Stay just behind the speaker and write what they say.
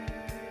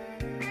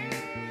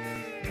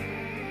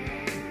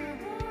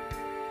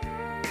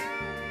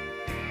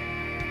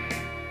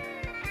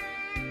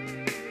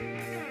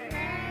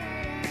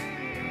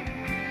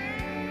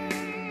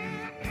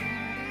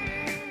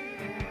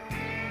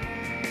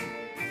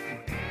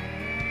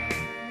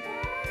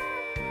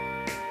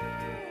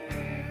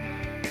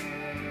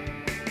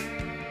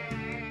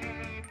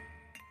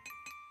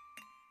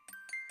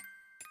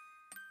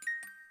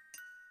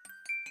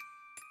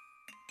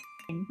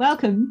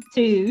Welcome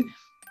to...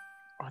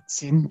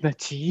 What's in the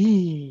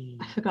tea?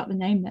 I forgot the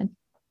name then.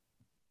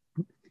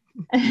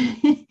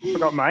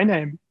 Forgot my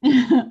name.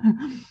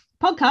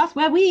 Podcast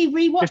where we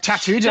rewatch I've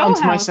tattooed it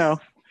onto myself.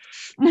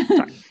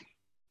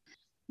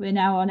 We're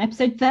now on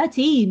episode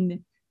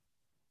 13.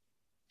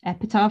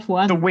 Epitaph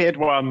 1. The weird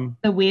one.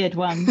 The weird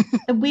one.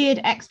 The weird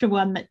extra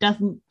one that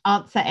doesn't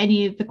answer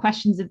any of the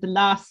questions of the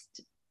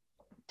last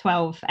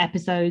 12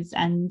 episodes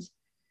and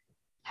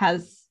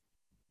has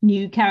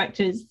new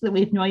characters that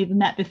we've not even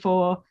met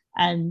before.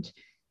 And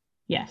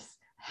yes.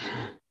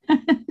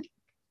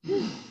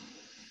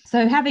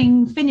 So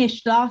having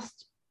finished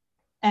last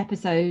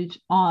episode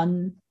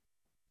on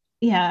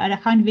a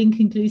kind of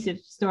inconclusive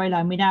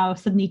storyline, we now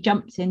suddenly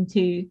jumped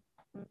into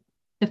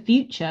the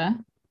future.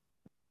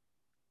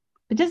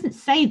 It doesn't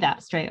say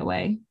that straight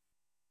away.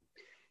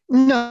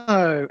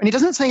 No, and it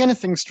doesn't say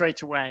anything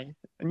straight away.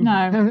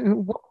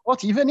 No.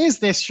 What even is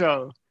this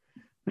show?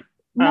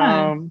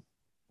 No.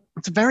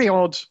 It's a very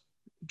odd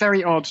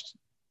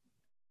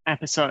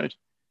episode.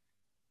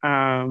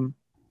 The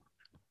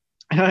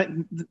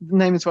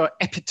name as well,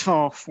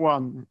 Epitaph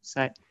 1.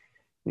 So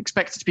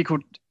expect it to be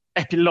called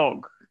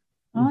Epilogue.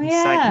 Oh,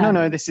 yeah.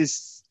 No, this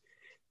is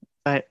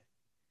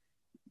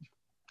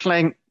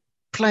playing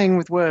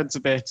with words a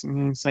bit.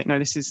 And it's like, no,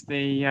 this is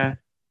the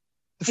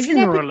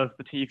funeral of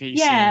the TV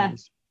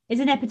series.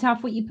 Is an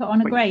epitaph what you put on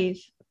a grave?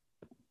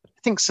 I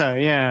think so,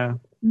 yeah.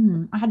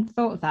 I hadn't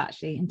thought of that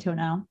actually until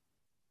now.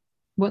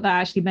 What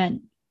that actually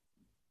meant.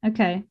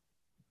 Okay.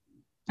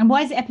 And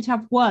why is it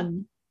Epitaph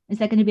 1? Is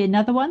there going to be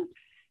another one?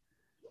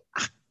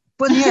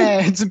 Well,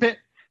 yeah, it's a bit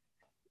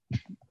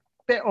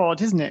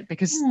odd, isn't it?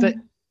 Because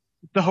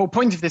the whole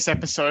point of this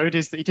episode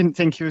is that he didn't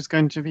think he was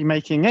going to be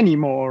making any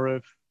more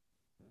of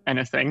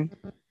anything.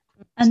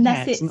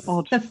 Unless it's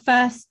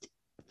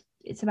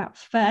about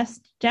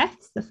first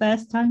deaths, the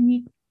first time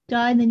you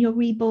die and then you're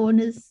reborn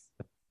as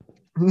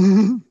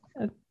a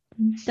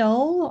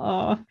doll.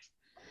 Or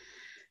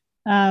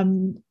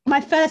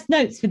my first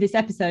notes for this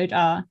episode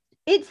are,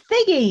 it's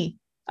Thingy.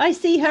 I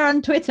see her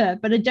on Twitter,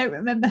 but I don't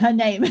remember her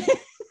name.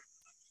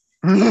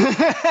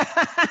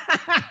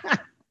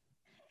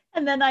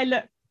 And then I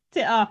looked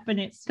it up and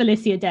it's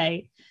Felicia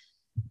Day.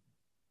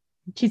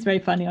 She's very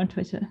funny on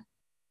Twitter.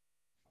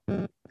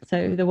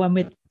 So the one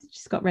with,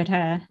 she's got red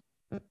hair,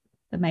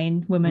 the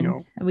main woman.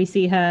 No. And we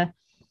see her,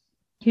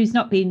 who's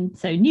not been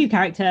so new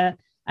character,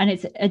 and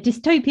it's a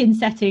dystopian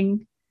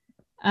setting,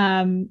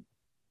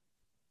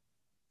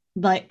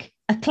 like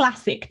a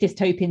classic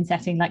dystopian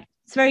setting. Like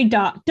it's very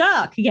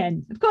dark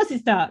again. Of course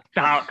it's dark.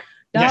 Darkness.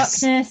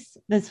 Yes.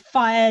 There's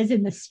fires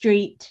in the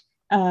street,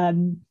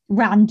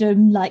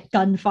 random like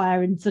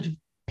gunfire and sort of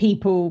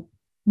people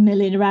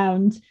milling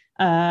around.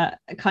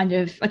 Kind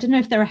of, I don't know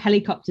if there are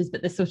helicopters,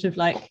 but they're sort of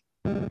like,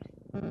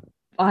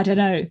 I don't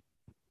know,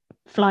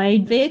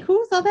 flying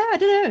vehicles, are there? I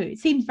don't know. It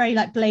seems very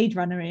like Blade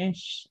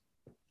Runner-ish.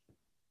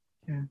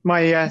 Yeah.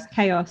 My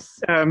chaos.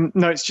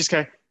 No, it's just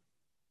go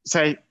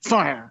say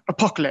fire,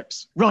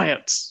 apocalypse,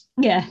 riots.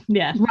 Yeah,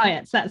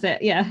 riots. That's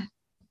it. Yeah.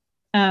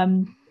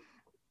 And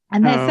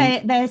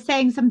they're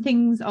saying some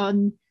things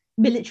on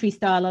military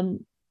style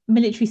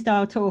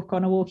talk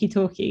on a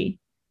walkie-talkie.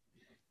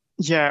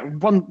 Yeah,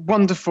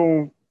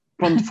 wonderful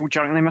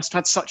jargon. They must have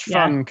had such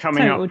fun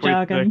coming up with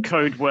the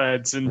code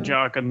words and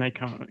jargon they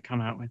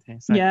come out with here.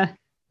 So,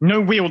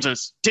 no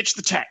wielders, ditch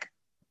the tech.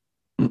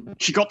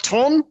 She got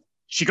torn,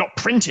 she got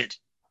printed.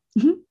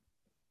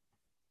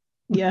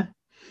 Yeah.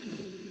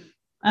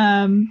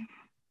 Someone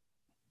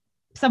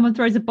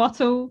throws a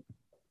bottle,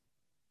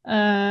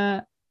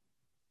 cries.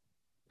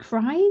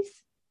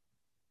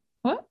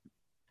 What?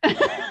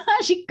 I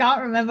actually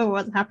can't remember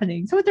what's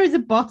happening. Someone throws a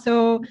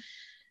bottle.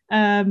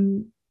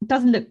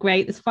 Doesn't look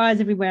great. There's fires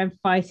everywhere and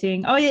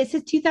fighting. Oh yeah, it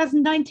says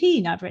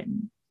 2019 I've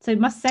written, so it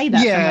must say that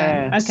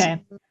somewhere.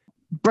 Okay.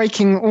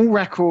 Breaking all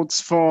records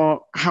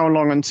for how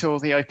long until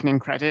the opening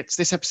credits.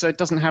 This episode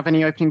doesn't have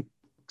any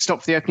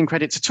stop for the opening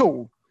credits at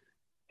all.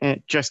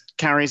 It just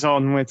carries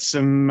on with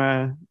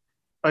some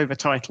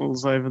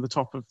overtitles over the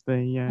top of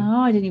the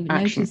I didn't even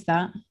action. notice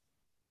that.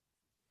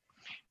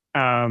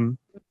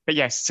 But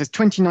yes, it says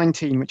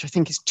 2019, which I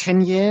think is 10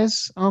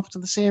 years after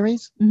the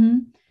series. Mm-hmm.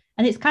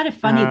 And it's kind of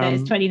funny that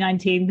it's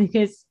 2019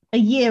 because a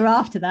year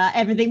after that,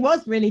 everything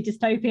was really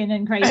dystopian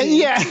and crazy.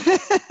 Yeah.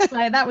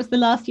 Like that was the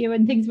last year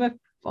when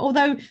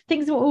although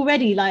things were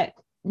already like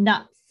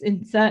nuts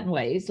in certain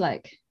ways,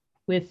 like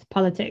with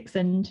politics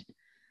and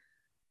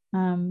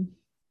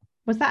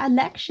was that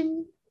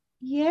election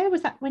year?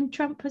 Was that when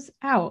Trump was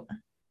out?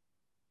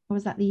 Or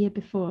was that the year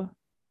before?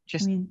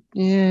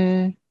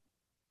 Yeah.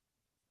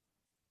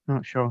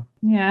 Not sure.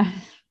 Yeah.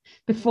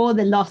 Before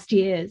the lost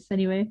years,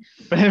 anyway.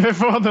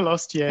 Before the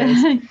lost years.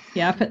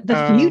 Yeah, but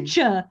the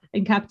future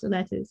in capital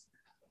letters.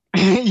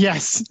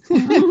 Yes.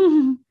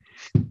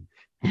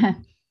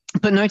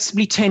 But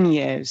noticeably 10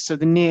 years, so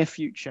the near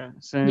future.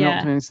 So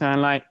not going to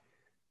sound like,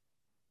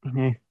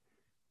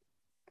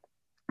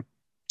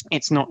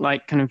 it's not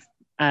like kind of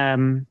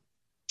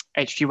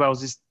H.G.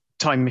 Wells'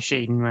 time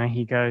machine where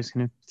he goes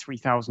kind of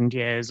 3,000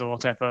 years or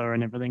whatever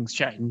and everything's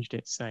changed.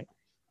 It's like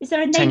Is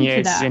there a name 10 years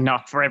for that? is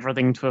enough for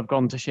everything to have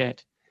gone to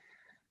shit.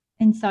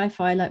 In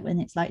sci-fi, like when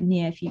it's like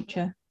near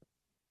future.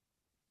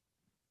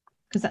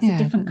 Because that's a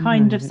different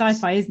kind of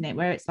sci-fi, isn't it?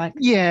 Where it's like...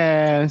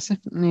 Yeah, it's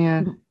definitely,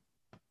 yeah.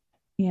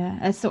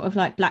 Yeah, it's sort of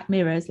like Black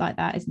Mirror is like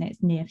that, isn't it?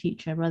 It's near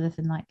future rather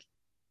than like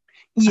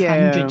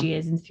 100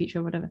 years in the future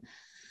or whatever.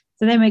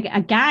 So then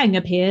a gang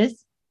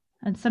appears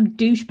and some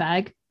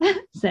douchebag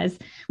says,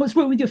 "What's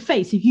wrong with your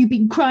face? Have you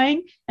been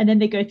crying?" And then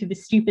they go through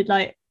this stupid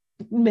like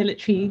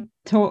military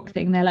talk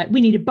thing. They're like,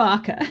 "We need a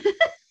Barker."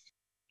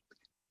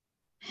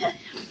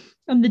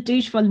 And the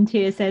douche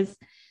volunteer says,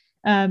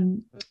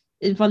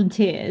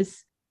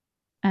 volunteers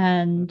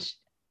and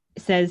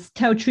says,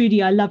 "Tell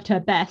Trudy I loved her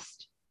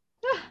best."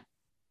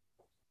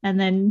 And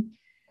then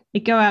they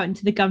go out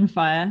into the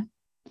gunfire.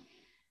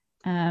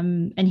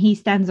 And he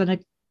stands on a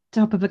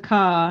top of a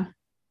car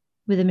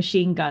with a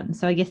machine gun.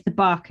 So I guess the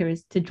Barker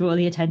is to draw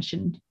the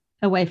attention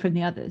away from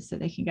the others so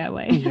they can go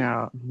away.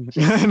 Yeah.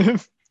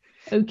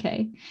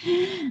 Okay.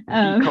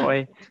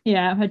 Decoy.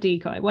 Yeah, a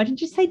decoy. Why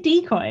didn't you say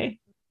decoy?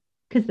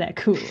 Because they're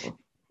cool.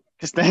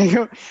 Because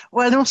they're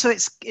well, and also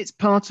it's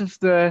part of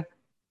the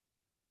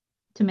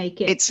to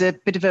make it. It's a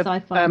bit of a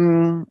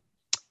sci-fi.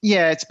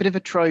 It's a bit of a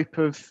trope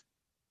of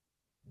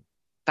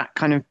that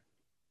kind of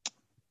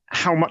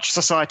how much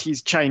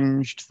society's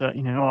changed. That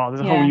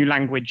there's a whole new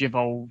language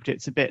evolved.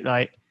 It's a bit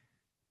like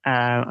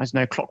I don't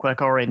know,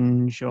 Clockwork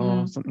Orange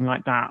or something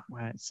like that,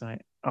 where it's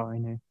like,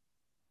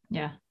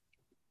 yeah,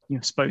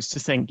 you're supposed to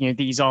think,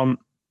 these aren't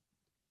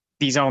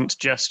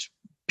just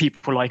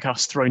people like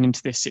us thrown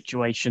into this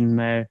situation.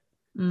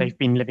 They've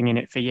been living in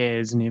it for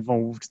years and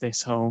evolved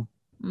this whole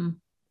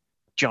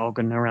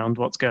jargon around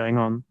what's going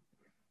on.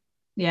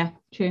 Yeah,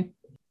 true.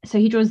 So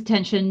he draws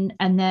attention,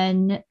 and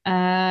then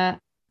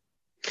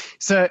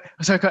so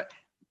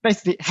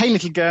basically, "Hey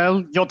little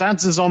girl, your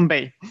dad's a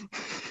zombie,"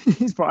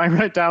 is what I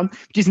wrote down,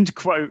 which isn't a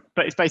quote,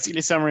 but it's basically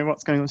a summary of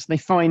what's going on. So they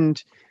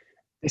find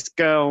this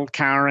girl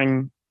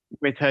cowering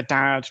with her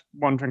dad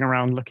wandering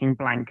around looking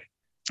blank.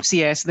 So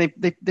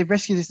they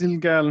rescue this little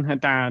girl and her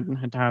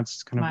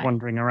dad's kind of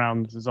wandering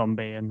around as a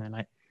zombie, and they're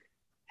like,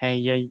 "Hey,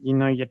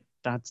 your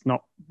dad's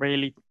not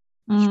really.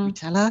 Should we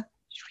tell her?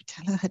 Should we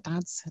tell her her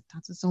dad's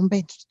a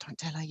zombie? Just don't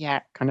tell her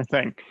yet," kind of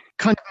thing.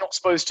 Kind of not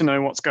supposed to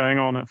know what's going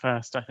on at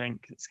first, I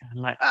think. It's kind of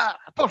like,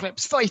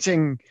 apocalypse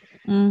fighting.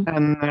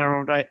 And they're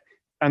all right.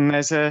 And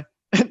there's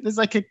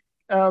like a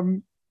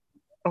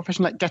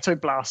operation like Ghetto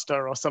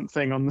Blaster or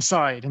something on the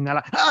side, and they're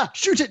like,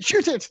 shoot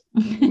it.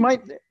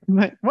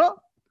 What?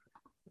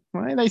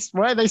 Why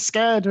are they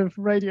scared of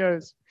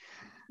radios?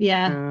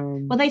 Yeah.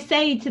 Well, they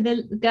say to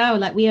the girl,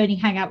 like, "We only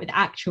hang out with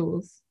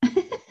actuals."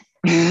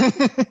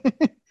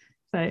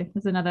 So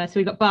there's another. So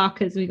we got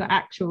Barkers, we got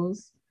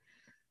actuals.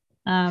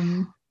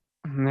 And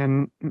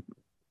then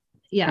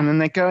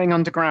they're going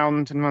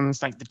underground, and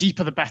one's like, "The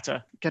deeper the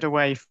better. Get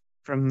away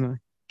from the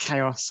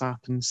chaos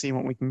up and see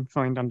what we can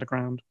find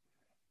underground."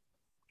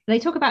 They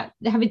talk about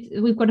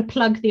we've got to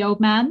plug the old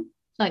man.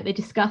 Like they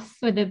discuss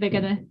whether they're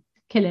going to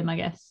kill him, I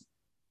guess.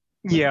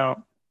 Yeah.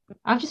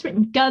 I've just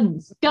written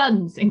guns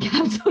in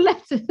capital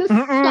letters.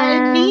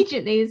 Like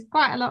immediately, there's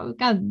quite a lot of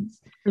guns.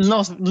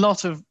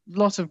 Lot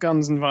of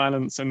guns and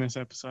violence in this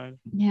episode.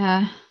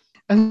 Yeah.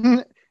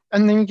 And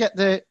then you get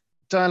the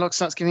dialogue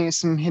starts giving us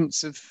some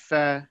hints of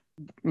that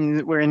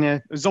we're in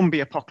a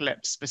zombie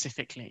apocalypse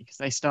specifically, because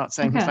they start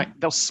saying things like,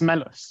 "They'll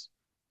smell us."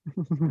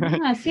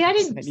 See, I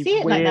didn't see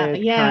it like that,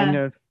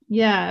 but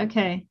yeah,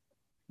 okay.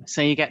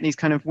 So you get these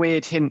kind of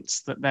weird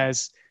hints that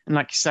there's, and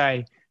like you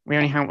say, we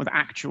only hang out with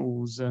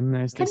actuals, and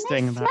there's this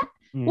thing about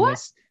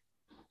what?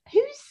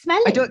 Who's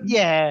smelling? I don't.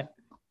 Yeah,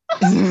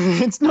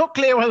 it's not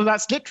clear whether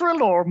that's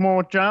literal or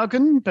more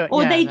jargon, but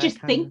they just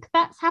think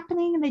that's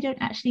happening and they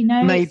don't actually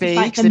know. Maybe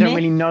because they don't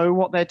really know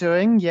what they're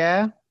doing.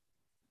 Yeah,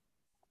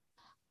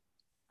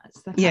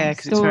 that's the kind of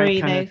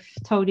story they've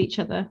told each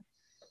other.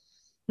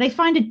 They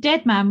find a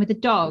dead man with a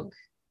dog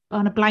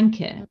on a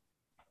blanket.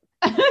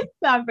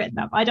 I've written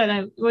that. I don't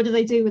know. What do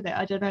they do with it?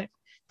 I don't know.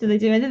 Do they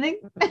do anything?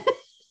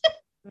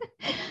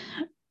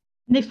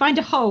 They find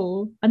a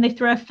hole and they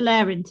throw a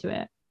flare into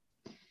it.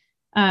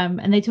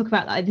 And they talk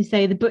about, like, they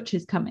say the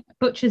butchers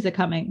are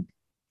coming.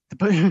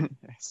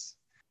 Yes.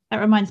 That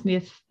reminds me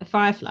of a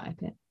Firefly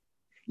a bit.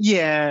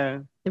 Yeah.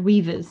 The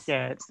Weavers.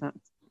 Yeah, it's that.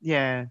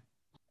 Yeah.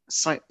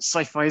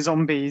 Sci-fi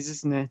zombies,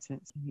 isn't it?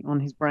 It's on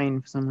his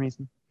brain for some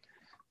reason.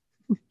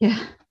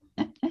 Yeah.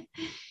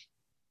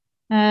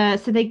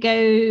 So they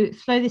go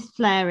throw this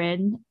flare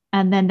in,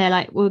 and then they're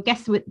like, "Well,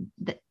 guess what?"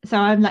 So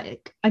I'm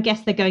like, I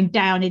guess they're going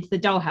down into the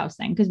dollhouse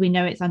then, because we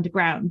know it's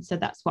underground. So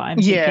that's what I'm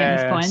thinking at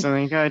this point. So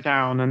they go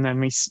down, and then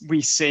we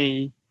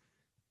see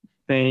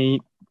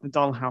the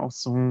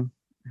dollhouse all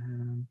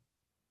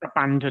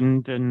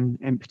abandoned and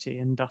empty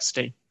and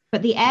dusty.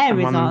 But the air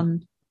is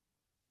on.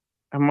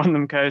 And one of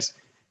them goes,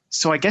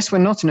 "So I guess we're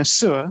not in a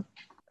sewer.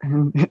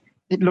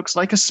 It looks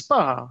like a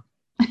spa.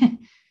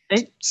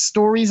 8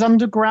 stories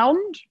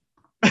underground."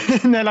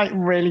 And they're like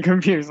really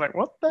confused, like,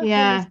 what the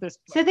hell is this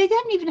place? So they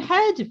haven't even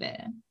heard of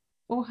it,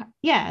 or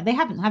they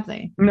haven't, have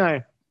they?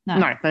 No, they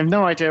have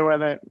no idea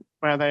where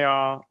they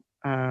are.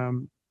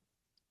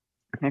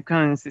 they're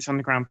kind of this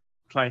underground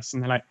place,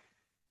 and they're like,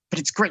 but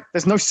it's great.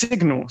 There's no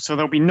signal, so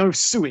there'll be no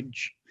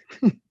sewage.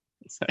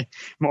 So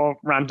more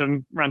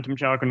random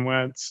jargon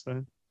words.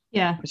 So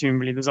yeah,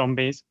 presumably the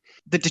zombies,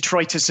 the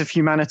detritus of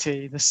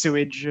humanity, the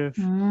sewage of.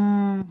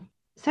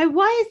 So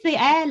why is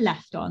the air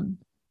left on?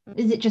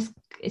 Is it just?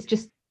 It's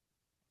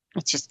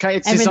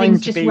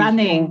designed to be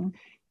running.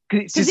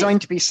 It's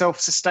designed to be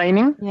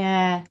self-sustaining.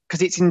 Yeah.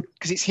 Because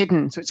it's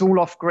hidden, so it's all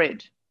off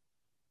grid.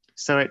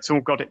 So it's all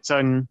got its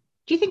own.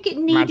 Do you think it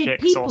needed magic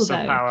people source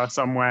of power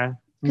somewhere?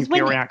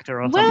 Nuclear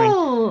reactor or something.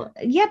 Well,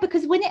 yeah,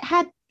 because when it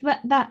had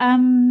that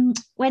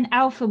when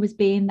Alpha was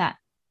being that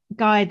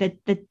guy,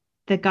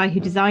 the guy who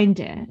designed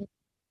it,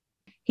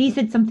 he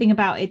said something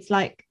about it's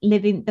like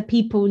the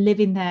people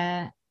living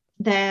there,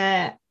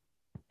 they're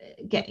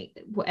getting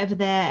whatever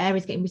their air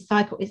is getting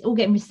recycled. It's all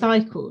getting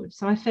recycled.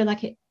 So I feel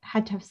like it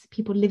had to have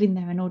people living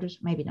there in order to,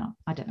 maybe not.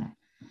 I don't know.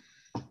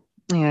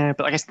 Yeah,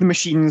 but I guess the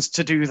machines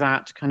to do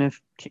that kind of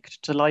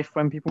kicked to life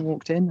when people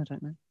walked in. I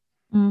don't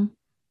know.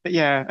 But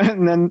yeah,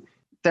 and then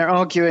they're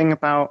arguing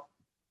about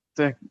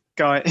the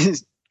guy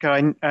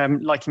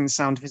liking the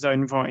sound of his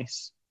own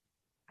voice,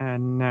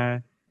 and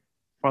one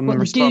of them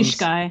responds,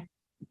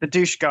 the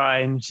douche guy,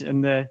 and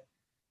the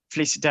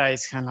Felicity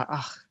is kind of like,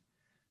 ugh,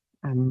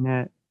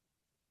 and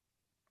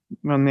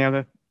one of the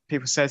other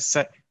people says,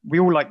 we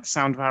all like the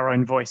sound of our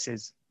own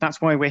voices.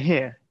 That's why we're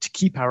here, to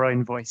keep our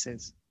own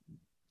voices.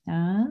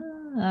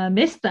 I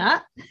missed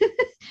that.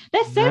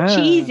 They're so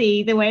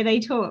cheesy the way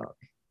they talk.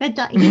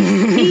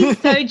 He's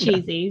so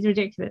cheesy. He's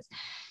ridiculous.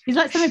 He's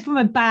like something from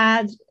a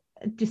bad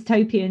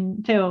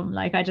dystopian film.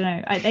 Like, I don't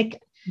know.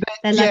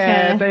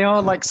 They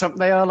are like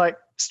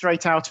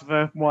straight out of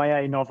a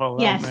YA novel.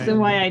 Yes, a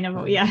YA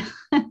novel. Yeah.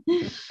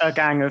 A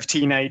gang of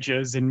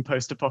teenagers in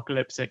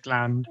post-apocalyptic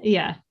land.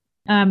 Yeah.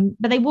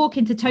 But they walk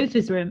into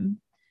Topher's room,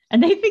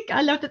 and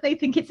I love that they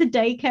think it's a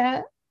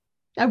daycare,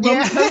 a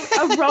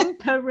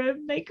romper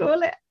room. They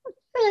call it.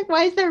 They're like,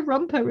 why is there a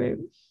romper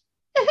room?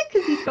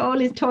 Because he's got all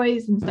his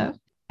toys and stuff.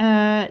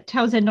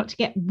 Tells her not to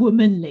get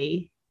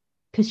womanly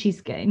because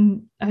she's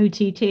getting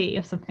OTT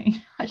or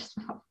something.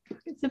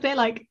 It's a bit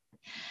like,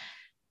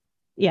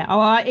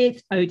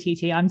 it's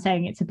OTT. I'm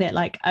saying it's a bit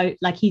like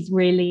he's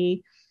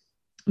really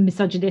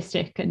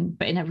misogynistic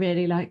but in a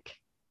really like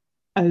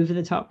over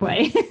the top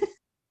way.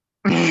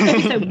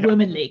 So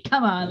womanly,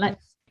 come on,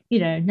 let's,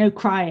 no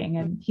crying.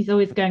 And he's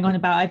always going on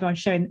about everyone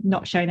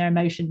not showing their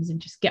emotions and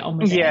just get on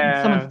with it.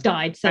 And someone's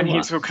died, so and what?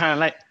 He's all kind of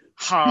like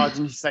hard,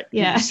 and he's like,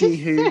 did you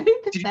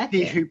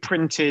see who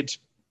printed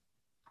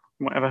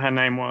whatever her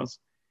name was?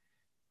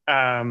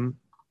 And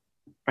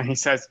he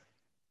says,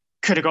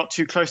 could have got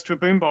too close to a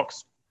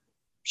boombox.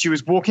 She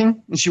was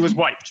walking and she was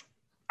wiped.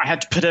 I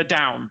had to put her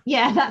down.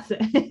 Yeah, that's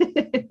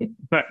it.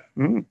 But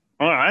all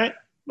right.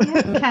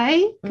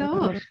 Okay,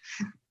 God.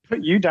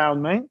 Put you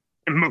down, mate.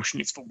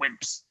 Emotion is for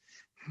wimps.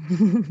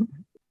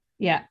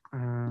 Yeah.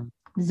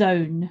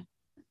 Zone.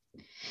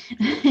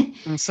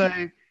 And so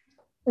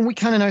all we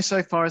kind of know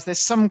so far is there's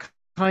some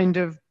kind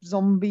of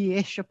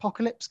zombie-ish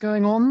apocalypse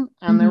going on,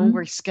 and they're all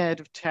very scared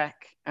of tech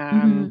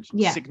and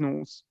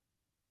signals.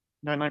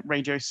 Like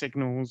radio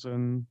signals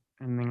and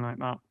anything like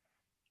that.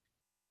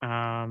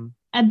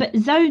 But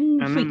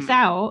Zone freaks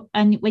out,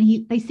 and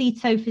when they see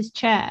Sophie's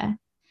chair,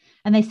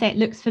 and they say it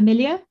looks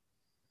familiar.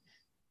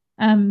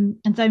 And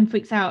Zone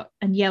freaks out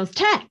and yells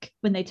tech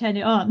when they turn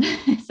it on.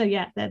 So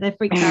yeah, they're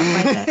freaked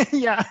out by that.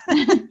 Yeah.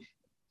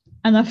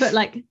 And I felt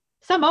like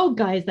some old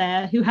guy's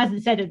there who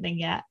hasn't said anything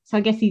yet. So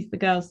I guess he's the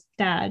girl's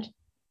dad.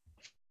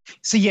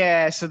 So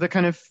the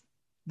kind of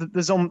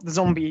the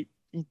zombie,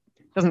 he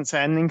doesn't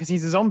say anything because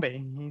he's a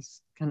zombie.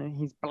 He's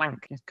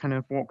blank. He kind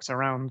of walks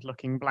around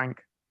looking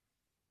blank.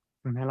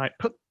 And they're like,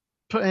 put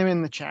him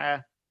in the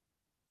chair.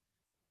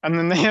 And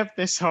then they have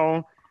this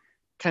whole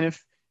kind of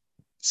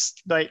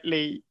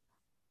slightly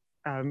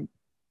kind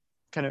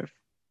of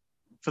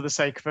for the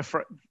sake of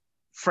a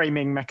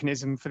framing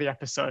mechanism for the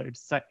episode.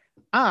 It's like,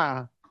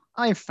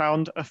 I've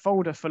found a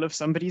folder full of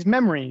somebody's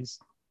memories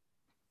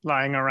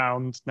lying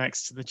around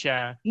next to the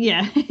chair.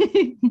 Yeah.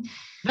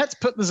 Let's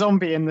put the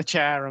zombie in the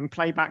chair and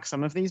play back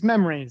some of these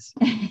memories.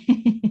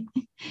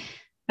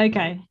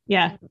 Okay,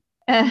 yeah.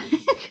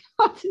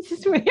 This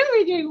is we're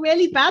doing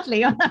really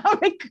badly on our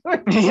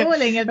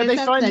recording of this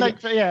they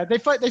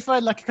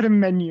find like a kind of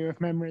menu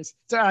of memories.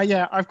 So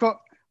I've got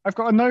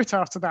a note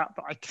after that,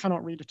 but I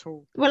cannot read at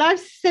all. Well, I've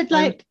said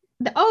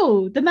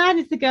the man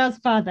is the girl's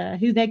father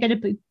who they're going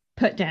to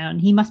put down.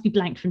 He must be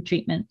blanked from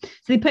treatment. So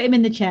they put him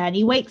in the chair, and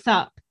he wakes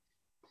up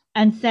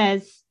and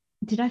says,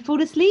 "Did I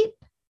fall asleep?"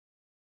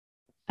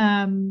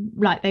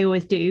 Like they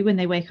always do when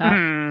they wake up.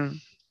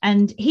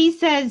 And he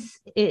says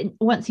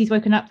once he's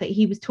woken up that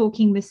he was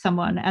talking with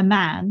someone, a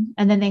man,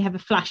 and then they have a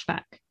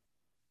flashback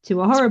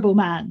to a horrible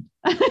man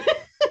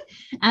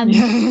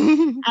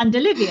and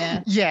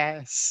Olivia.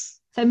 Yes.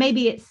 So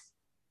maybe it's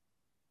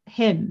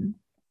him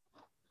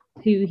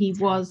who he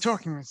was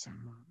talking with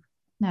someone.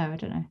 No, I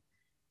don't know.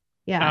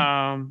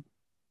 Yeah.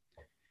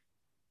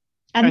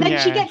 And then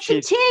she gets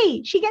some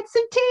tea. She gets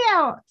some tea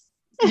out.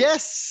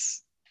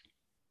 Yes.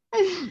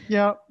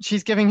 Yeah,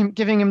 she's giving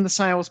him the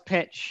sales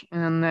pitch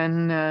and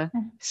then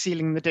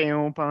sealing the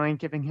deal by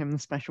giving him the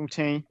special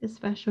tea. The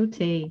special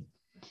tea.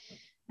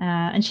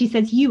 And she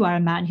says, "You are a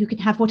man who can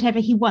have whatever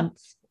he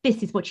wants.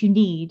 This is what you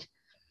need.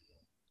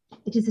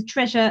 It is a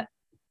treasure.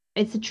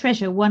 It's a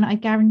treasure, one I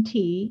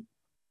guarantee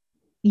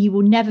you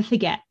will never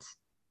forget."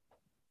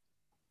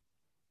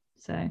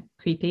 So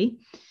creepy.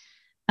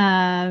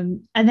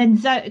 And then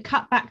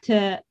cut back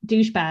to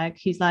douchebag,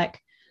 who's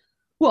like,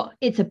 "What?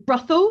 It's a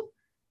brothel?"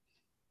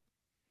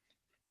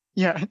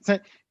 Yeah, so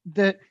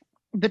the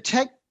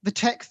tech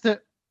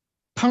that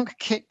punk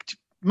kicked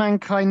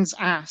mankind's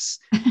ass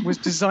was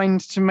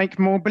designed to make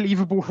more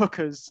believable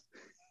hookers.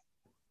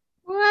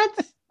 What?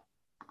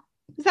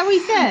 Is that what he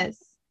says?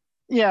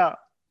 Yeah.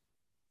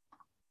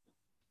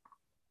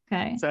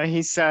 Okay. So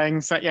he's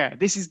saying, yeah,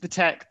 this is the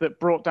tech that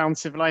brought down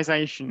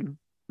civilization,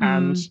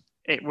 and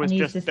it was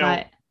just built.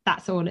 Like,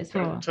 that's all it's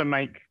for. To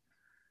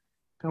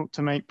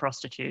make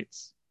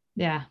prostitutes.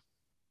 Yeah.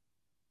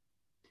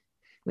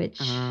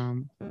 Which,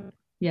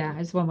 yeah,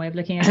 is one way of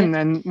looking at it. And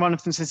then one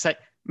of them says, like,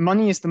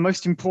 money is the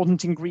most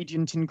important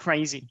ingredient in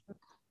crazy.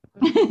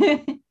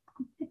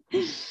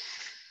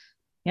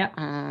 Yep.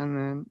 And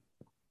then,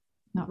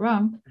 not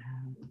wrong.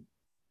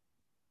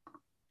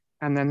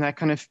 And then they're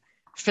kind of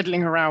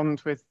fiddling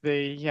around with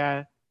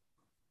the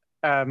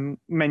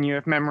menu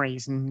of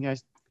memories, and he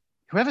goes,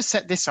 "Whoever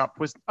set this up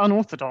was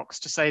unorthodox,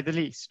 to say the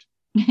least."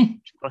 Which,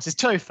 of course, is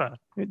Topher,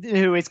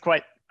 who is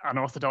quite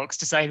unorthodox,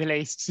 to say the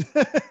least.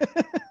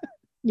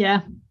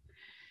 Yeah.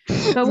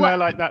 But I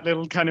like that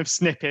little kind of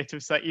snippet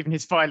of, like, even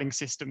his filing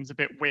system's a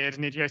bit weird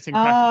and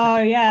idiosyncratic. Oh,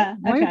 yeah.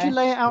 Why would you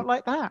lay it out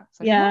like that?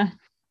 Like, yeah.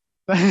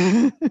 What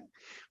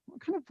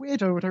kind of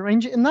weirdo would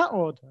arrange it in that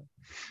order?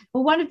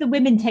 Well, one of the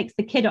women takes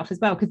the kid off as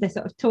well, because they're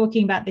sort of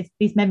talking about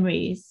these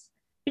memories,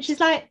 which is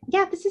like,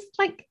 yeah, this is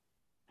like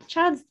the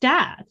child's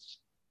dad.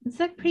 It's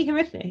like pretty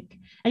horrific.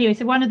 Anyway,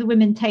 so one of the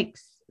women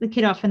takes the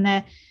kid off, and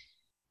they're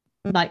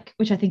like,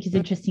 which I think is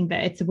interesting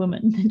that it's a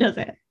woman that does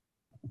it.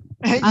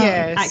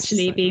 Yes.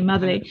 Actually being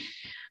motherly.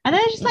 And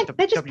they're just like,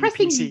 they're just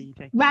pressing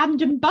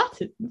random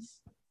buttons.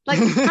 Like,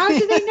 how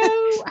do they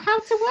know how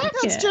to work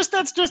it?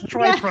 Let's just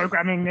try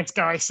programming this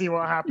guy, see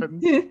what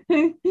happens.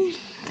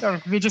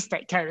 We just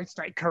like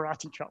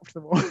karate chopped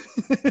them all.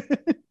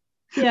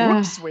 Yeah.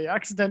 Whoops, we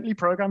accidentally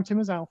programmed him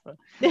as Alpha.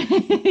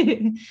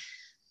 And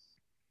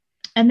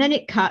then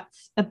it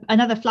cuts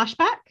another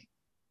flashback.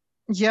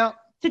 Yeah.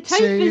 To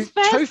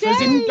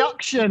Topher's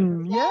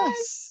induction.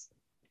 Yes.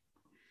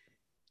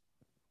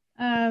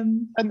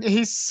 And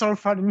he's so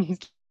funny. He's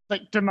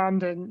like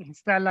demanding.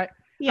 He's there like,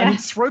 I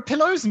need throw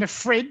pillows and a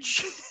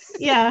fridge.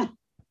 Yeah.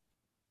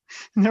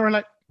 And they were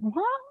like,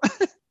 what?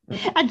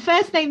 And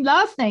first name,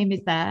 last name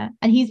is there,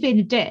 and he's being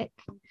a dick.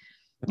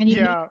 And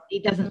he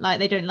doesn't like,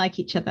 they don't like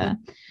each other.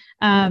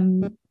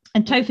 And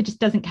Topher just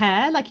doesn't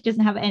care. Like, he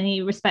doesn't have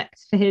any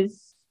respect for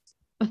his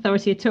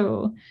authority at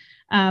all.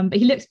 But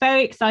he looks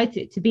very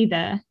excited to be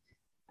there.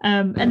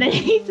 And then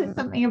he says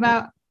something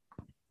about,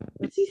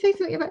 does he say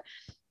something about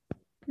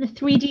the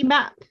 3D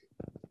map?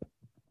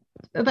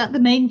 About the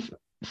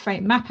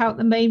mainframe, map out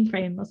the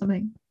mainframe or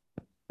something.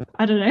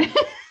 I don't know.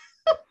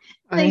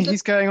 I think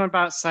he's going on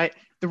about, say,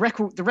 the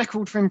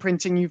record for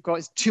imprinting you've got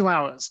is 2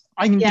 hours.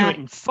 I can do it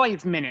in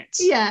 5 minutes.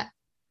 Yeah.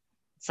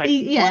 It's like,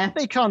 what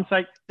they can't,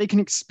 like, they can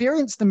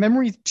experience the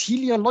memories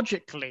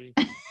teleologically.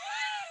 I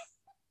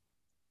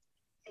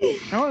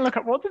want to look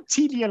at what does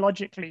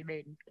teleologically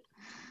mean.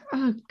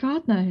 Oh,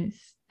 God knows.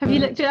 Have you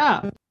looked it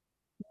up?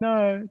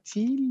 No,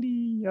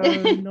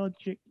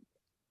 teleological.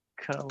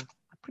 I'm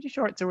pretty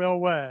sure it's a real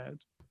word.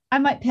 I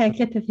might play a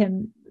clip of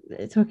him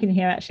talking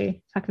here,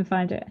 actually, if I can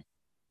find it.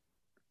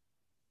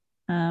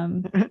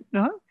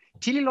 No,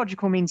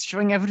 teleological means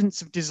showing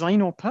evidence of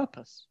design or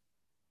purpose.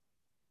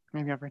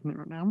 Maybe I've written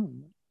it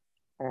down,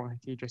 or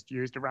he just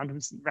used a random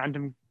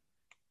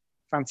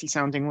fancy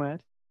sounding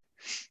word.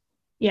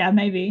 Yeah,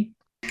 maybe.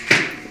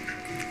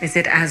 Is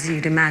it as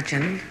you'd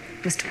imagined,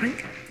 Mr.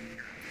 Brink?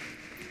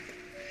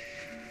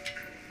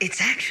 It's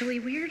actually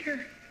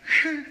weirder.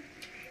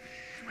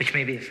 Which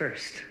may be a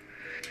first.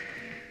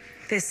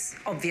 This,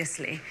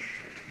 obviously,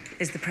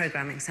 is the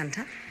programming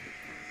center.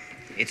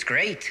 It's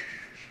great.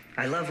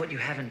 I love what you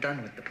haven't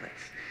done with the place.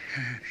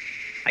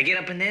 I get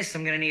up in this,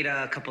 I'm gonna need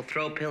a couple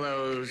throw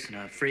pillows and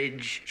a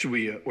fridge. Should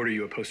we order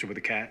you a poster with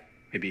a cat?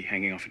 Maybe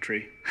hanging off a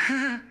tree?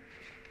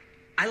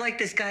 I like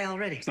this guy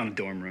already. It's not a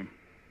dorm room.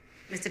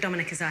 Mr.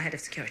 Dominic is our head of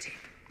security.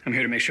 I'm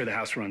here to make sure the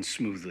house runs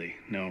smoothly.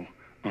 No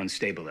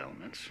unstable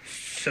elements.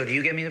 So do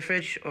you get me the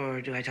fridge, or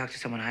do I talk to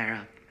someone higher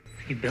up?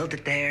 You build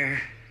it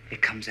there,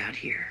 it comes out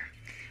here.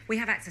 We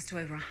have access to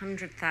over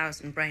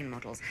 100,000 brain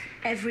models.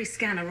 Every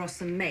scanner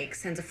Rossum makes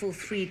sends a full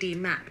 3D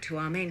map to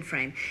our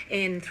mainframe.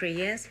 In 3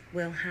 years,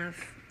 we'll have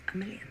 1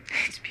 million.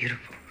 It's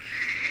beautiful.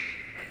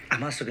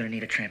 I'm also going to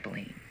need a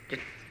trampoline.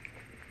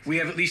 We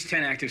have at least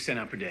 10 active sent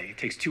out per day. It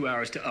takes 2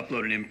 hours to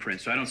upload an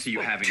imprint, so I don't see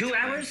you having 2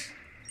 time. hours?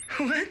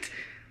 What?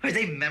 Are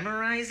they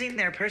memorizing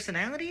their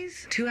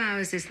personalities? 2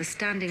 hours is the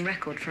standing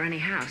record for any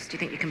house. Do you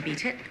think you can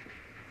beat it?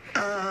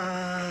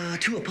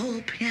 To a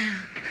pulp, yeah.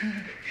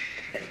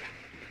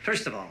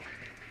 First of all,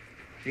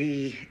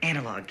 the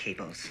analog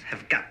cables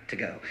have got to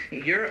go.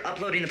 You're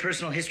uploading the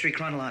personal history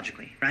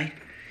chronologically, right?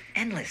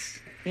 Endless.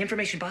 The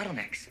information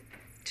bottlenecks.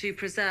 To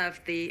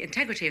preserve the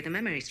integrity of the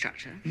memory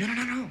structure?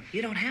 No.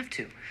 You don't have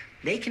to.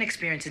 They can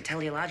experience it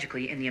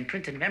teleologically, and the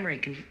imprinted memory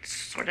can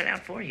sort it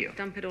out for you.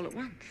 Dump it all at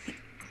once.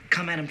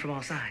 Come at them from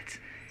all sides.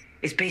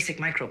 It's basic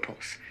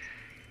micropulse.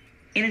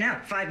 In and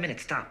out, 5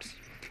 minutes tops.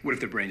 What if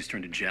the brain's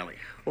turned to jelly?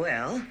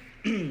 Well,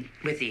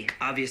 with the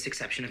obvious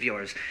exception of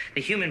yours,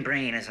 the human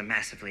brain is a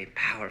massively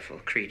powerful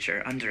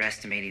creature.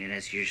 Underestimating it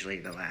is usually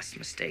the last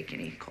mistake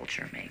any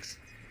culture makes.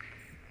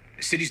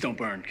 Cities don't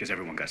burn because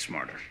everyone got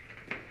smarter.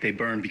 They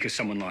burn because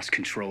someone lost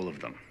control of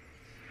them.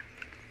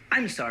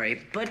 I'm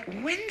sorry, but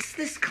when's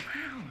this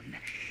clown?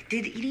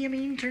 Did Idi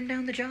Amin turn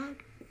down the job?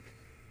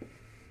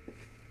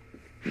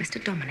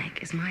 Mr.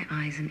 Dominic is my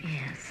eyes and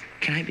ears.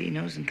 Can I be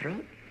nose and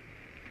throat?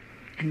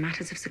 In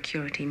matters of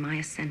security, my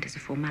assent is a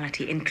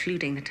formality,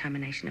 including the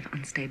termination of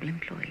unstable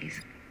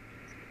employees.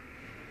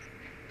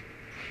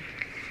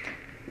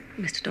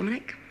 Mr.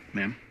 Dominic?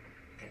 Ma'am?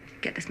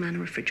 Get this man a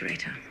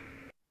refrigerator.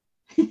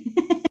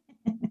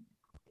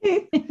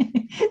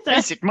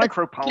 Basic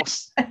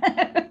micropulse.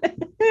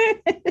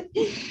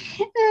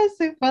 That's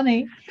so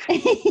funny.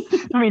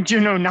 I mean, do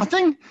you know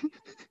nothing?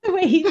 The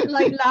way he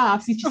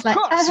laughs, he's just of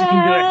course you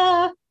can do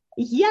it.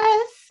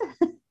 Yes.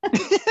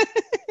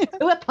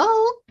 A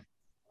pulp.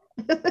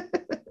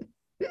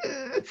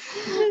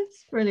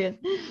 It's brilliant.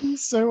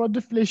 He's so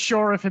wonderfully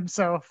sure of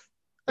himself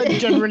and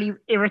generally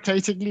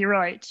irritatingly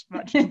right,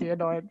 much to the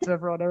annoyance of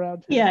everyone around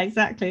him. Yeah,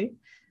 exactly.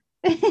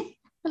 I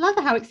love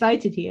how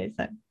excited he is,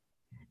 though.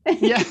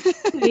 Yeah.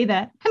 Be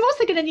there. I'm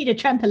also going to need a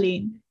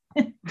trampoline.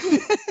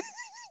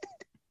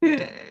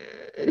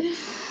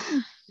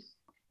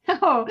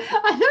 Oh,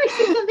 I thought he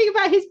said something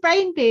about his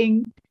brain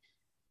being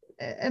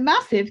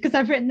massive, because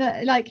I've written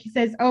that, he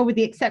says, "Oh, with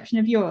the exception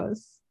of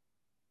yours."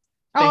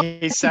 Oh,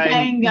 he's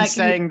saying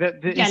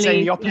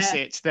the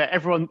opposite, that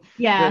everyone,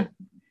 that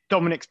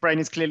Dominic's brain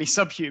is clearly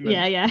subhuman.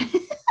 Yeah.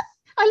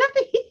 I love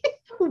that he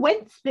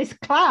whence this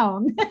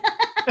clown.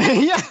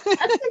 Yeah,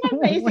 that's an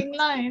amazing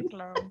line.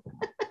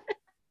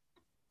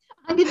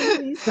 I'm going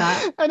to use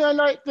that. And I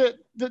like that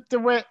the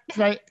way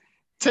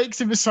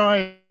takes him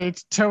aside,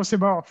 tells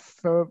him off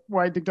for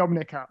winding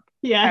Dominic up.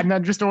 Yeah. And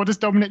then just orders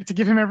Dominic to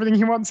give him everything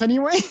he wants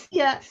anyway.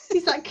 Yeah.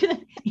 He's like,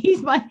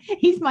 he's my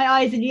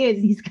eyes and ears.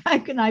 And he's how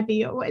can I be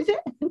your, what is it?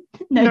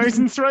 Nose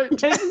and throat.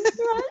 Nose and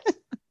throat.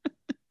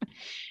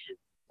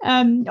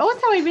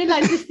 Also, I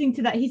realized listening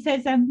to that, he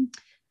says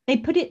they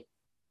put it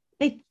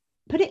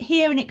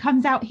here and it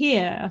comes out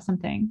here or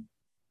something.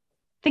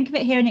 Think of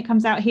it here and it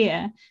comes out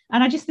here.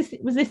 And I just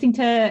was listening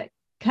to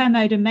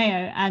Kermode and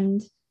Mayo,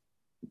 and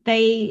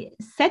they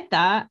said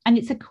that, and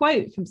it's a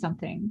quote from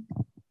something.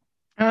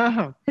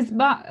 Because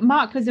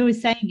Mark was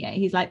always saying it.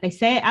 He's like, they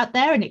say it out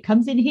there and it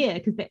comes in here,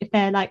 because if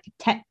they're like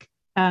tech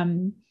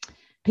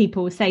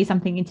people say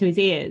something into his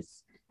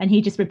ears, and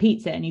he just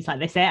repeats it, and he's like,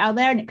 they say it out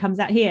there and it comes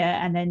out here,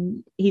 and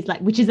then he's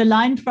like, which is a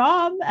line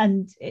from,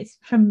 and it's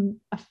from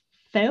a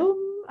film.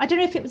 I don't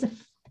know if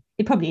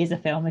it probably is a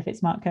film if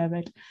it's Mark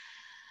Kermode,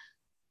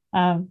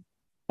 but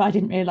I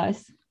didn't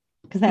realize,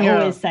 because they're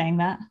always saying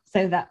that,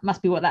 so that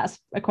must be what that's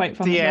a quote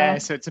from. Yeah,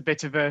 so it's a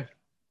bit of a.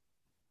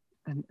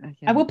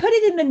 I will put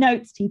it in the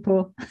notes,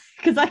 people,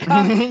 because I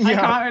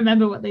can't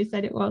remember what they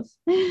said it was.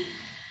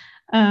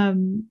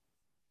 And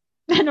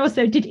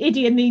also, did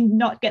Idi Amin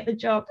not get the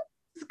job?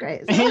 It's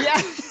great.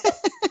 Yeah.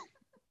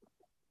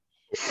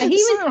 He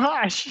so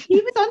harsh. He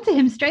was onto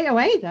him straight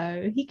away,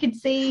 though. He could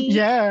see.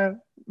 Yeah.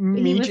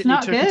 Immediately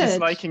not took good. a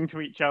disliking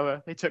to each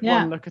other. They took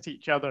one look at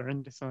each other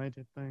and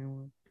decided they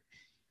were.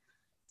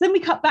 Then we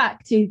cut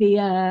back to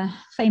the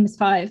famous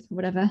five,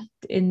 whatever,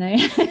 in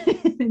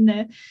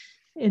the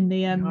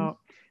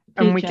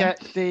and we get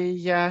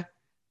the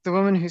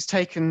woman who's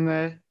taken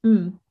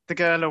the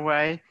girl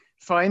away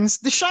finds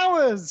the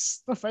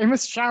showers, the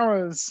famous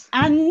showers,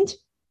 and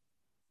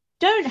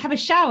don't have a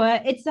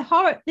shower. It's a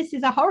horror. This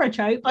is a horror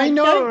trope. I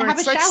know. Don't have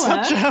it's a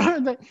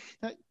shower.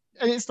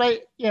 And it's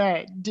like,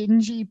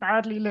 dingy,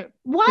 badly lit.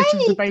 Why?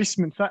 Bit of the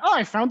basement. It's like,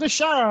 I found a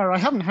shower. I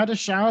haven't had a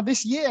shower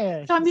this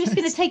year. So I'm just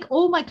going to take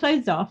all my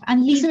clothes off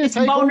and leave this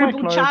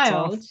vulnerable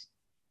child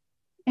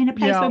in a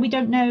place where we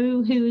don't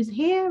know who's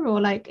here,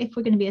 or if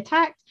we're going to be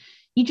attacked.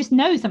 You just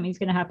know something's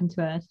going to happen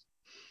to her.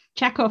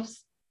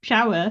 Chekhov's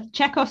shower.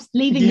 Chekhov's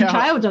leaving the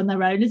child on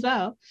their own as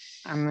well.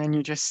 And then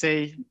you just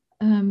see.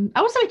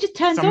 Also, it just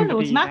turns on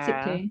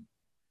automatically.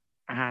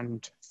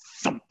 And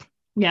thump.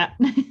 Yeah.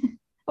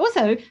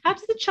 Also, how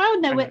does the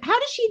child know how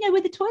does she know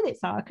where the toilets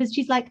are? Because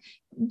she's like,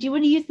 do you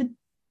want to use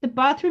the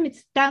bathroom?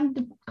 It's down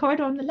the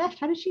corridor on the left.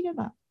 How does she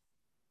know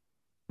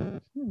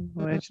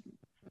that?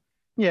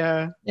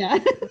 Yeah.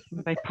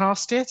 They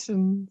passed it,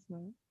 and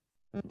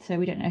so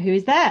we don't know who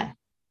is there.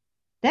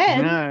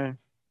 Then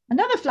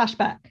another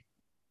flashback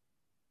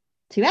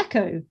to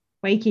Echo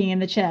waking in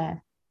the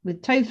chair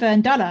with Topher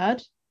and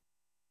Dullard.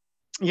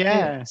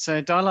 Yeah,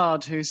 so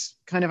Dullard, who's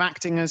kind of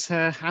acting as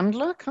her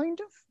handler, kind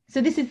of.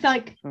 So this is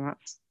like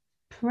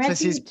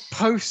this is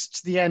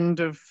post the end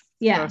of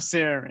first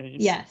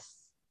series. Yes.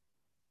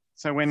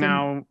 So we've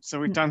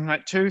done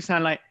like two. So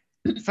like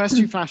first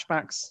two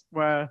flashbacks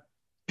were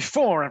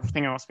before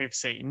everything else we've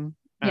seen,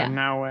 and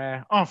now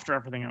we're after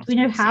everything else. Do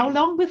we know how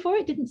long before?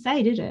 It didn't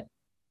say, did it?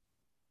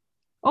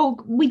 Oh,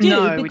 we do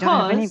because. We don't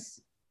have any...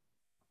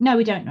 No,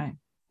 we don't know.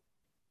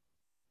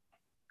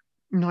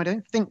 No, I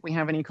don't think we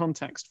have any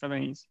context for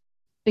these.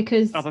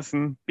 Because other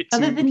than bits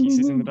and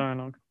pieces in the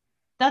dialogue.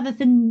 Other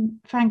than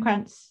Frank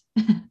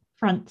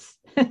Frantz,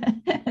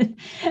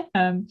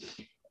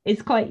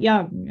 is quite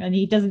young and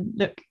he doesn't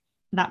look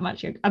that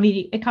much young. I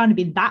mean, it can't have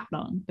been that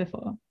long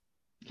before.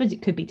 I suppose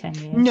it could be 10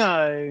 years.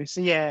 No, so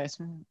yeah. It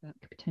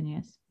could be 10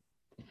 years.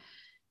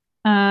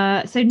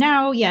 So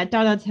now,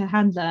 Dalad's her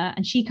handler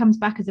and she comes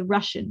back as a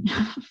Russian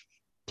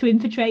to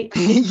infiltrate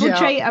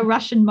a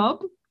Russian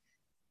mob.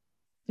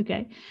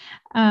 Okay.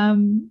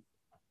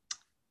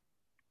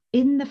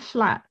 In the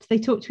flat, they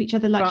talk to each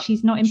other like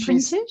she's not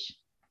imprinted.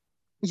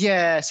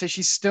 So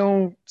she's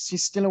still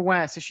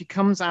aware. So she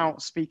comes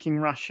out speaking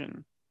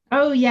Russian.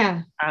 Oh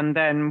yeah. And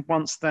then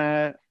once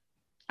they're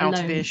out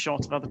of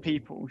earshot of other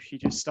people, she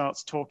just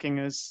starts talking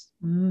as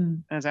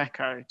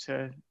Echo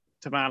to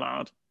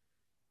Ballard.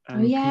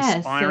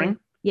 Conspiring.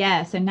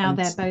 So now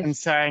they're both and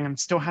saying, "I'm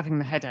still having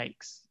the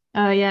headaches."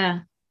 Oh yeah.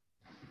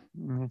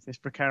 And there's this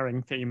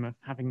recurring theme of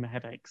having the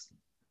headaches.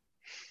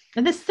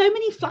 And there's so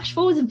many flash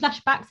forwards and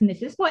flashbacks in this.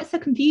 This is why it's so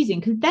confusing,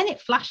 because then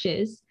it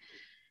flashes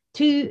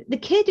to the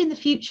kid in the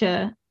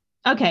future.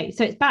 Okay,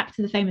 so it's back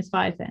to the Famous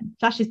Five then.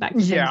 Flashes back to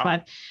the Famous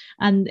Five.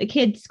 And a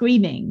kid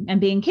screaming and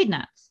being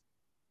kidnapped,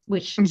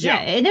 which,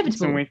 inevitable.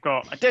 So we've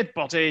got a dead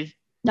body.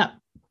 No.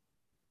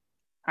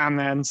 And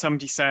then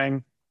somebody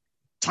saying,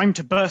 "Time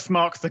to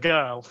birthmark the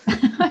girl."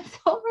 That's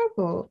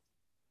horrible.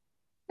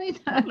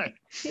 I know.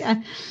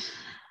 Yeah.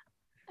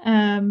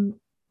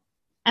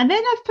 And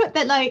then I've put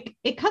that, like,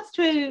 it cuts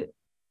to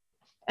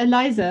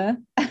Echo.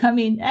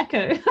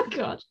 Oh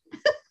God.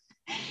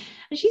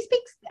 And she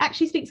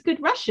actually speaks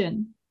good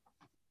Russian.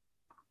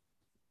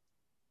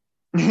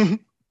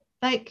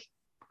 Like,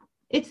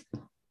 it's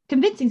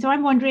convincing. So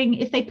I'm wondering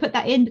if they put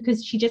that in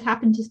because she just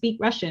happened to speak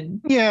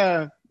Russian.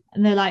 Yeah.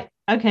 And they're like,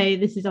 okay,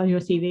 this is on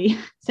your CV.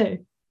 So,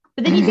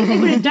 but then you think they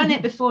would have done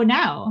it before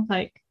now,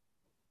 like,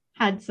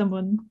 had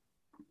someone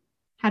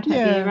had her be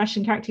a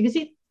Russian character, because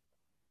it's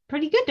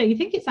pretty good, don't you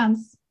think? It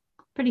sounds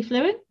pretty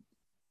fluent.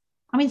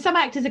 I mean, some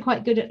actors are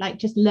quite good at like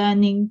just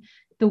learning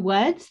the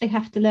words they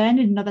have to learn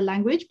in another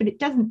language, but it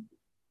doesn't,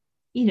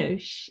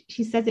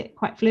 she says it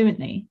quite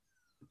fluently,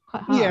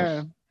 quite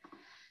hard.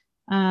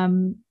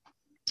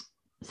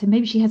 So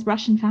maybe she has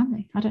Russian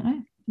family. I don't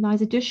know.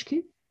 Liza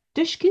Dushku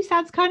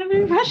sounds kind of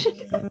Russian.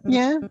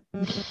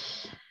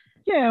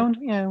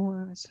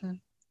 Well, it's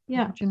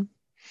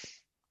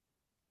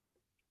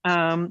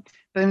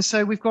then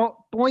so we've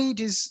got Boyd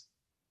is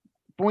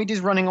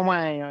running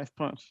away, I've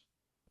put.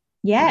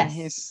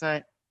 Yes.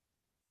 So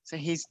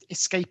he's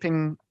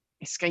escaping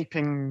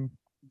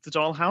the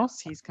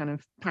dollhouse. He's kind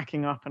of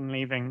packing up and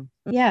leaving.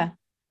 Yeah.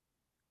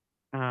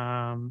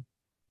 And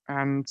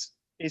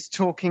is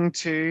talking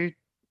to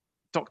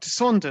Dr.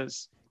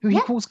 Saunders, who he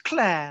calls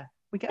Claire.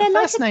 We get a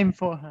first name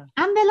for her.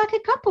 And they're like a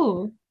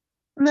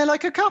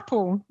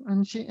couple.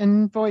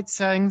 And Boyd's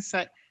saying,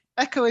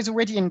 "Echo is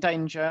already in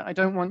danger. I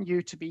don't want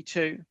you to be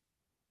too."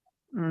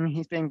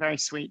 He's being very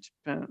sweet,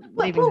 but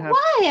leaving her.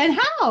 Why and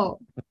how?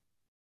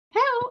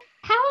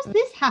 How has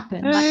this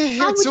happened? Like,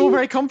 it's all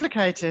very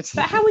complicated.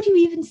 But how would you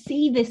even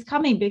see this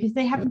coming? Because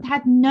they haven't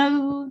had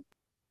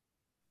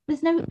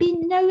there's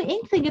been no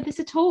inkling of this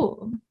at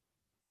all.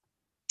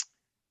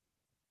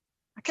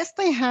 I guess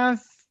they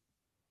have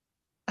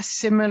a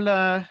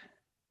similar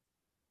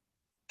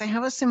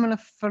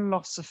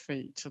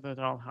philosophy to the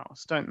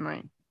dollhouse, don't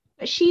they?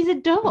 But she's a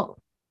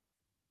doll.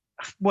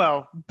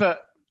 Well,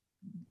 but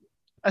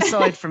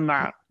aside from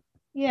that,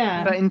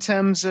 but in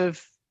terms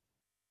of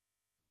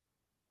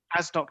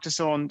as Dr.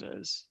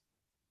 Saunders,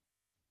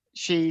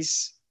 they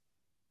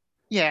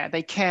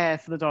care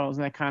for the dolls,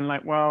 and they're kind of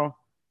like, well,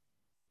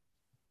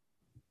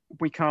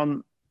 we're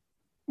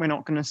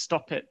not going to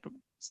stop it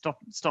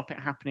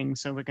happening,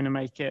 so we're going to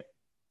make it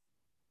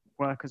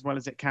work as well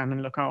as it can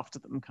and look after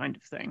them, kind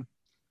of thing.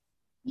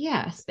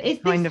 Yes, but is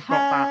this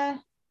her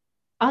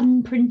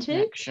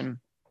unprinted? Action.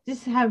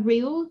 Is this her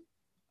real?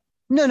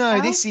 No,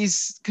 this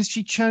is because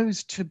she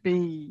chose to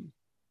be.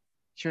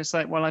 She was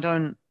like, well, I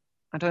don't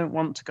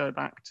want to go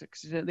back to,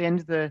 because at the end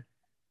of the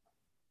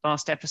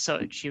last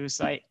episode, she was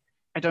like,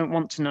 I don't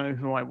want to know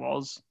who I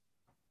was.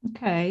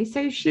 Okay,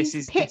 so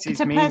she's picked a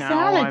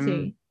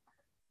personality.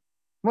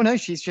 Well, no,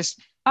 she's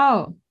just.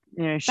 Oh.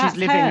 She's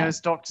living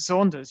as Dr.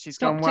 Saunders. She's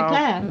Dr. gone,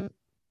 well,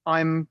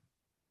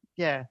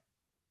 Claire.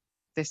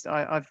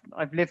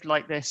 I've lived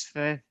like this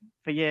for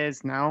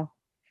years now.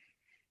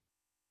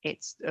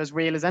 It's as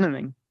real as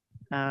anything.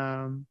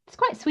 It's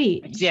quite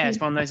sweet. It's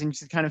one of those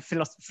things, kind of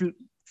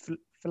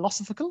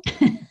philosophical.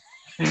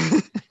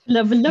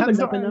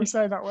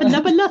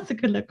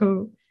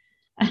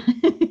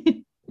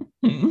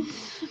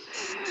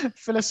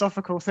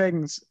 Philosophical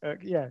things.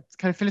 It's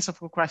kind of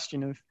philosophical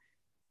question of,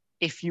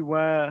 if you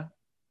were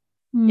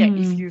Yeah,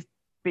 if you've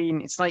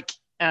been, it's like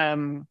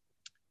the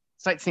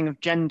thing of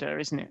gender,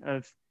 isn't it?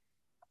 Of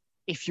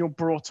if you're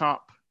brought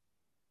up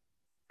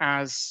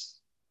as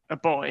a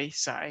boy,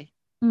 say,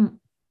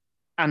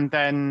 and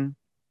then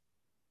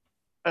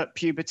at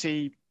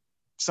puberty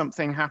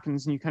something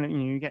happens and you kind of,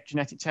 you get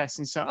genetic tests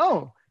and so,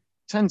 oh,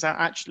 turns out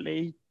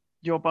actually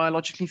you're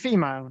biologically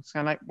female. It's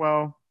kind of like,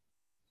 well,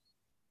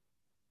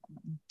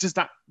 do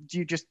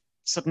you just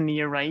suddenly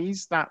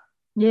erase that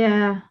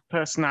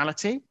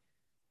personality?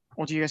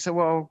 Or do you say,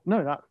 well,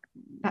 no,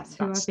 that's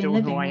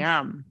still who I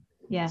am?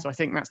 Yeah. So I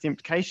think that's the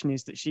implication,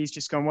 is that she's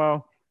just gone,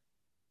 well,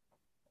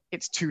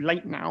 it's too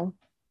late now.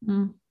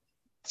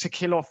 To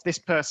kill off this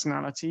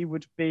personality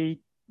would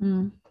be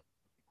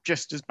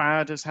just as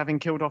bad as having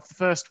killed off the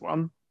first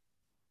one.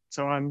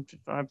 So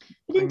but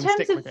in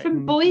terms of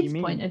from Boyd's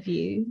point of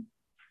view,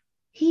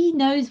 he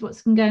knows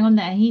what's going on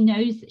there. He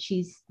knows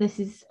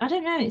that I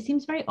don't know, it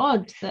seems very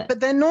odd that. But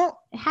they're not.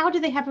 How do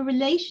they have a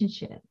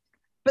relationship?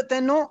 But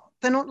they're not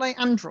like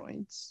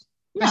androids.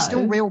 They're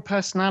still real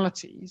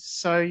personalities.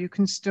 So you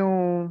can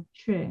still.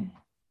 True.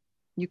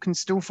 You can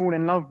still fall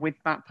in love with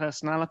that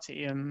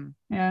personality, and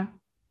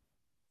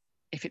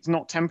if it's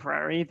not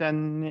temporary,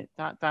 then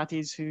that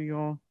is who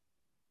you're.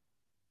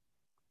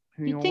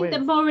 You think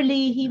that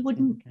morally he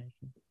wouldn't go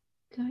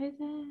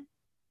there?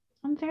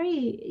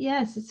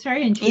 It's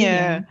very intriguing.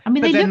 Yeah, I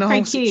mean, they look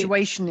very cute.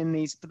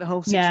 The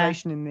whole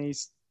situation in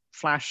these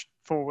flash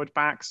forward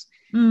backs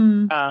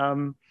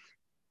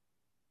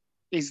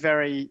is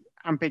very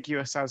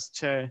ambiguous as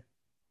to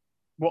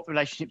what the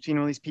relationship between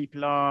all these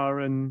people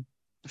are, and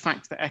the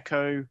fact that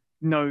Echo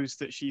knows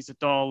that she's a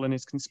doll and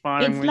is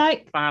conspiring with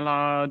like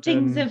Ballard.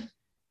 Things have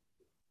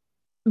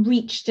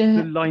reached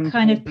a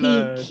kind of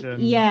peak.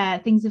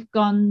 Things have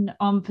gone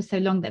on for so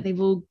long that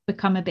they've all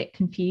become a bit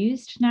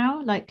confused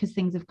now, like because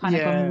things have kind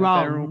of gone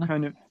wrong. They're all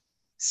kind of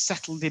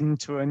settled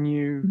into a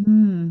new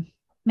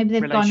maybe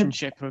they've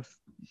relationship gone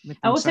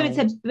also it's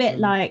a bit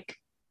like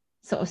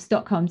sort of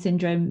Stockholm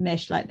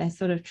syndrome-ish, like they're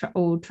sort of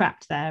all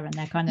trapped there and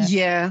they're kind of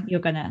you're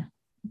gonna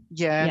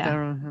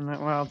they're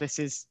like, well, this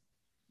is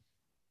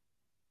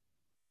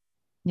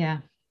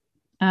but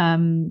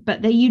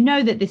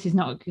that this is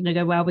not going to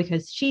go well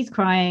because she's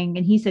crying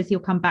and he says he'll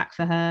come back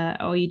for her,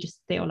 or you just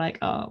feel like,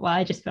 oh well,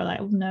 I just feel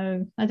like, oh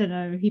no, I don't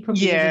know, he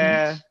probably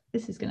isn't.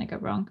 This is going to go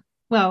wrong.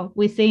 Well,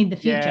 we're seeing the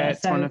future,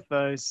 it's one of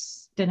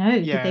those. Don't know,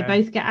 did they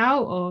both get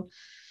out,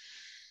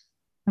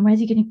 and where's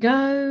he going to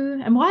go,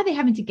 and why are they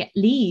having to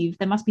leave?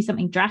 There must be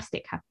something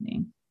drastic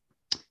happening,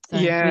 so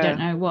we don't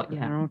know what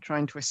yet. They're all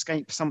trying to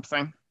escape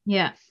something.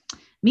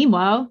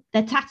 Meanwhile,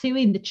 they're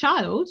tattooing the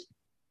child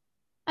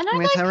and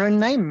with her own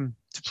name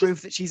to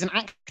prove that she's an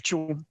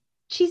actual.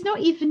 She's not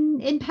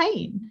even in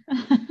pain.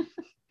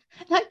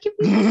 Like, give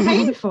me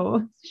pain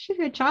for? She's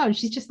a child.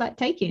 She's just like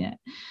taking it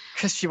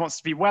because she wants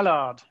to be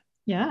Wellard.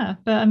 Yeah,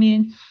 but I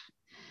mean,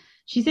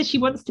 she says she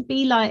wants to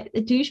be like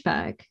a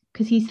douchebag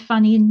because he's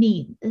funny and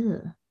mean.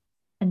 Ugh.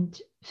 And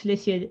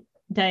Felicia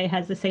Day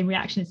has the same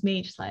reaction as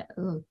me, just like,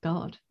 oh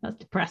God, that's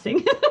depressing.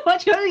 Why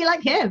do you want to be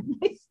like him?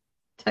 He's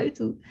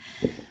total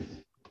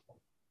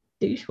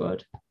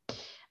douchewad.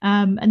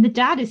 And the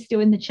dad is still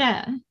in the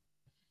chair.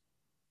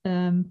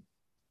 One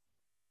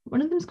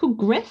of them's called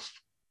Griff,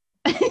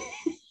 which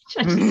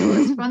I just thought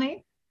was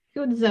funny.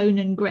 Called Zone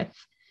and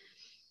Griff.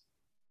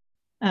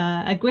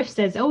 Griff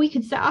says, "Oh, we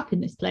could set up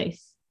in this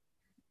place.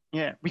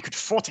 Yeah, we could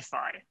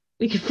fortify.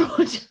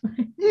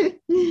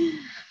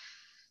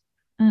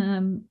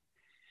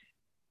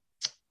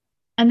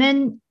 And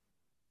then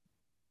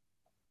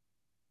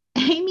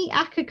Amy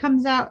Acker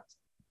comes out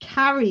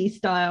Carrie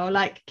style,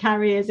 like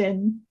Carrie as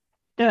in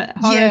the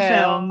horror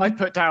film. I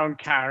put down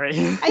Carrie.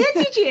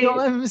 Did you?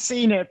 I haven't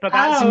seen it, but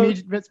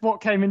that's what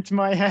came into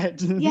my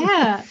head.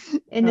 Yeah,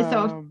 in the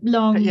sort of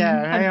long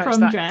prom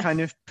that dress, kind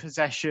of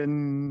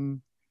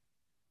possession,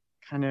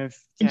 kind of.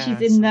 And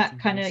she's in that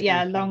kind of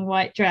long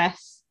white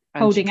dress,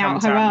 and holding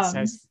out her arms.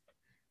 Says,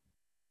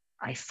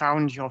 I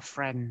found your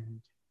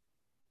friend.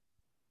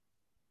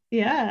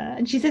 Yeah,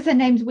 and she says her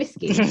name's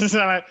Whiskey. So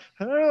like,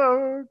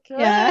 oh,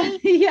 okay.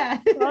 Yeah.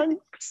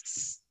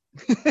 Thanks.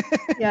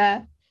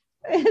 Yeah,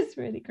 it's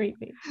really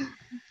creepy.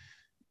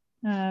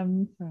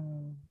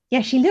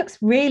 She looks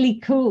really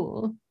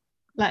cool.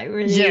 Like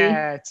really.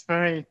 Yeah, it's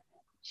very.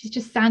 She's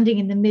just standing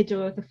in the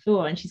middle of the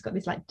floor, and she's got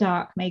this like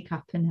dark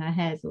makeup, and her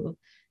hair's all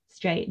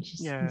straight, and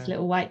she's in this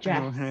little white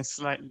dress.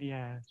 Slightly,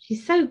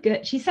 she's so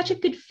good. She's such a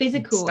good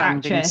physical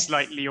standing actress.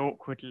 Slightly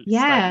awkwardly,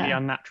 slightly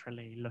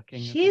unnaturally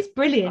looking. She is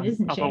brilliant,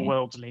 isn't she?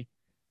 Otherworldly.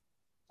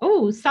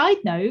 Oh, side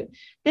note,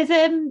 there's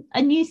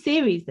a new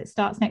series that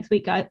starts next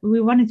week.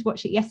 We wanted to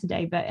watch it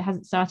yesterday, but it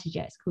hasn't started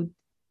yet. It's called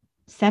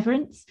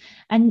Severance,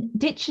 and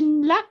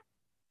Ditchen Lachau.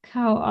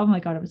 Oh my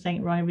god, I'm saying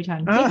it wrong every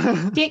time.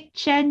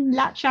 Ditchen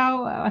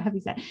Lachau, or have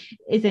you said,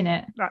 is in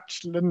it?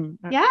 Lachlan.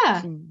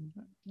 Yeah.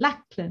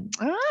 Lachlan.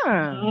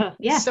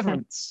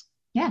 Severance.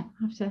 I'll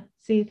have to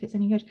see if it's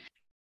any good.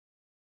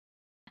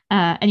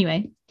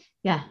 Anyway,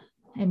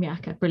 Amy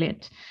Acker,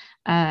 brilliant.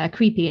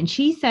 Creepy. And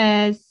she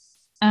says,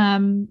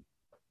 I'm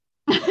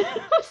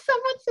so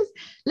Someone says,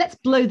 let's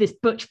blow this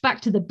butch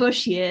back to the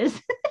Bush years.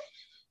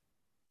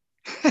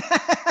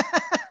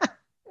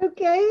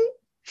 Okay.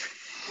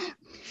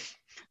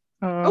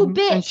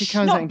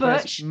 Bitch, not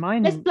Butch.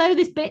 Goes, let's blow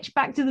this bitch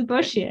back to the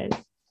Bush years.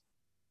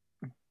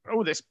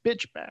 Oh, this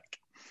bitch back.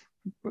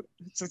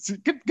 It's a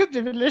good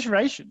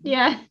alliteration.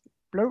 Yeah.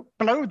 Blow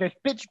this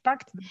bitch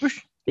back to the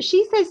bush. But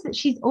she says that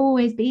she's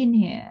always been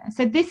here.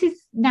 So this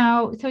is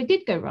now, so it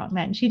did go wrong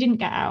then. She didn't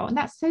get out. And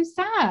that's so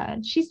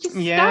sad. She's just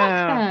stuck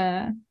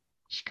there.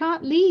 She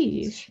can't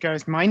leave. She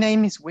goes, my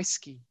name is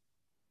Whiskey.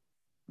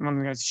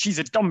 Mum goes, she's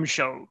a dumb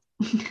show.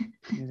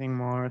 Using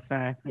more of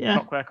their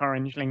Clockwork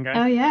Orange lingo.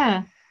 Oh,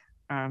 yeah.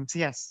 So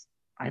yes,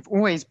 I've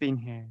always been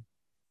here.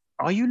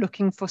 Are you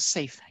looking for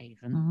Safe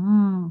Haven?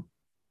 Oh.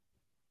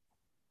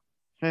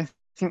 I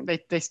think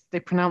they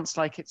pronounce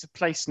like it's a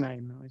place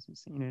name,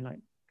 you know, like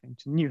going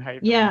to New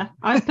Haven. Yeah,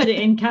 I put it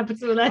in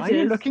capital letters. Are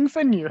you looking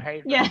for New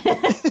Haven? Yeah.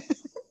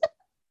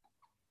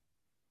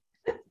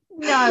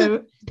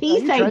 No,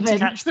 Peace Haven. To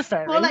catch the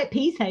ferry. More like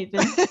Peace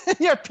Haven.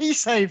 Yeah,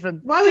 Peace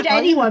Haven. Why would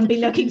anyone be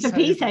looking for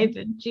Peace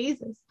Haven?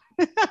 Jesus.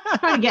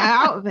 Trying to get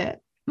out of it.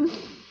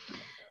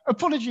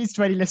 Apologies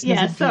to any listeners.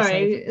 Yeah,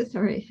 sorry,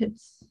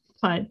 it's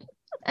fine.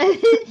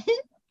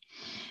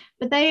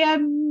 But they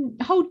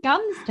hold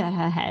guns to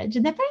her head,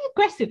 and they're very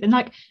aggressive. And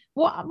like,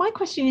 what my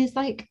question is,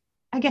 like,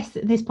 I guess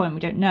at this point we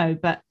don't know,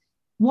 but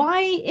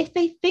why, if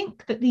they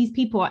think that these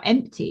people are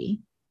empty,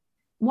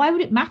 why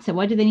would it matter?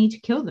 Why do they need to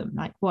kill them?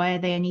 Like, why are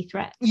they any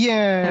threat?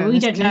 Yeah, so we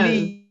don't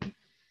know.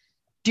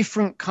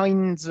 Different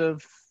kinds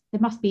of. There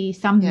must be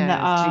some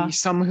that are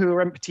some who are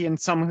empty and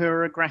some who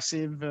are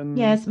aggressive, and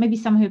yes, maybe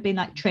some who have been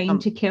like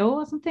trained to kill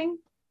or something.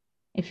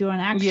 If you're an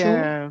actual,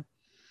 yeah.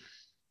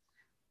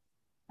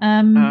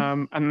 And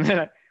they're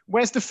like,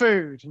 where's the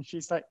food? And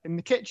she's like, in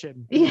the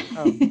kitchen. Yeah.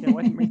 Oh, yeah,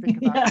 why didn't we think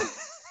of that?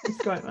 It's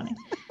quite funny.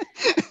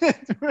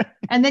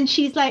 And then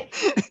she's like,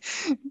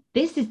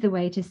 this is the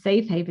way to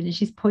Safe Haven, and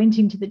she's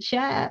pointing to the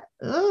chair.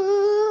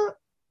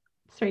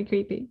 It's very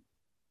creepy.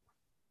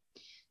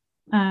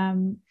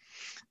 And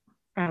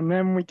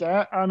then we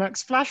get our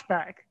next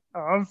flashback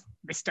of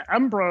Mr.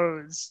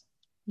 Ambrose.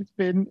 It's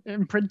been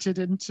imprinted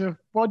into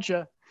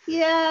Wodger.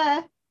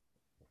 Yeah.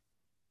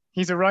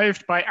 He's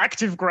arrived by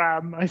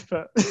Activegram, I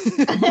thought.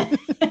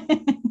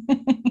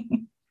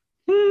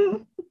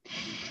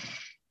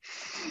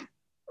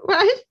 Well,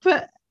 I've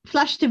put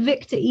flash to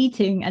Victor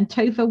eating and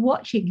Topher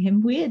watching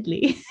him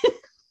weirdly.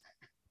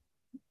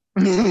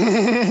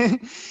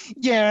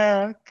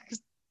 Yeah,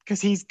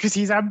 because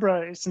he's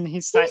Ambrose, and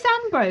he's like, who's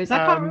Ambrose?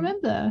 I can't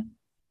remember.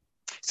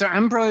 So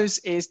Ambrose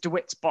is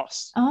DeWitt's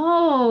boss.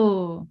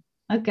 Oh,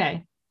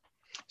 okay.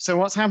 So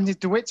what's happened is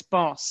DeWitt's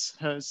boss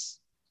has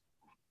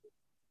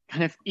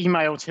kind of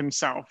emailed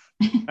himself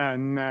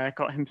and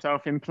got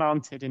himself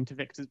implanted into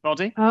Victor's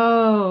body.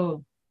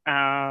 Oh.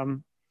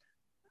 And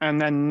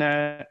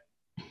then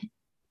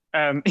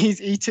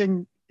he's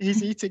eating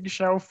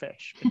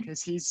shellfish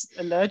because he's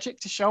allergic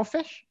to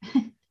shellfish.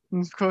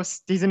 And of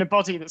course, he's in a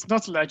body that's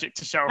not allergic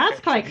to shellfish.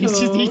 That's quite cool. He's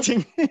just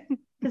eating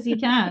because he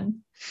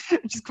can.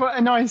 Which is quite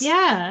a nice.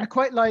 Yeah. I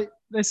quite like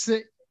this.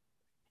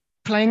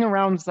 Playing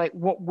around, like,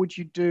 what would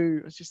you do?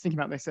 I was just thinking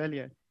about this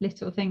earlier.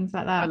 Little things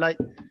like that. I like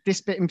this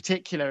bit in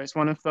particular is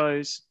one of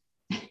those.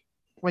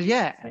 Well,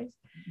 yeah,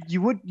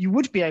 you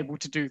would be able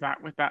to do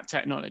that with that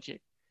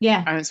technology.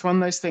 Yeah. And it's one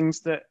of those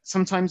things that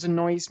sometimes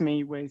annoys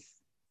me with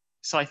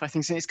sci-fi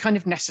things, and it's kind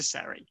of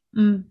necessary.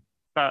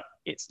 But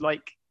it's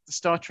like the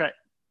Star Trek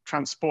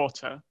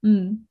transporter.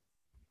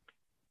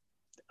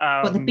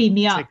 What, the beam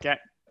me up? To get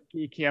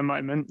geekier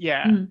moment,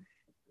 yeah.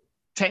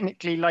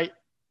 Technically, like,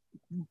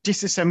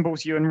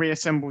 disassembles you and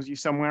reassembles you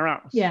somewhere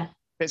else. Yeah.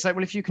 But it's like,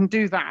 well, if you can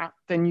do that,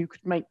 then you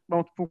could make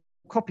multiple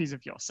copies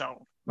of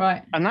yourself.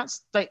 Right. And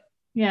that's like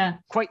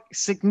quite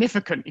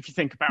significant if you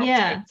think about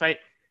it. It's like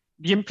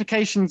the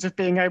implications of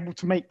being able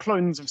to make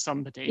clones of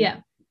somebody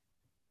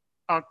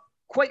are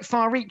quite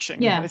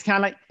far-reaching. Yeah. It's kind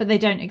of like, but they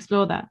don't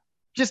explore that.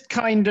 Just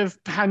kind of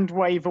hand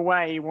wave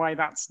away why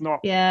that's not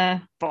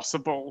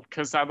possible,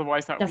 because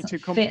otherwise that would be too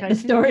complicated.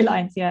 Fit the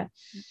storylines,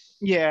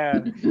 Yeah,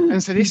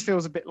 and so this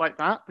feels a bit like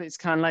that, but it's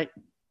kind of like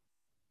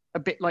a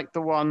bit like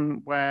the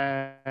one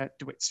where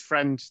DeWitt's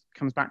friend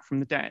comes back from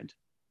the dead.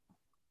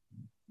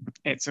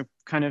 It's a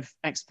kind of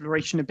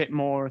exploration a bit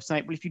more of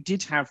saying, well, if you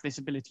did have this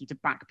ability to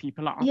back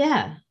people up,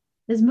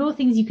 there's more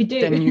things you could do.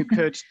 Then you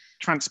could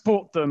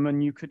transport them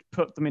and you could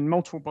put them in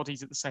multiple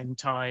bodies at the same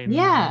time.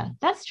 Yeah,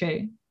 that's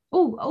true.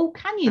 Oh,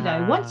 can you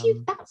though?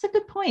 That's a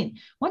good point.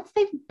 Once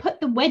they've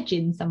put the wedge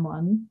in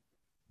someone,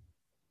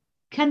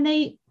 can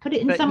they put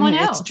it in someone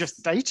else? It's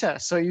just data,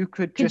 so you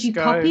could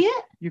copy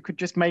it? You could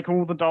just make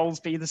all the dolls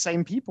be the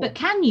same people. But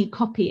can you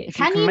copy it? If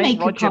can you make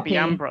Roger a copy? Be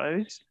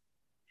Ambrose?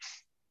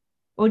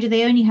 Or do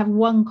they only have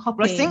one copy?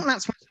 Well, I think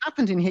that's what's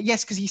happened in here.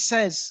 Yes, because he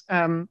says,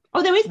 there is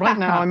right backups.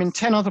 now I'm in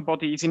 10 other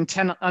bodies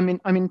I'm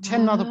in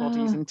 10 other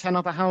bodies in 10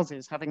 other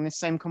houses having this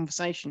same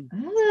conversation.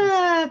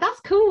 That's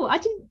cool. I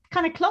didn't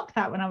kind of clock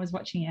that when I was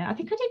watching it. I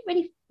think I didn't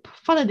really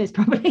follow this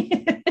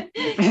properly.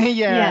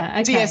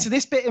 Okay. So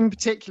this bit in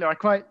particular,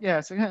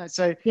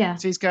 So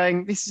he's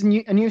going, this is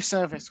a new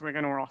service we're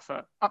going to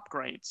offer,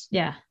 upgrades.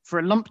 Yeah. For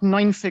a lump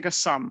 9-figure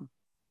sum.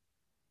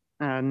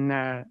 And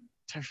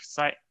Topher's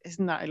like,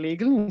 isn't that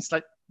illegal? And he's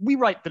like, we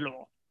write the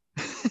law.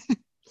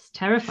 It's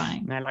terrifying.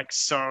 And they're like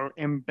so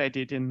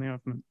embedded in the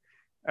government.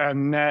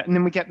 And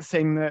then we get the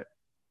thing that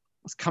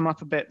has come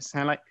up a bit.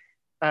 So like,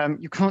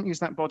 you can't use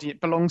that body.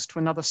 It belongs to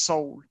another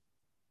soul.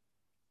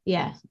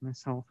 Yeah.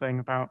 This whole thing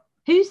about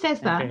who says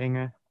that?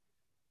 I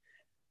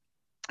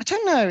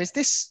don't know. Is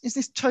this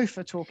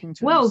Topher talking to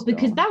us? Well,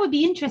 because that would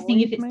be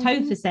interesting if it's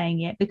Topher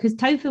saying it, because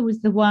Topher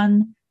was the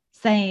one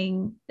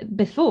saying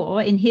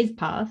before in his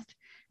past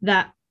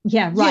that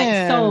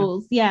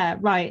souls. Yeah,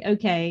 right.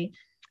 Okay.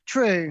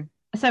 True.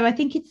 So I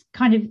think it's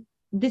kind of,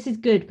 this is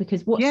good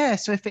because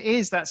so if it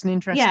is, that's an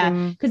interesting.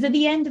 Yeah, because at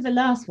the end of the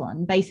last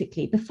one,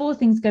 basically, before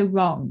things go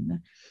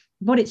wrong,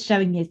 what it's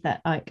showing is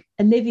that like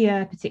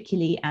Olivia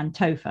particularly and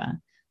Topher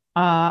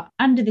are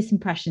under this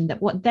impression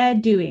that what they're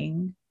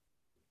doing,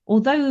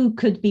 although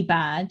could be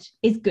bad,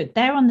 is good.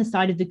 They're on the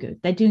side of the good.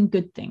 They're doing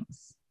good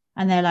things.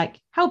 And they're like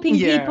helping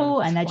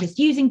people, and they're just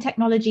using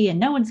technology, and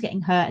no one's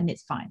getting hurt, and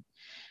it's fine.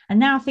 And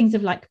now things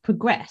have like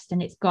progressed,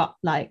 and it's got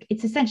like,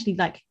 it's essentially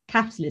like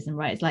capitalism,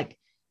 right? It's like,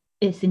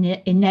 it's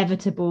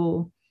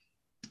inevitable.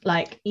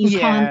 Like you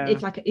can't,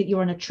 it's like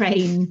you're on a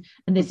train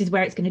and this is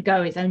where it's going to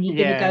go. It's only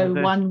going to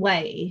go one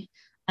way.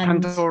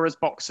 And Pandora's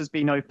box has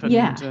been opened.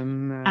 Yeah.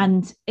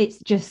 And it's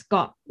just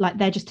got like,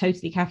 they're just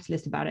totally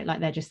capitalist about it. Like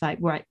they're just like,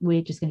 right,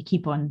 we're just going to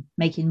keep on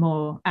making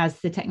more. As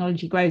the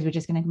technology grows, we're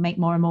just going to make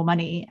more and more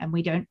money. And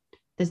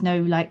there's no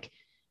like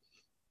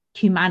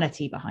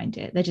humanity behind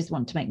it. They just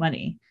want to make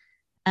money.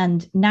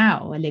 And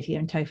now Olivia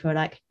and Topher are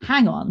like,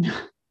 hang on.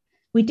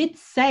 We did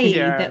say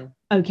that,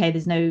 okay,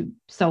 there's no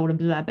soul and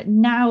blah, but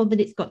now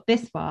that it's got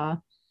this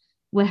far,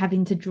 we're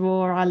having to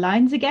draw our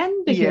lines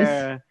again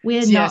because we're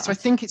not. Yeah, so I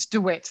think it's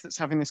DeWitt that's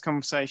having this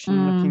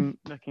conversation,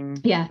 looking.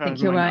 Yeah, I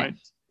think you're right.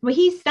 Well,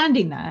 he's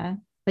standing there,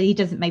 but he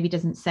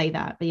doesn't say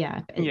that. But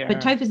but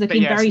Topher's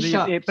looking very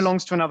shocked. It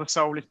belongs to another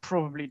soul. It's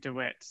probably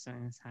DeWitt. So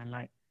it's kind of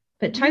like.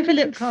 But Topher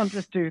looks. Can't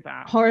just do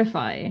that.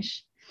 Horrified.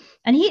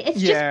 And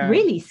it's just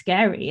really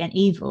scary and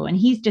evil. And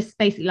he's just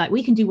basically like,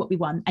 we can do what we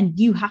want and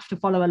you have to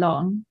follow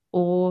along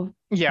or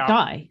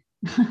die,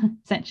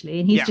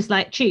 essentially. And he's just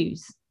like,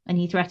 choose. And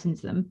he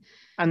threatens them.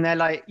 And they're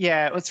like,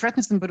 it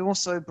threatens them, but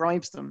also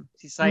bribes them.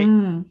 He's like,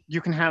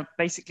 you can have,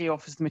 basically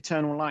offers them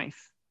eternal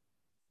life.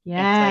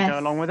 Yeah. If they go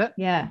along with it.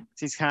 Yeah.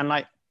 So he's kind of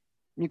like,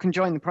 you can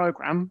join the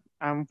program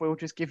and we'll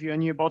just give you a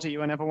new body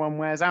whenever one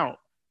wears out.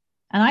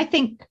 And I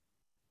think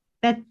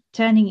they're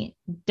turning it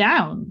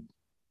down.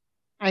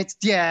 It's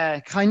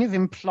kind of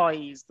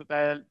implies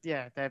that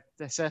they're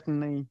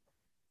certainly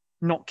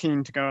not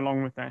keen to go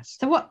along with this.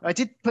 So what I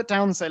did put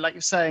down, so like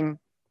you're saying,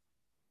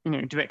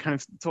 DeWitt kind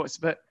of thoughts,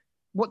 but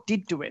what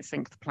did DeWitt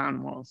think the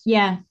plan was?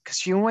 Yeah, because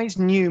she always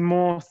knew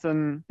more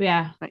than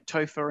like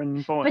Topher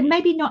and Boyd, but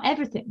maybe not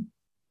everything.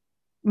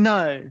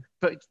 No,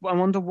 but I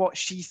wonder what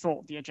she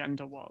thought the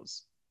agenda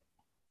was,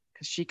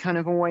 because she kind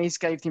of always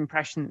gave the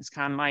impression it's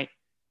kind of like,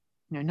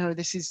 no,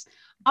 this is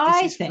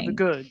for the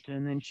good,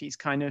 and then she's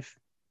kind of.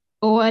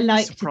 Or I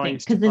like to think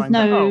because there's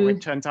no.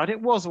 It turns out it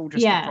was all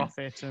just a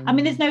profit. I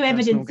mean, there's no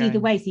evidence either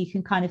way, so you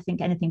can kind of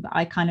think anything. But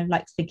I kind of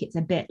like to think it's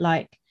a bit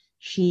like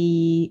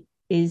she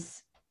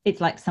is. It's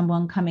like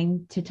someone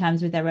coming to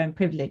terms with their own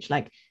privilege.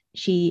 Like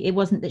it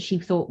wasn't that she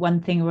thought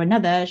one thing or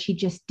another. She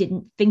just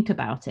didn't think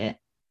about it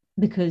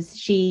because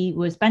she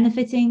was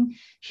benefiting.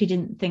 She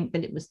didn't think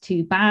that it was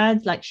too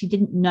bad. Like she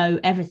didn't know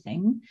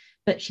everything.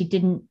 But she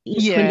didn't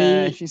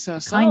equally she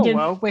says,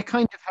 well, we're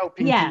kind of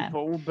helping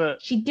people,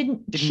 but she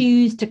didn't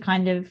choose to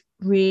kind of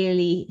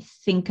really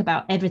think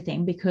about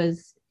everything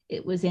because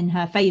it was in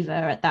her favor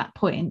at that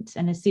point.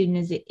 And as soon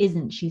as it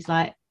isn't, she's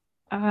like,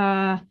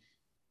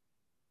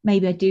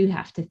 maybe I do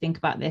have to think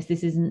about this.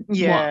 This isn't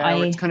what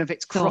I it's kind of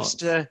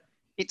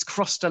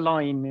crossed a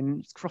line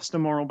and it's crossed a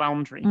moral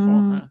boundary for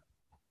her.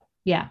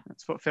 Yeah.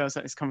 That's what feels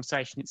like this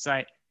conversation. It's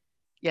like,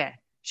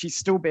 she's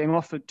still being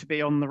offered to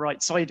be on the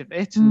right side of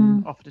it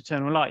and offered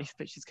eternal life,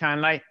 but she's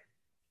kind of like,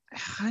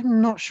 I'm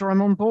not sure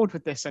I'm on board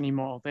with this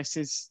anymore. This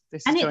is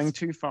going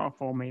too far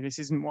for me. This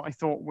isn't what I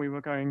thought we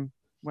were going,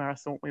 where I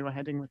thought we were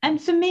heading with.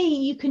 And for me,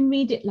 you can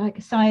read it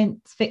like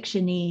science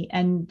fiction-y,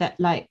 and that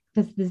like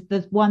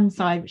there's one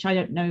side which I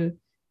don't know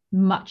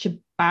much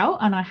about,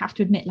 and I have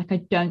to admit, like I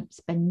don't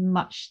spend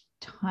much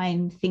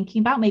time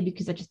thinking about, maybe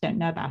because I just don't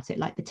know about it,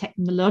 like the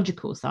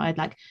technological side,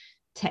 like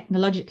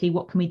technologically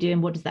what can we do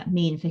and what does that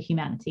mean for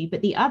humanity.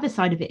 But the other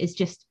side of it is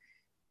just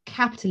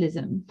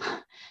capitalism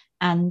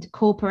and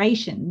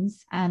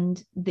corporations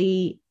and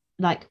the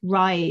like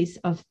rise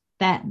of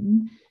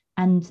them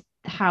and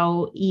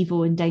how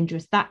evil and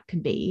dangerous that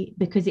can be,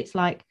 because it's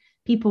like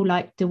people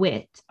like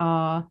DeWitt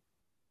are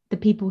the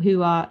people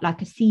who are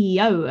like a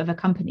CEO of a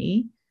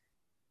company,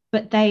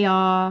 but they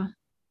are,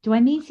 do I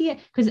mean see it?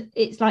 Because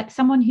it's like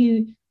someone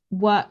who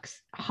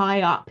works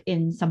high up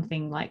in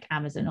something like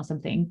Amazon or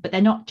something, but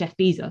they're not Jeff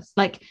Bezos.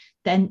 Like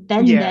then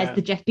there's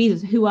the Jeff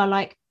Bezos who are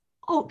like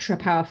ultra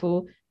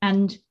powerful,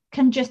 and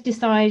can just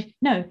decide,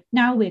 no,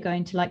 now we're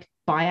going to like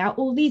buy out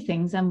all these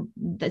things. And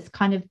that's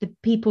kind of the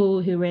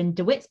people who are in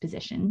DeWitt's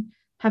position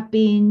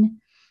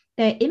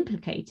they're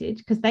implicated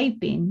because they've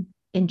been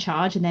in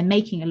charge and they're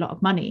making a lot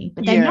of money,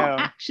 but they're not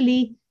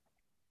actually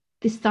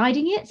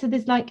deciding it. So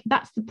there's like,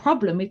 that's the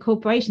problem with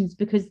corporations,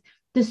 because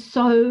there's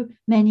so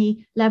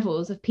many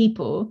levels of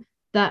people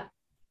that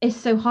it's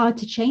so hard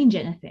to change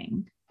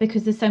anything,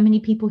 because there's so many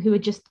people who are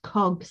just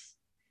cogs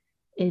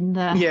in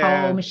the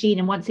whole machine.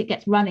 And once it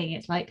gets running,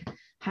 it's like,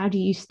 how do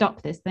you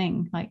stop this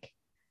thing? Like,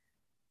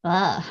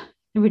 it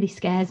really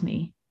scares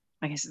me.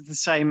 I guess it's the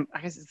same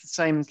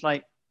as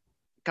like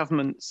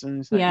governments and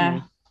like, you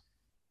know,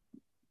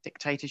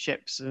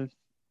 dictatorships of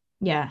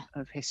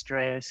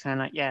history. It's kind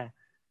of like,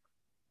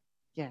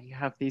 you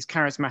have these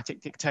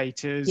charismatic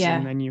dictators,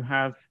 and then you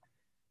have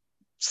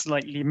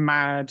slightly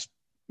mad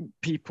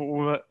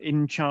people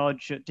in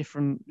charge at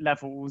different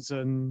levels,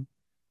 and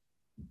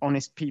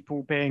honest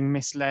people being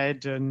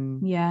misled,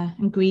 and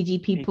and greedy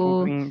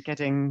people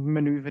getting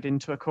maneuvered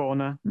into a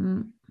corner.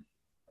 And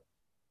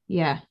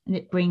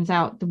it brings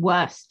out the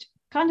worst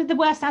and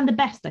the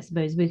best, I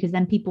suppose, because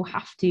then people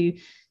have to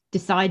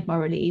decide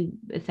morally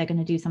if they're going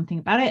to do something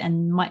about it,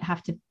 and might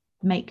have to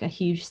make a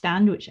huge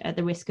stand, which at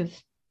the risk of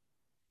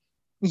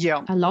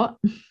a lot.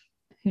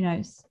 Who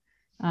knows?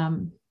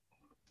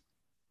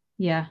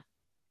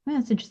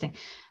 That's interesting.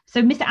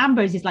 So Mr.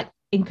 Ambrose is like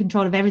in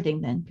control of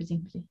everything then,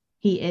 presumably.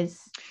 He is.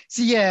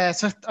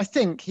 So I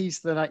think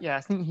he's the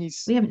I think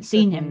he's. We haven't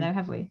seen him though,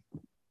 have we?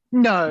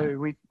 No,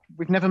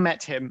 we've never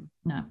met him.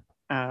 No.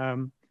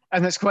 And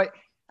that's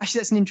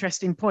an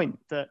interesting point,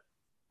 that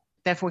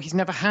therefore he's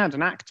never had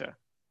an actor,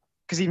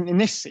 because even in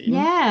this scene,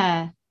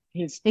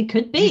 it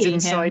could be he's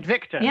inside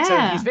Victor, so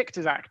he's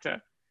Victor's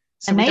actor.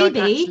 So and we maybe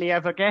don't actually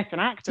ever get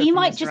an actor. He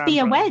might just be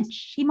a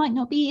wedge. He might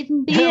not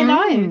even be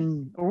alive.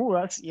 Oh,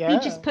 that's He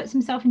just puts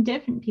himself in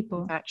different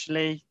people.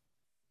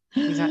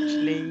 He's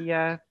actually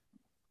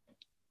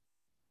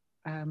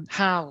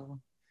Hal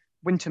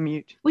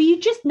Wintermute. Well, you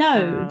just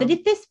know that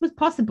if this was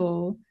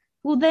possible,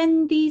 well,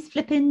 then these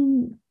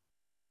flipping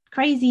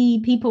crazy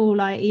people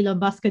like Elon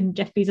Musk and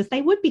Jeff Bezos,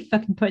 they would be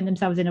fucking putting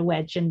themselves in a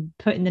wedge and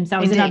putting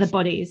themselves in other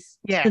bodies,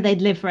 so they'd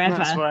live forever.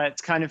 That's why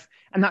it's kind of,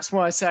 and that's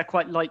why I say I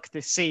quite like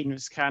this scene.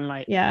 Was kind of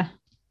like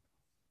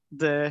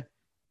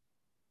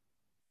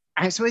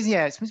I suppose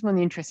it's one of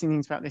the interesting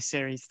things about this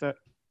series, that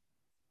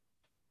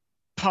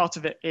part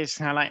of it is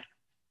how like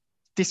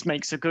this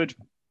makes a good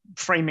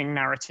framing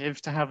narrative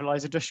to have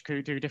Eliza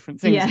Dushku do different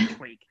things each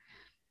week,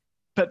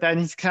 but then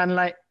he's kind of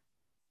like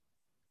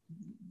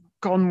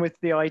gone with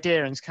the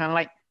idea, and it's kind of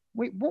like,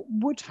 wait, what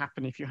would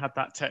happen if you had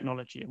that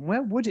technology, and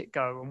where would it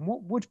go, and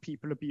what would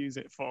people abuse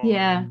it for?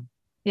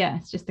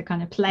 It's just to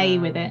kind of play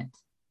with it,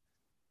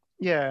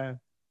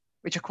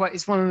 which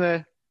is one of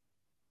the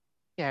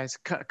it's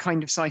a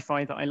kind of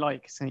sci-fi that I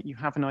like. So you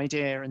have an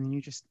idea and you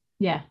just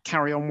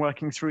carry on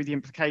working through the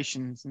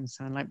implications, and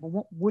so like, well,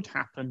 what would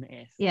happen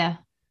if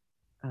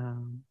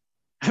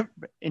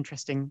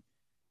interesting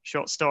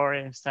short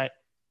story is that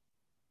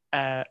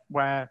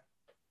where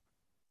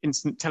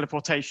instant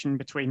teleportation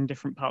between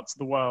different parts of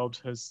the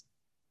world has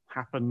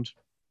happened.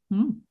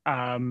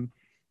 And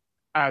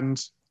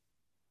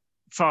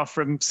far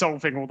from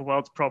solving all the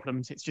world's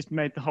problems, it's just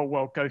made the whole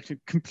world go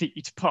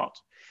completely to pot.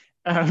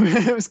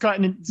 It was quite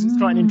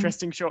an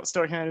interesting short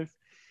story, kind of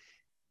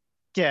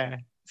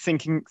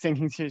thinking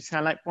through,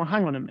 kind of like, well,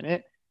 hang on a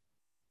minute,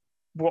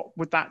 what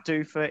would that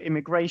do for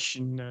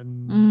immigration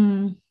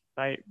and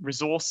like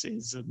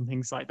resources and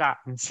things like that?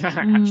 And so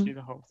actually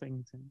the whole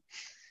thing.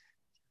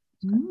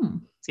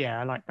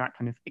 I like that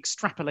kind of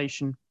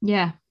extrapolation.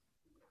 Then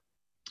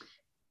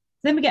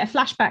we get a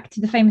flashback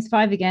to the famous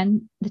five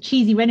again, the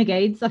cheesy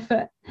renegades, I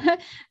thought.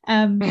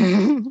 And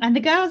the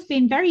girls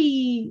being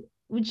very,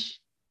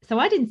 so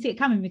I didn't see it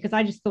coming, because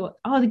I just thought,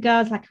 the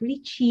girls like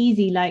really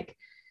cheesy, like,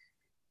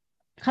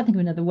 I can't think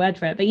of another word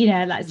for it, but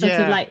like sort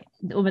of like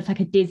almost like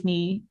a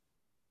Disney,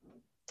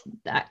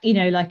 like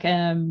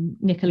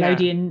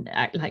Nickelodeon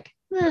act, like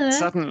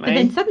suddenly, but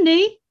then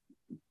suddenly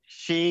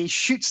she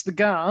shoots the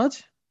guard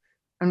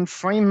and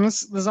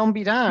frames the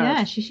zombie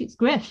dad. She shoots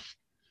Griff,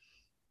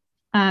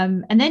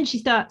 and then she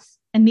starts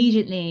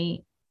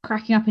immediately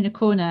cracking up in a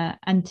corner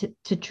and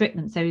to trick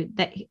them, so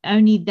that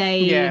only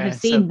they have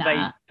seen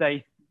that.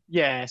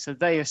 So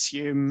they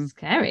assume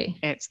scary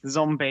it's the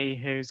zombie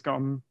who's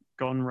gone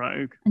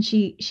rogue, and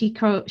she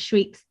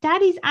shrieks,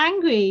 "Daddy's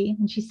angry!"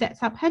 and she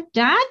sets up her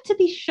dad to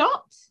be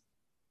shot.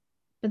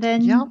 But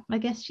then I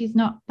guess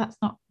that's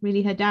not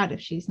really her dad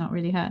if she's not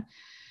really her.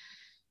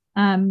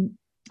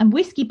 And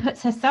Whiskey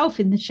puts herself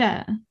in the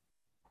chair.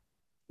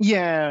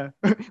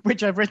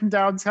 Which I've written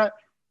down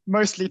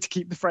mostly to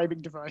keep the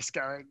framing device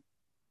going.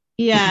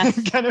 Yes,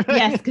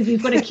 yes, because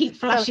we've got to keep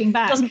flashing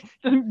back.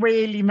 Doesn't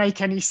really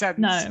make any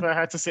sense for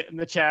her to sit in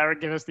the chair and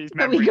give us these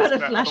memories. But we got to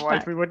flash otherwise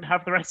back. We wouldn't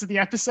have the rest of the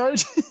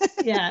episode.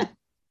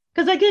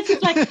 Because I guess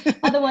it's like,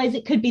 otherwise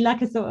it could be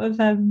like a sort of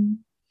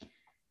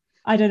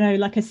I don't know,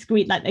 like a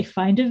screen, like they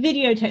find a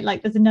videotape,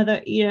 like there's another,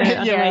 other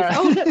ways.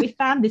 Oh, look, we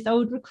found this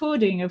old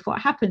recording of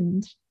what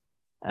happened.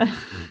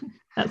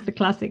 That's the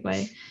classic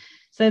way.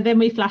 So then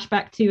we flash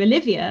back to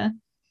Olivia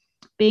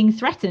being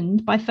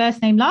threatened by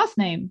first name, last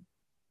name.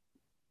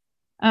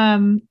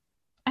 And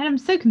I'm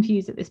so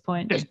confused at this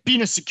point. There's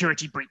been a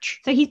security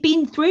breach. So he's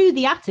been through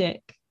the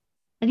attic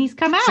and he's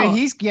come out. So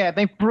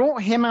they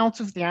brought him out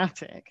of the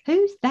attic.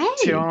 Who's they?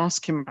 To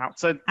ask him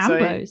about.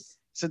 Ambrose.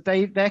 So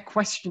they've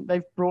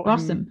brought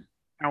Rossum. him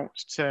out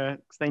because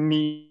they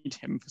need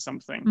him for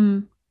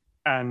something.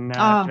 And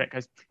Vic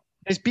goes,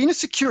 there's been a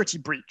security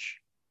breach.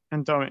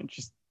 And Dominic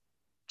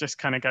just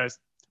kind of goes,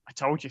 I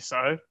told you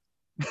so.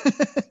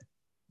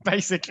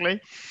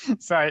 Basically.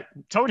 So I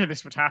told you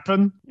this would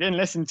happen. You didn't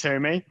listen to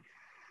me.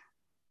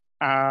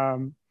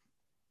 And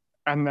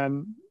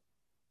then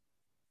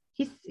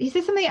he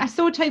says something. I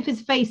saw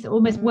Topher's face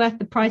almost worth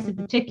the price of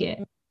the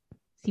ticket.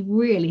 He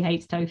really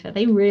hates Topher.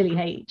 They really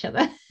hate each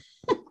other.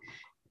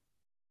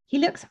 He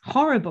looks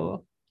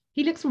horrible.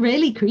 He looks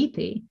really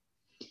creepy.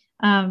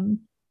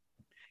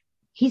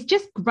 He's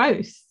just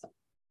gross.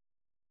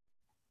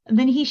 And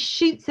then he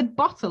shoots a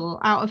bottle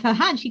out of her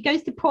hand. She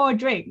goes to pour a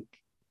drink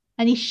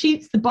and he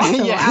shoots the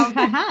bottle out of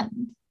her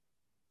hand.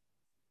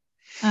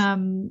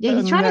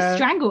 He's trying to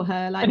strangle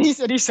her. And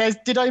he says,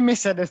 did I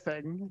miss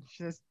anything?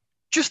 She says,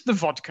 just the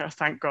vodka,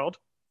 thank God.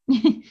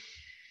 And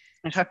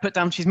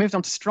she's moved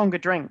on to stronger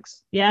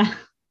drinks. Yeah.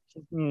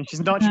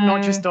 She's not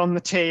just on the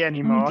tea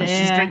anymore.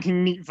 She's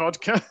drinking neat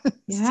vodka.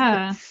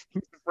 Yeah.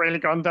 It's really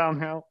gone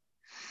downhill.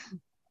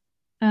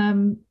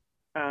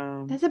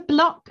 There's a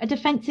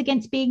defense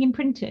against being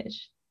imprinted.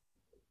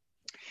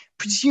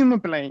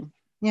 Presumably,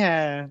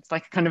 yeah. It's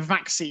like a kind of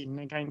vaccine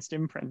against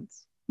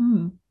imprints.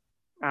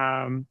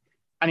 And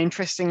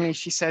interestingly,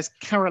 she says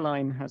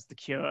Caroline has the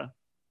cure.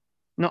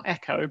 Not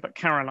Echo, but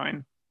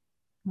Caroline.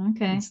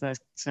 Okay. So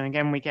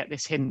again, we get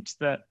this hint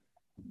that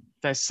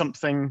there's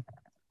something...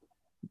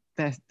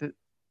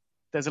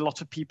 There's a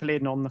lot of people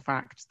in on the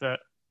fact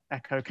that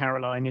Echo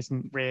Caroline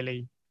isn't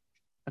really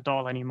a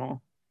doll anymore.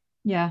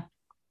 Yeah.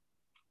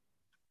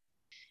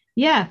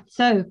 Yeah.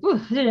 So,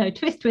 I don't know,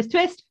 twist.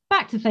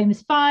 Back to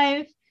Famous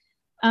Five.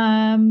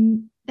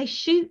 They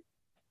shoot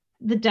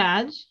the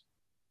dad.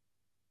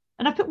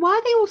 And I put, why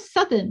are they all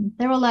Southern?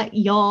 They're all like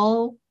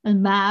y'all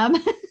and ma'am.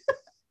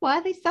 Why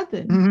are they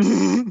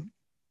Southern?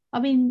 I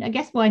mean, I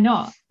guess why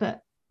not?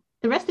 But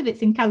the rest of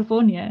it's in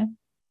California.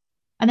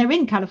 And they're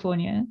in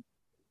California.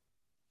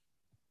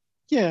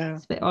 Yeah.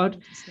 It's a bit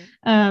odd.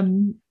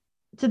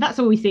 So that's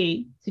all we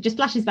see. So it just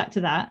flashes back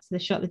to that. So they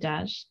shot the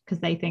dad because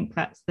they think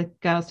that's the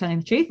girls telling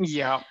the truth.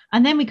 Yeah.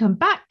 And then we come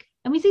back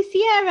and we see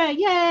Sierra,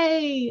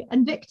 yay,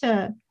 and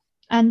Victor.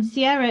 And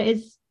Sierra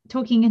is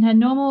talking in her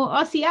normal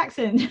Aussie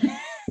accent.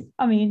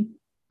 I mean,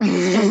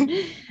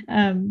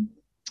 and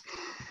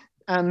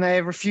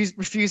they're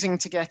refusing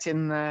to get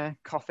in their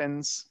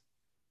coffins,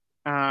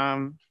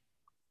 even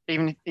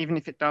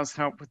if it does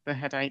help with the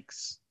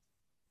headaches,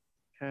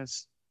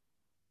 because.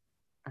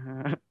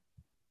 And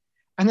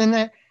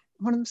then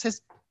one of them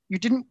says, "You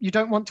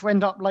don't want to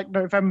end up like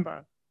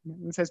November."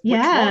 And says, "Which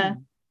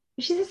one?"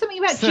 She says something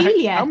about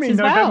Juliet how many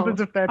as well. Novembers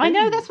have there I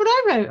know, been? that's what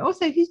I wrote.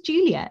 Also, who's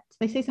Juliet?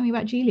 They say something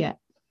about Juliet.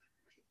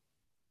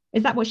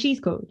 Is that what she's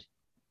called?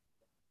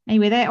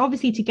 Anyway, they're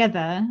obviously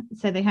together,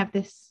 so they have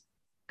this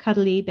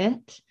cuddly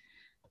bit.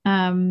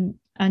 And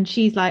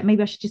she's like,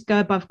 maybe I should just go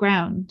above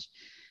ground.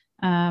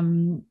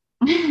 And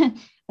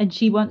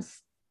she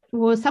wants,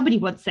 well, somebody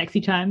wants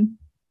sexy time.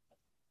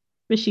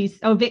 But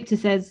Victor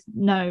says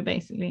no,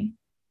 basically.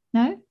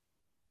 No?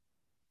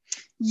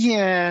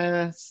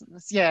 Yeah,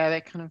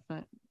 they're kind of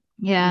like,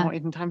 yeah, not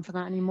even time for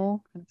that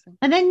anymore, kind of thing.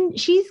 And then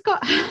she's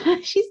got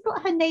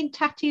her name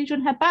tattooed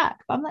on her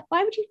back. But I'm like,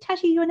 why would you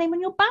tattoo your name on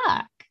your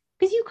back?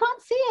 Because you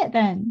can't see it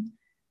then.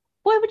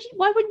 Why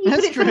wouldn't you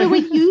put it somewhere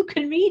where you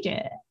can read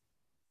it?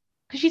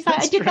 Because she's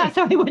like, I did that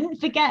so I wouldn't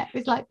forget.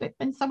 It's like, but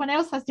then someone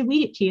else has to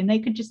read it to you and they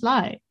could just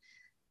lie.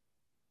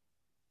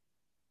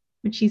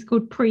 But she's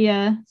called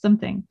Priya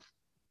something.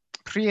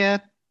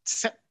 Priya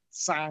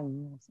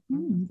Tsetsang.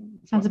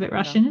 Sounds a bit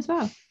Russian as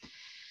well.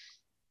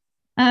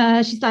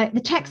 She's like,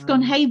 the tech's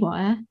gone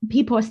haywire.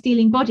 People are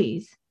stealing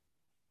bodies.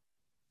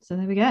 So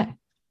there we go.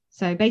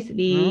 So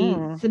basically,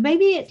 so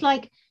maybe it's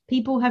like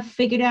people have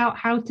figured out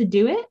how to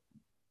do it.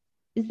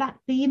 Is that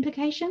the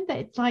implication? That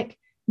it's like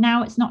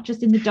now it's not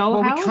just in the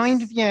dollhouse?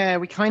 Well,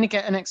 we kind of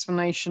get an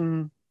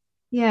explanation.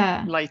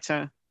 Yeah.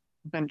 Later,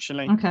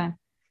 eventually. Okay.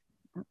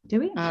 Do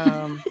we?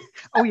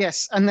 Oh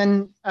yes, and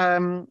then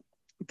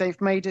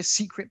they've made a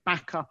secret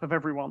backup of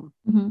everyone.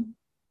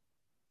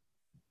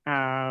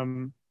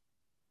 And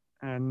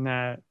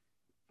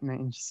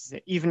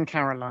even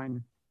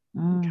Caroline.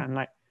 Kind of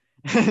like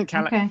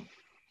Caroline. Okay.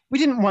 We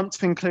didn't want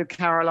to include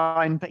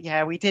Caroline, but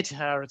yeah, we did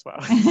her as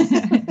well.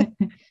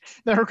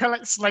 They're kind of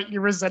like slightly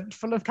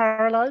resentful of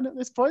Caroline at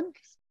this point.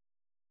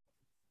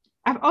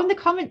 On the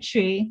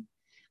commentary,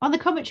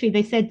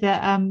 they said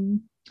that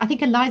I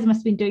think Eliza must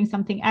have been doing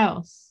something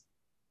else.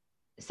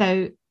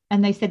 And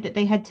they said that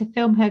they had to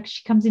film her because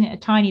she comes in at a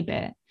tiny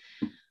bit,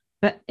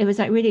 but it was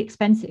like really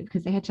expensive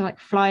because they had to like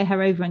fly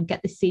her over and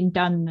get the scene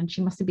done. And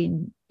she must have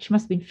been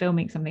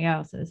filming something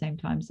else at the same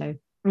time. So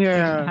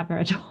Yeah, have her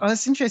at all. Oh,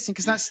 that's interesting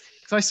because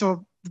I saw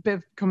the bit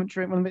of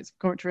commentary. One of the bits of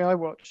commentary I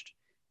watched,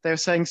 they were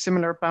saying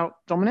similar about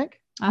Dominic,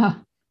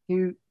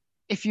 who,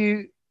 if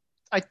you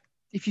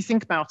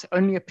think about it,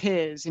 only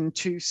appears in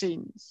 2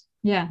 scenes.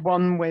 Yeah.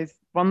 One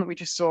that we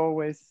just saw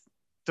with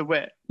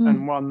DeWitt,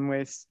 and one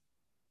with,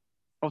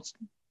 I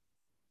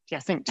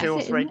think 2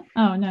 or 3.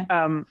 Oh no.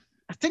 I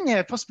think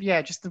possibly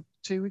just the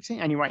 2 we've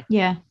seen anyway.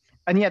 Yeah.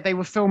 And they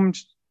were filmed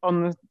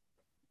on the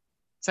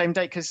same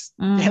day because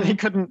they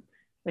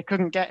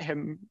couldn't get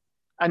him,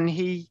 and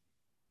he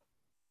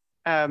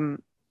because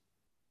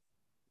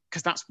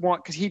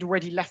he'd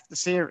already left the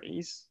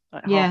series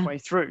halfway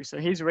through, so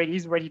he's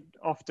already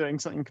off doing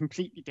something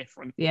completely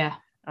different. Yeah.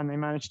 And they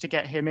managed to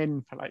get him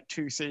in for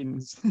 2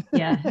 scenes.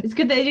 Yeah, it's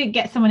good that they didn't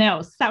get someone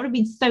else. That would have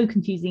been so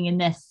confusing in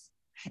this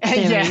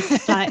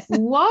series.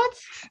 What?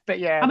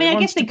 But I mean, I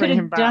guess they could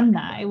have done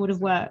that. It would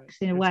have worked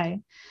in a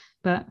way,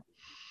 but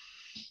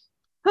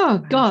oh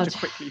god, to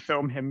quickly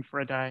film him for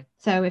a day.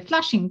 So we're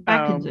flashing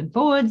backwards and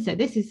forwards, so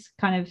this is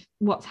kind of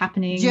what's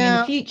happening in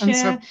the future. And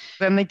so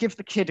then they give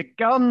the kid a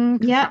gun.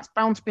 That's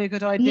bound to be a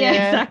good idea.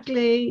 Yeah,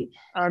 exactly.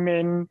 I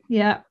mean,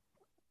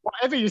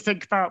 whatever you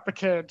think about the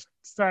kid,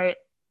 say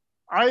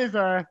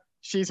either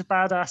she's a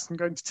badass and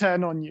going to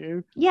turn on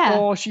you,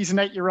 or she's an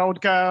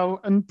 8-year-old girl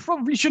and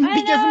probably shouldn't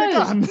be given a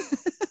gun.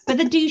 But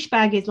the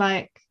douchebag is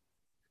like,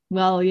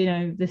 well,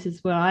 this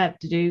is what I have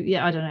to do.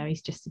 Yeah, I don't know.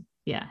 He's just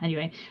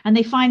anyway. And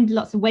they find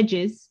lots of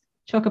wedges,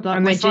 chock-a-block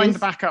and wedges. They find the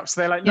backups.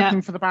 They're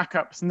looking for the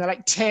backups, and they're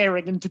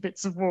tearing into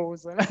bits of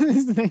walls.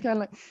 They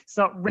kind of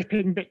start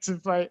ripping bits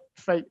of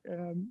fake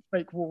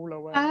wall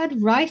away.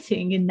 Bad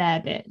writing in their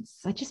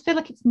bits. I just feel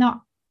like it's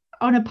not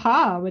on a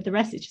par with the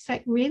rest. It's just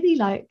really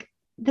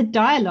the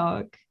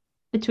dialogue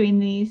between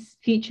these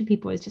future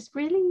people is just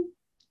really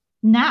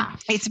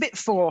naff. It's a bit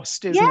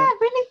forced, isn't it? Yeah,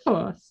 really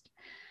forced.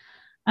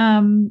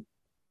 So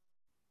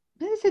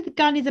the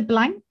gun is a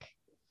blank.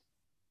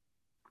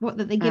 What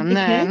that they give the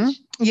kid?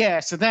 Yeah,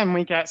 so then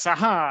we get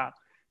Sahar.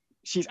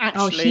 She's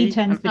actually she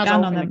turns the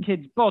gun on the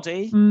kid's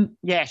body.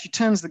 Yeah, she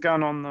turns the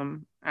gun on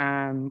them,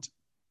 and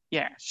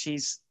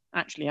she's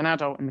actually an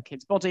adult in the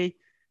kid's body,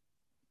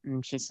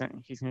 and she's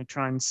going to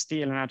try and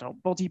steal an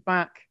adult body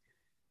back,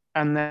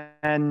 and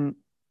then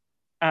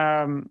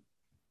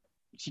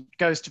she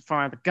goes to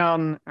fire the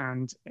gun,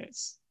 and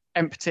it's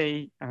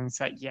empty, and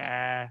say,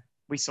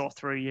 we saw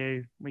through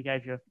you. We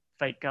gave you a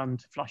fake gun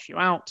to flush you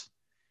out.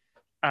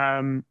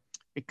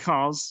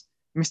 Because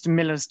Mr.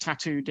 Miller's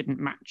tattoo didn't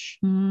match.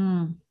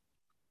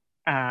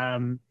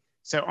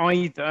 So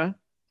either,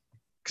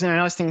 because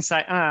I was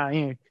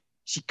thinking,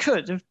 she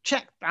could have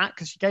checked that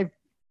because she could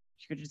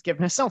have just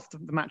given herself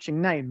the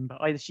matching name,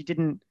 but either she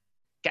didn't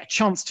get a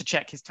chance to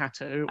check his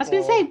tattoo. I was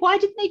going to say, why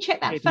didn't they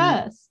check that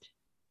first?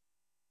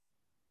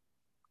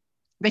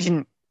 They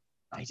didn't.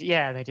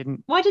 They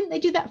didn't. Why didn't they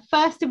do that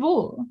first of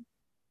all?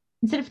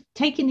 Instead of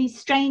taking these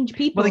strange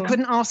people. Well, they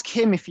couldn't ask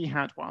him if he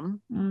had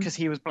one because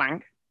he was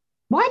blank.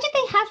 Why did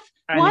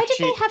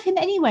they have him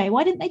anyway?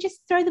 Why didn't they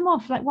just throw them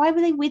off? Why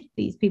were they with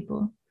these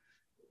people?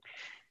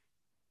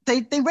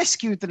 They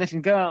rescued the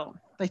little girl.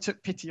 They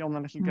took pity on the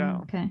little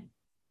girl. Okay.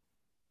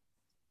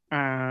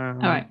 All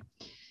right.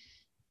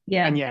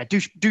 Yeah. And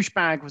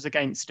douchebag was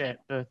against it,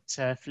 but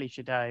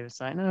Felicia Day was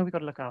like, no, we've got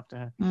to look after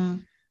her.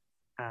 And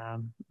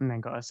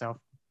then got herself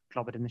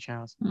clobbered in the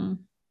showers.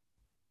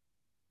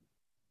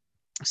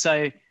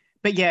 So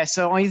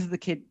either the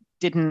kid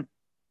didn't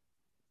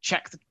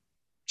check the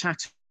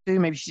tattoo,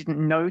 maybe she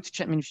didn't know to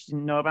check, maybe she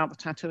didn't know about the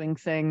tattooing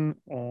thing,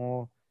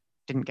 or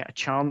didn't get a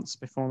chance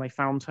before they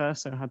found her,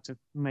 so had to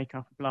make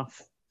up a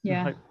bluff.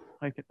 And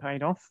hope it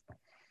paid off.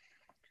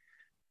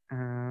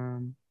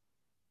 And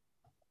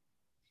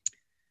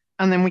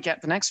then we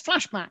get the next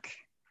flashback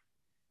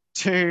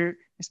to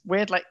this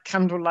weird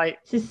candlelight.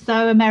 This is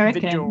so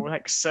American. Vigil,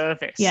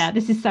 service. Yeah,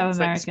 this is so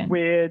American. This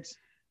weird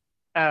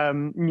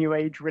new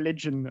age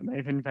religion that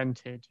they've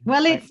invented.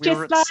 Well, it's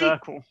just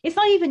circle. It's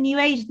not even new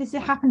age. This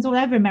happens all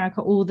over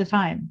America all the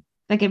time.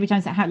 Every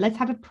time let's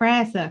have a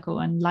prayer circle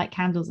and light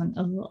candles, and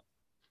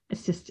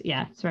it's just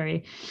it's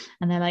very.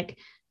 And they're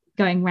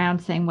going around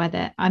saying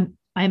whether I'm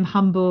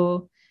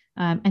humble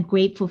and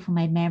grateful for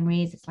my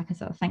memories. It's like a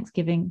sort of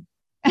Thanksgiving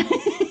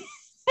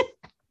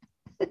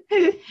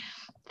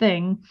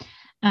thing.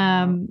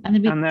 And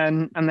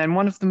then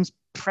one of them's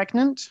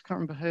pregnant. I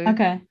can't remember who.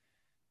 Okay.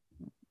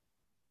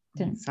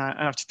 So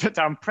I have to put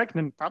down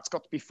pregnant. That's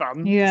got to be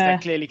fun. Yeah. They're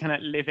clearly kind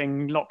of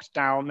living locked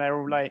down. They're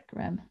all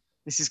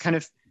this is kind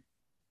of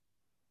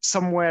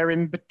somewhere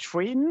in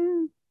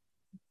between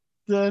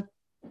the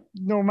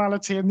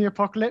normality and the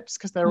apocalypse,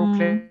 because they're all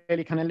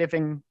clearly kind of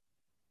living.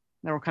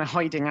 They're all kind of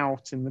hiding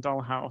out in the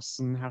dollhouse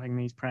and having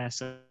these prayer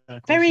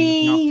circles,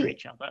 very looking after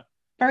each other.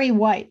 Very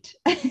white.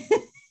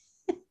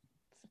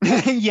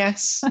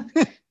 Yes.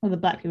 Well, the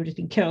black people just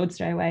been killed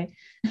straight away.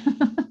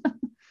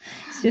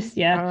 Just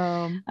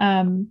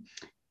and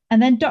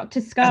then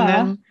Dr.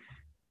 Scar,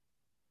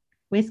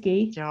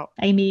 Whiskey,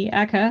 Amy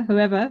Acker,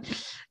 whoever,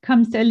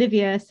 comes to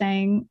Olivia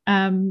saying,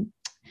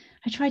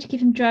 I tried to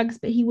give him drugs,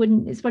 but he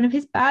wouldn't. It's one of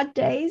his bad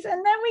days.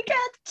 And then we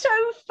get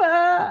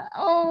Topher.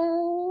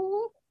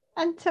 Oh,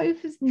 and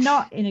Topher's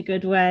not in a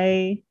good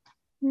way.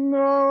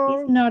 No,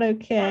 he's not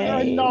okay.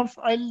 I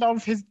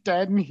love his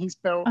den he's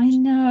built. I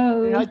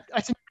know. I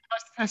think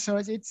the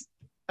personality.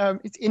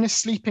 It's in a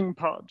sleeping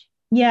pod.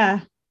 Yeah.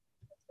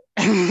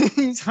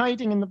 He's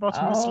hiding in the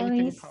bottom of a sleeping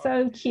pod. He's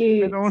so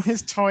cute. With all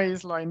his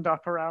toys lined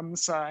up around the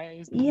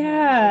sides.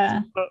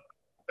 Yeah.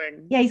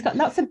 Yeah, he's got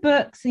lots of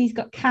books. He's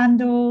got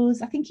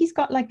candles. I think he's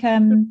got like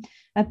a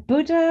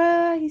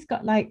Buddha. He's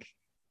got like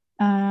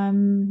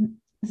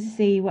let's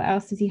see, what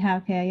else does he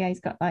have here? Yeah, he's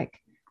got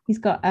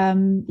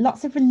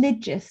lots of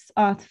religious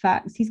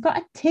artifacts. He's got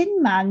a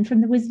Tin Man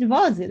from the Wizard of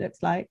Oz, it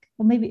looks like,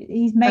 or maybe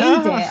he's made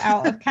it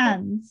out of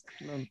cans.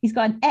 He's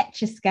got an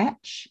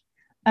Etch-a-Sketch.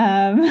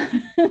 I'd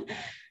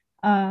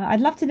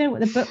love to know what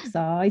the books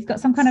are. He's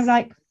got some kind of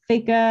like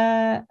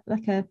figure,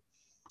 like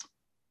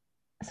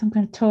some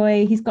kind of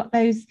toy. He's got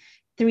those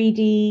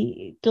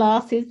 3D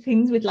glasses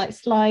things with like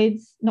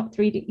slides, not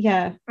 3D,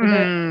 a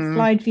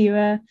slide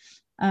viewer,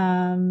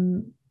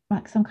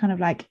 like some kind of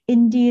like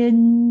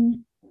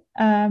Indian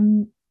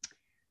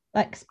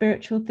like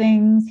spiritual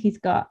things. He's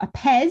got a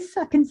Pez,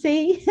 I can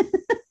see,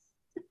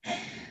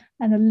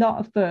 and a lot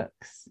of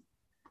books.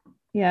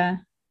 Yeah.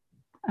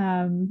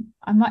 I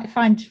might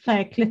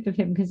play a clip of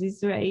him because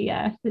he's really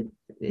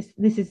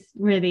this is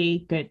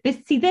really good. This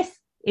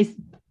is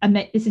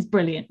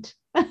brilliant.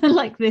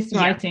 Like this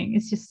writing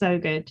is just so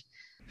good.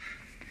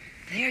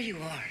 There you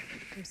are.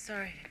 I'm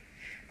sorry.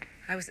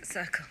 I was at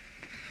Circle.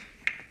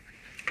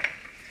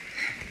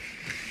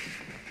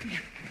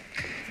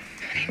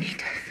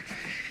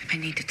 I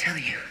need to tell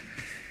you.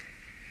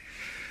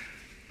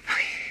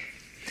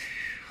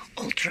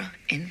 Ultra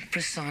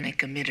infrasonic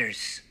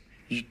emitters.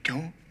 You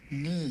don't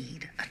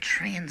need a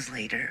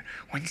translator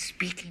when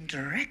speaking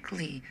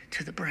directly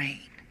to the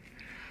brain.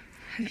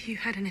 Have you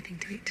had anything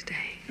to eat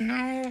today?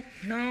 No.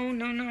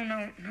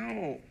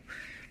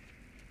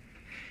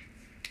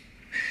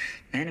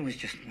 Then it was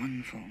just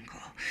one phone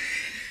call.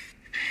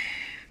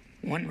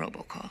 One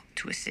robocall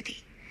to a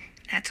city.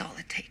 That's all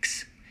it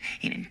takes.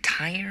 An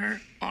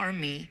entire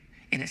army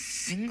in a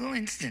single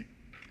instant.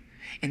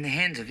 In the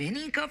hands of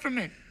any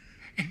government.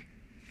 And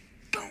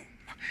boom.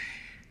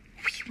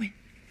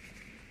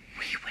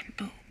 We went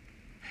boom.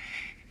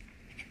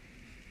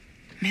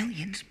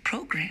 Millions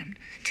programmed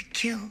to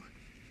kill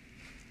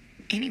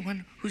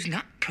anyone who's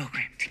not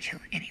programmed to kill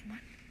anyone.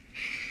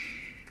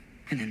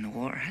 And then the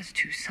war has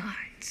two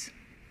sides.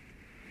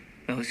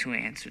 Those who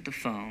answered the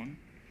phone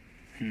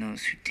and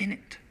those who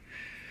didn't.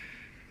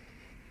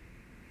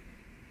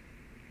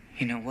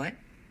 You know what?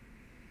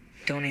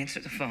 Don't answer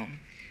the phone.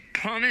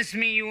 Promise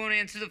me you won't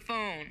answer the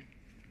phone.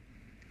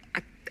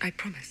 I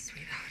promise,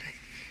 sweetheart.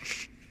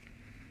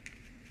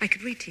 I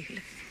could read to you.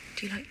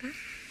 Do you like that?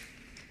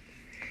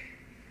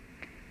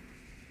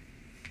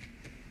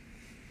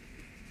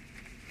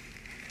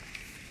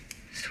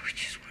 So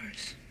which is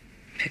worse?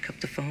 Pick up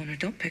the phone or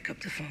don't pick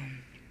up the phone?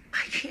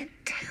 I can't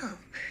tell.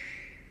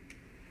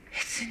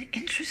 It's an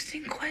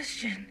interesting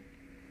question.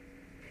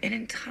 An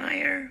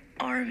entire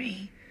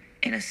army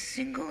in a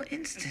single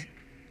instant.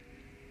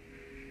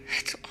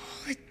 That's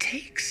all it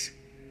takes.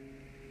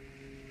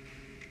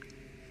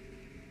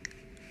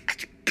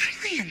 That's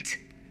brilliant.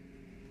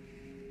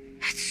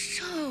 That's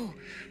so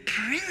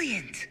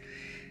brilliant.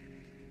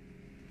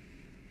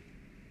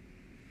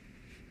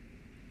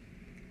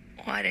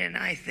 Why didn't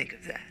I think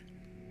of that?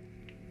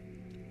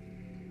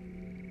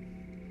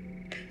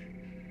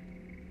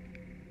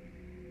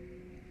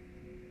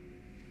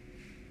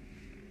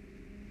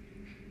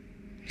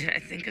 Did I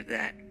think of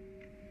that?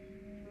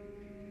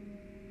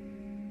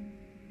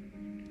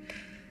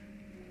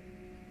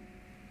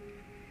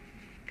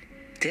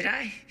 Did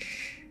I?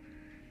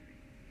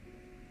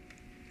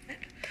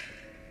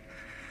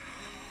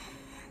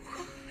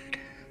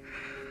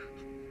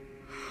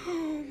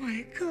 Oh,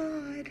 my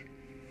God.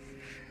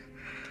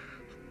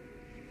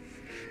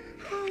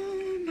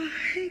 Oh,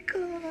 my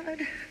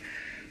God.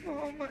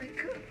 Oh, my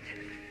God.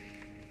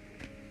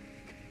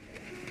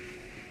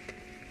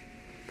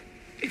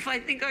 If I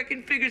think I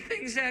can figure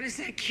things out, is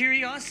that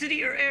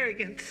curiosity or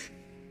arrogance?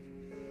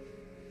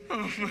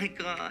 Oh, my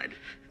God.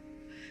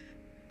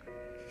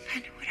 I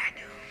know what I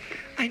know.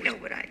 I know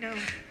what I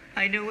know.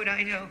 I know what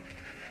I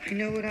know. I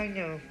know what I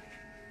know.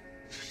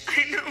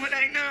 I know what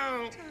I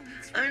know.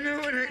 I know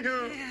what I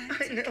know.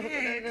 I know what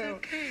I know.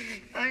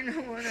 I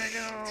know what I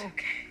know.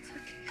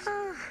 It's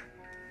okay.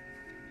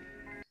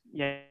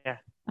 Yeah.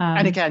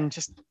 And again,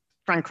 just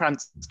Frank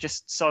Kranz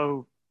just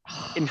so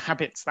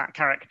inhabits that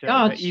character.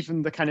 That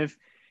even the kind of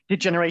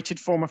degenerated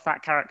form of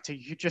that character,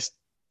 you just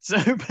so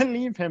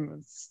believe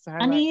him.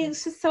 And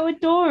he's just so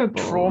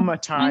adorable.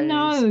 Traumatized. I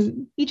know.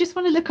 You just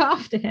want to look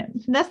after him.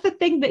 And that's the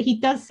thing that he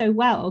does so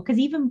well. Because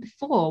even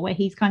before, where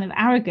he's kind of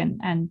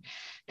arrogant and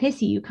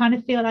pissy, you kind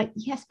of feel like,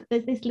 yes, but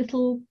there's this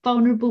little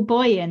vulnerable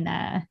boy in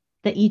there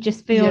that you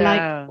just feel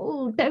like,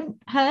 oh, don't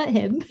hurt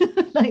him.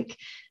 Like,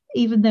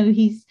 even though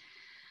he's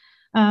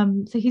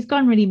so he's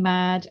gone really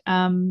mad.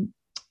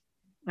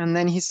 And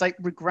then he's like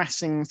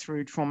regressing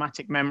through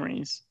traumatic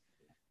memories.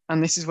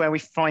 And this is where we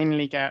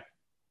finally get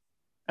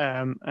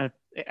an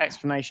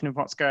explanation of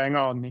what's going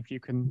on, if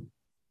you can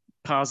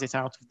parse it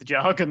out of the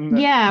jargon.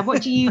 Yeah,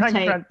 what do you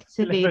take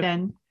to be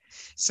then?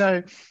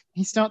 So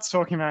he starts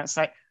talking about, it's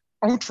like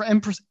ultra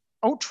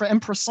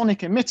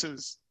infrasonic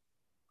emitters.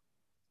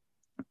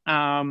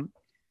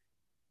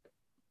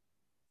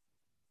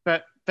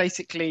 But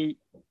basically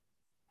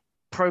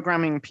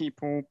programming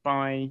people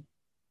by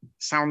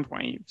sound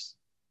waves.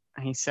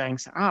 And he's saying,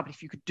 but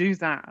if you could do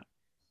that,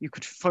 you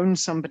could phone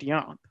somebody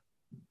up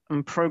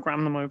and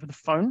program them over the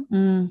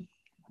phone.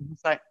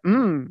 It's like,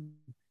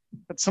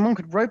 but someone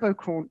could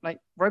robocall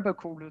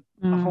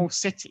a whole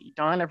city,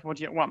 dial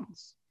everybody at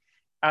once.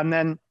 And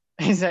then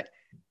he's like,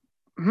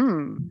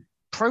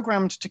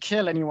 programmed to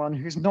kill anyone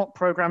who's not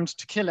programmed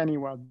to kill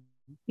anyone.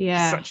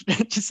 Yeah.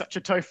 Just such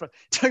a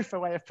Topher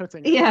way of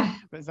putting it. Yeah.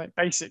 But it's like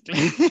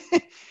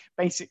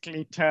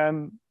basically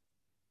turn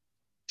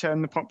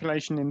the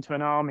population into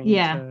an army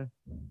to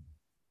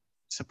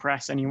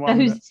suppress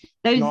anyone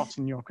that's not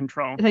in your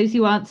control. Those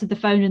who answered the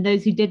phone and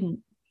those who didn't.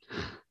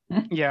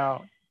 Yeah.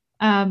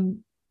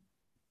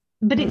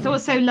 But it's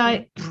also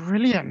like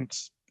brilliant.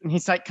 And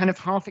he's like kind of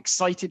half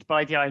excited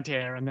by the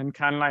idea, and then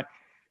kind of like,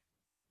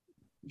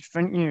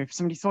 if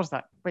somebody thought of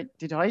that, wait,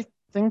 did I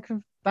think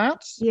of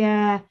that?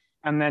 Yeah.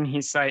 And then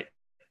he's like,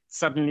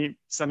 suddenly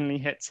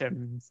hits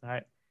him. It's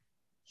like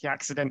he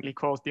accidentally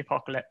caused the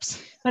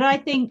apocalypse. But I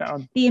think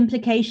the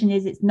implication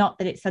is it's not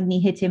that it suddenly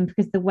hit him,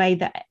 because the way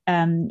that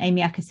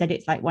Amy Acker said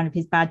it's like one of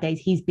his bad days.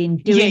 He's been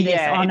doing this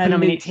on a loop. I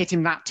mean, it hit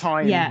him that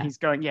time. Yeah. He's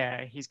gone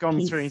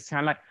through. He's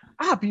kind of like,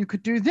 but you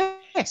could do this.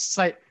 It's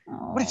like,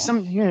 what if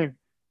something,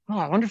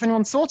 I wonder if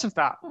anyone thought of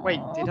that. Wait,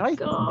 did I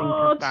think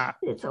of that?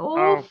 It's awful.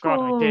 Oh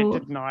God, I did,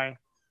 didn't I?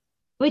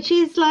 Which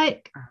is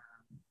like,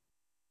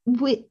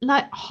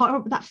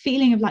 horrible, that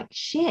feeling of like,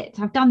 shit,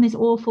 I've done this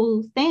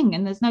awful thing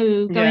and there's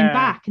no going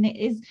back. And it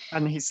is.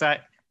 And he's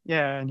like,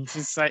 and he's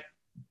just like,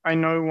 I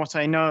know what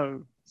I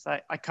know. It's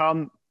like, I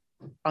can't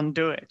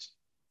undo it.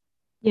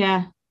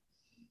 Yeah.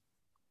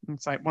 And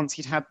it's like, once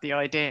he'd had the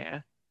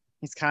idea,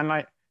 he's kind of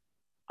like,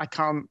 I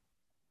can't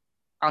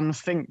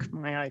unthink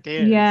my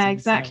idea. Yeah,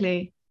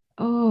 exactly.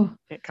 Like,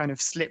 it kind of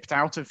slipped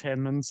out of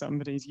him and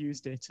somebody's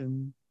used it,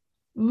 and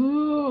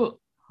it's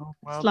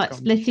like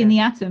splitting the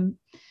atom.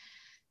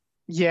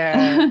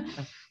 Yeah.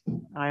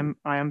 I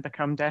am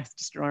become death,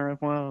 destroyer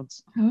of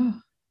worlds.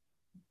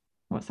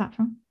 What's that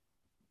from?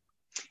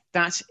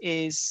 That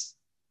is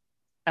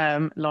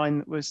line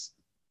that was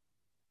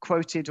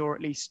quoted, or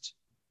at least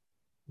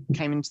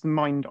came into the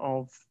mind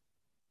of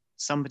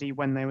somebody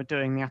when they were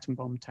doing the atom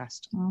bomb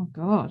test. Oh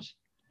God.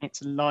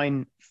 It's a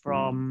line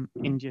from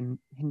Indian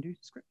Hindu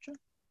scripture.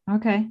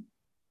 Okay.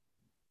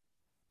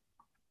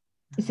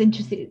 It's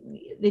interesting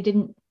they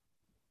didn't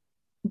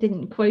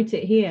quote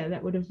it here.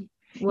 That would have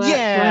worked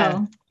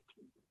well.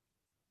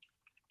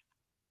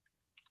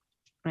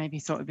 Maybe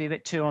thought it'd be a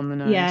bit too on the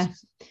nose.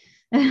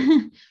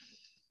 Yeah.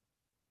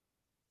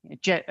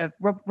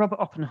 Robert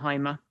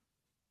Oppenheimer,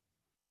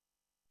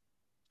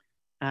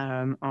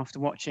 after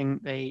watching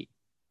the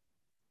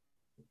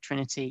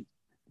Trinity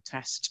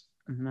test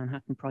and the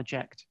Manhattan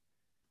Project,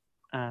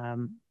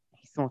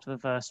 he thought of a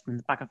verse from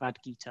the Bhagavad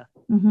Gita.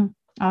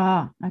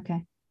 Okay.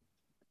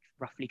 Which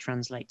roughly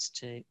translates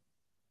to,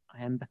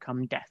 I am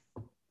become death,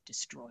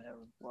 destroyer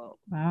of worlds.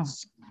 Wow.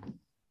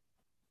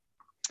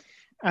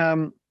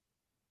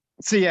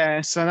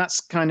 So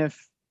that's kind of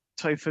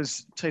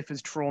Topher's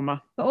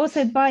trauma. But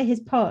also by his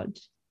pod,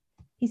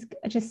 he's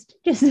just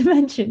to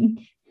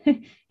mention,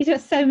 he's got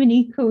so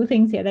many cool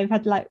things here. They've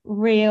had like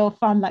real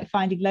fun, like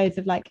finding loads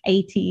of like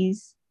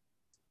 80s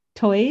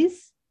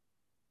toys,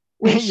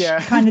 which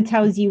kind of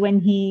tells you when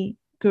he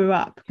grew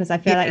up, because I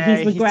feel like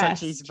he's regressed.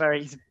 He's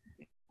very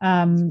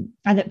and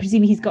that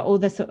presumably he's got all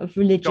the sort of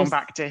religious, gone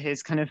back to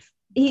his kind of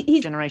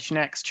Generation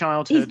X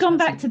childhood. He's gone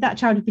back to that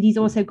childhood, but he's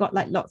also got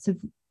like lots of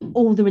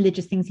all the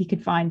religious things he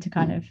could find to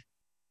kind of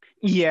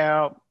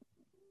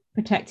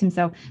protect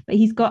himself. But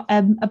he's got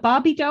a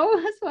Barbie doll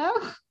as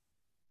well.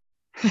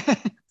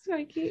 It's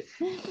very cute.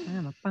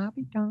 I'm a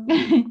Barbie doll.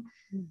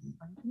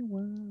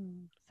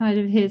 Side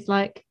of his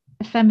like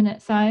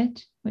effeminate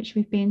side, which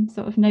we've been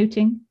sort of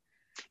noting.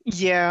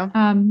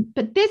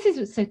 But this is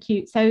what's so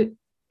cute. So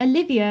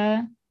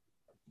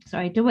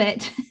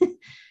DeWitt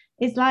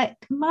is like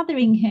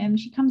mothering him.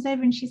 She comes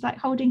over and she's like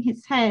holding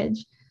his head,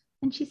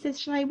 and she says,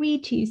 "Shall I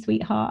read to you,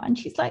 sweetheart?" And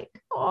she's like,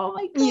 "Oh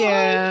my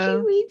God." She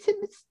reads him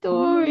a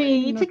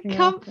story to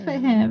comfort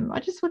him. I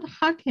just want to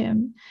hug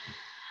him.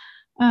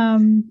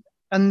 And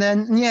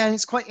then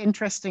it's quite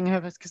interesting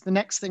because the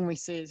next thing we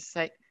see is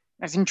like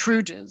as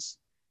intruders,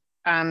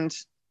 and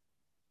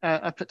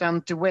I put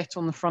down DeWitt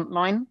on the front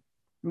line.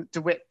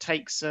 DeWitt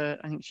takes I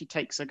think she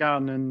takes a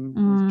gun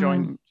and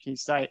join.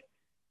 She's like,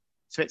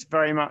 so it's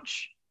very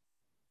much,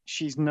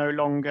 she's no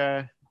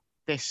longer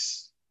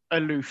this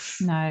aloof.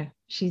 No,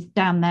 she's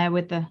down there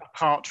with the,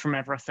 apart from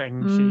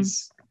everything.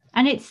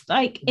 And it's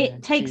like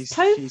it takes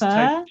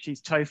Topher.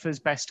 She's Topher's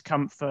best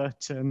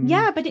comfort, and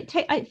but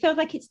I feel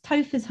like it's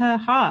Topher's her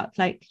heart.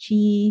 Like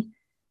she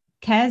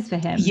cares for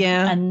him,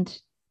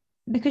 and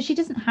because she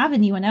doesn't have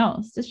anyone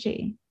else, does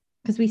she?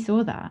 Because we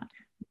saw that.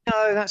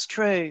 No, that's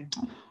true.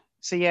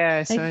 So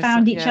they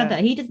found each other.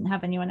 He doesn't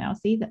have anyone else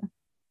either.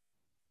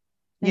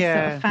 They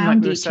sort of found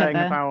like we were each saying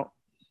other. About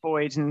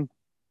Boyd and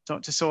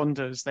Dr.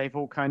 Saunders, they've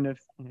all kind of,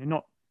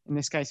 not in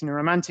this case in a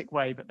romantic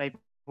way, but they've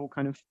all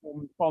kind of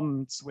formed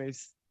bonds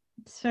with.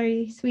 It's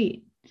very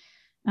sweet.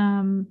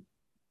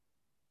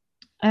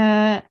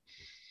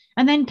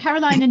 And then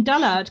Caroline and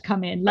Dullard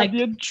come in. Like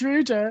the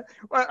intruder.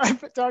 Well, I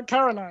put down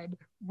Caroline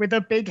with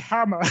a big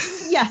hammer.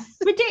 Yeah,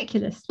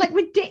 ridiculous. Like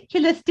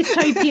ridiculous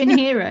dystopian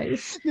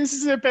heroes. This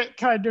is a bit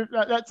kind of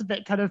that's a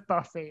bit kind of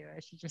Buffy.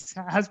 She just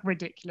has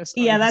ridiculous.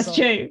 Yeah, that's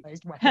true.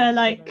 Her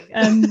like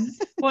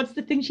what's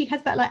the thing she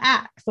has, that like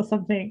axe or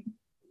something?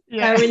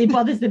 Yeah, it really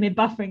bothers them in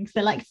buffering because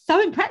they're like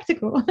so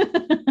impractical.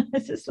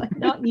 It's just like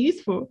not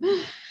useful.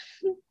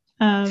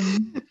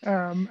 And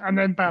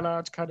then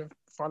Ballard kind of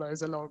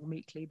follows along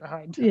meekly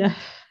behind her. Yeah,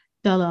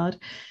 Dullard.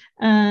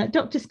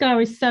 Dr. Scar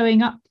is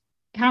sewing up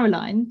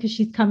Caroline because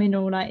she's come in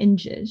all like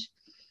injured.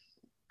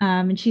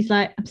 And she's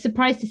like, I'm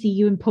surprised to see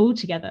you and Paul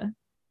together.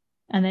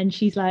 And then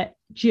she's like,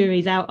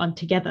 jury's out on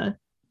together.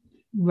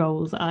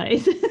 Rolls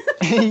eyes.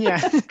 Yeah.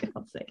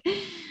 God's sake.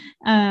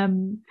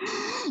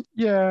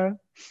 Yeah.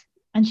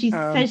 And she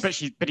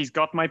says, but he's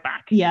got my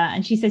back. Yeah,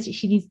 and she says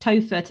she needs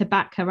Topher to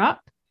back her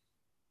up.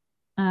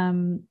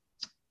 And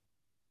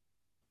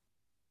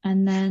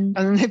then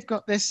they've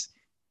got this.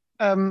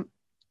 And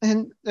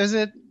there's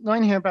a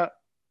line here about,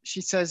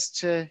 she says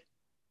to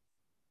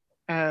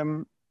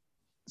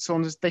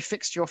Saunders, they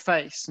fixed your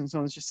face, and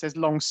Saunders just says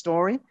long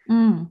story,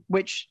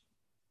 which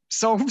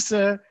solves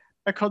a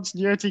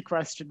continuity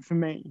question for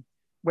me,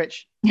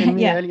 which in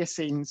the earlier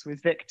scenes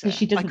with Victor,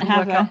 she doesn't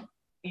have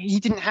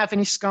he didn't have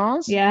any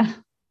scars. Yeah,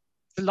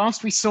 the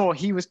last we saw,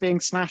 he was being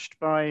smashed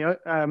by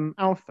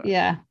Alpha.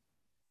 Yeah.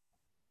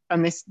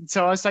 And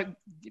so I was like,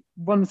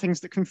 one of the things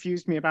that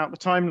confused me about the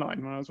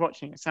timeline when I was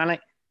watching it, so I'm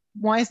like,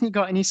 why hasn't he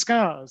got any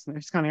scars? And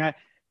it's kind of like,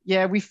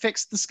 yeah, we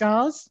fixed the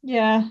scars.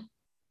 Yeah.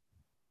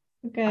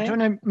 Okay. I don't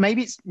know.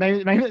 Maybe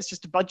it's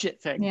just a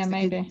budget thing. Yeah,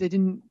 maybe they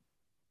didn't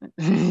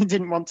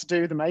want to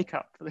do the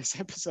makeup for this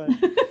episode.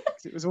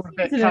 It was all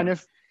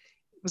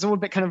a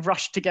bit kind of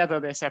rushed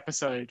together, this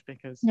episode,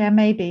 because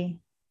maybe.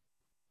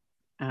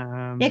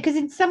 Because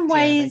in some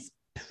ways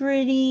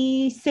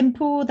pretty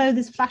simple, although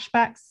there's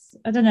flashbacks.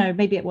 I don't know.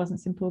 Maybe it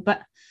wasn't simple,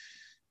 but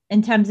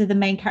in terms of the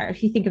main character,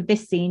 if you think of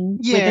this scene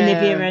with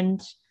Olivia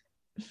and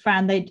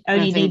Fran, they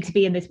only need to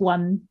be in this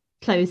one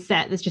closed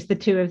set. There's just the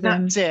two of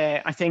them. That's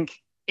it. I think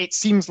it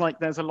seems like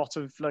there's a lot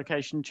of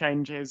location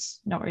changes.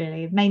 Not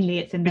really. Mainly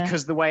it's in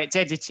because the way it's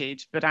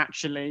edited, but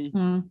actually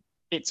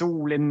it's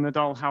all in the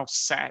dollhouse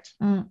set.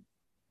 And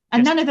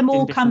none of them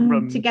all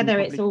come together.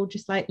 It's all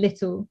just like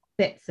little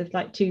bits of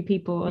like two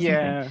people or something.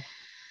 Yeah.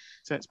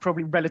 So it's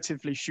probably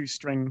relatively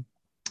shoestring.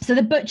 So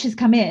the butchers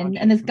come in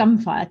and there's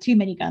gunfire, too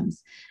many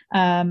guns.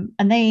 And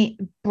they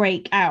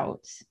break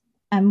out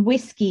and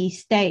Whiskey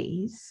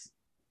stays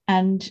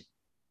and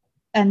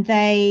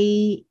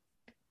they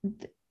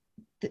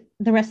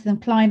the rest of them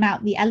climb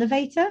out the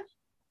elevator,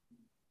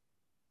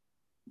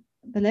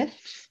 the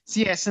lift.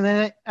 So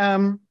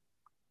then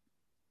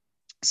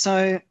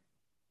so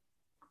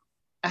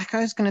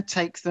Echo's going to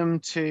take them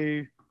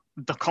to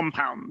the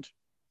compound,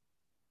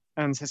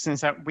 and so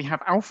since that we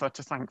have Alpha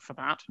to thank for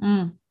that,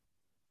 which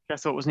I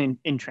thought was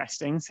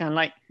interesting. So I'm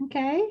like,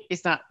 okay,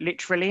 is that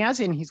literally as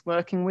in he's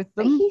working with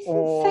them? But he's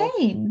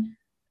insane.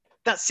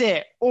 That's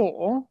it.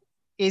 Or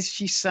is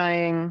she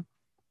saying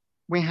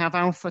we have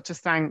Alpha to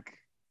thank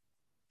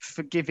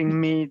for giving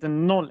me the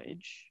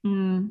knowledge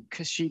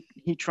because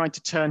he tried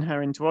to turn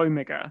her into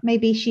Omega?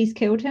 Maybe she's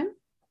killed him,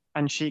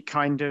 and she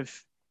kind of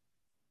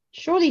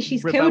surely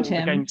she's killed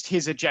him against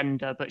his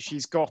agenda, but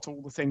she's got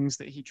all the things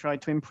that he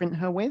tried to imprint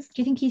her with.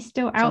 Do you think he's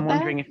still out there? I'm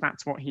wondering if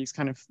that's what he's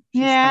kind of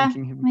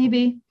thanking him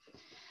maybe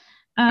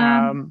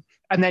for.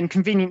 And then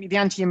conveniently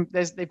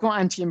they've got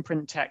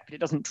anti-imprint tech, but it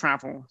doesn't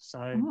travel, so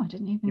I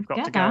didn't even you've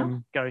got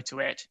to go to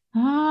it.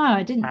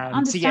 I didn't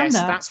understand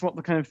that. So that's what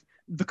the kind of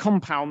the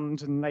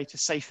compound and later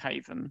safe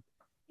haven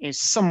is.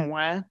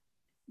 Somewhere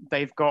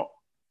they've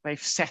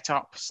set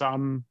up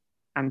some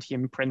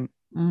anti-imprint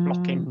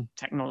blocking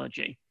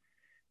technology,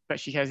 but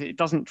she says it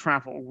doesn't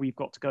travel, we've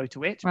got to go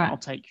to it. Right. I'll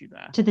take you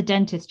there to the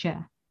dentist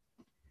chair.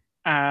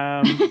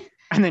 And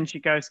then she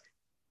goes,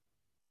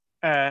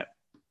 back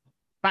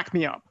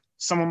me up,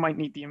 someone might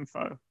need the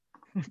info.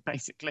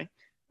 Basically,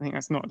 I think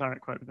that's not a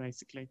direct quote, but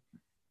basically.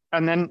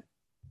 And then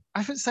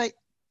I would say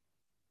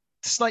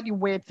the slightly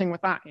weird thing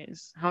with that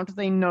is, how do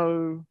they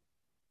know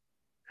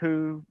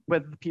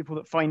whether the people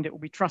that find it will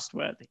be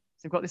trustworthy?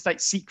 So they've got this like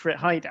secret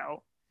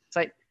hideout. It's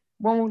like,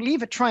 well, we'll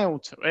leave a trail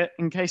to it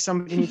in case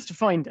somebody needs to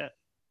find it.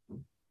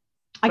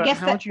 I guess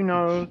how do you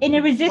know? In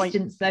a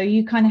resistance, though,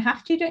 you kind of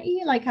have to, don't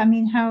you? Like, I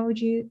mean, how would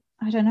you?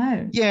 I don't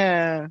know.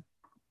 Yeah.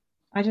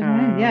 I don't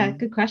know. Yeah,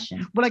 good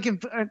question. Well,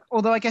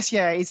 although I guess,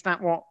 is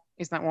that what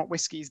is that what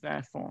Whiskey's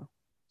there for?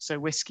 So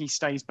Whiskey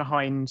stays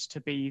behind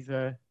to be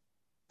the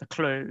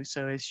clue.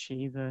 So is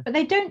she the... But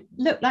they don't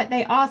look like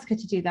they ask her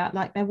to do that.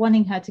 Like they're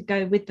wanting her to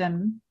go with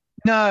them.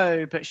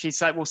 No, but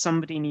she's like, well,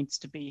 somebody needs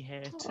to be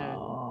here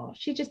to...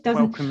 she just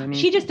doesn't...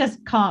 She just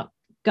can't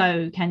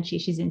go, can she?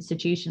 She's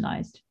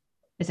institutionalized,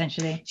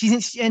 essentially.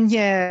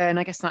 And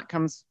I guess that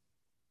comes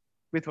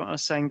with what I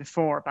was saying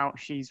before about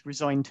she's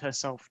resigned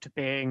herself to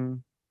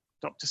being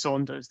Dr.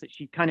 Saunders, that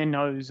she kind of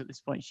knows at this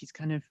point. She's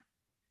kind of...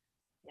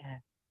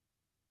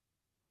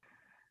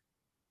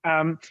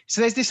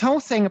 So there's this whole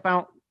thing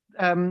about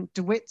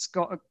DeWitt's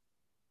got a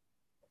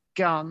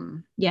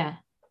gun. Yeah.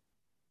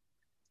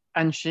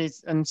 And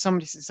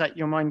somebody says like,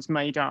 your mind's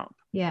made up.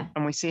 Yeah.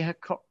 And we see her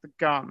cock the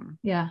gun.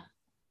 Yeah.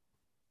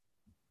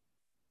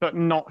 But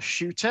not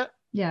shoot it.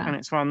 Yeah. And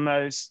it's one of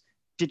those,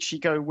 did she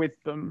go with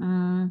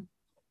them?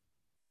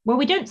 Well,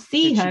 we don't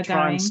see her going.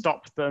 Try and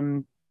stop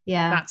them?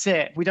 Yeah. That's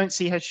it. We don't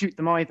see her shoot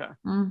them either.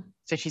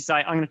 So she's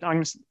like,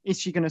 is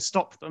she going to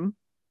stop them?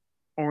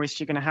 Or is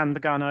she going to hand the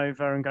gun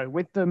over and go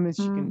with them? Is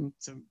she going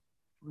to...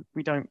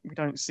 We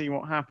don't see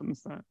what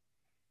happens there.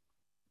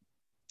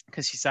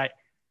 Because she's like,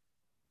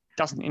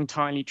 doesn't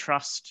entirely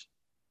trust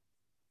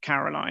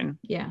Caroline.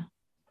 Yeah.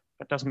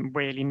 But doesn't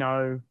really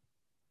know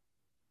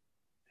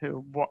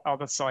what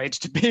other side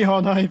to be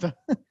on either.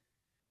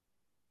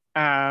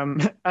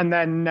 And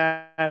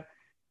then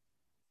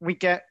we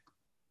get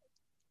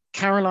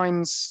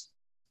Caroline's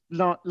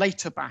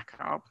later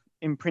backup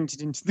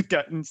imprinted into the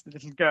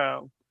little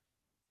girl.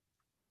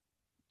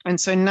 And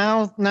so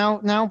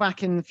now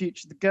back in the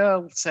future, the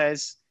girl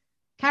says...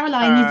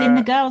 Caroline is in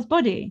the girl's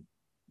body.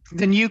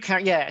 The new so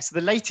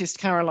the latest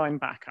Caroline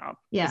backup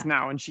is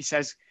now, and she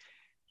says,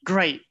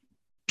 great,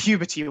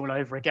 puberty all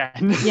over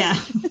again. Yeah.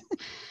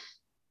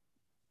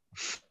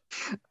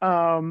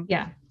 So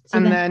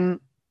then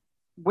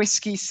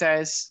Whiskey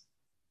says,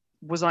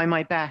 was I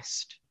my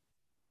best?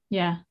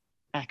 Yeah.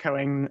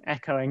 Echoing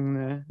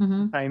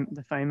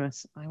the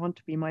famous, I want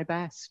to be my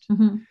best.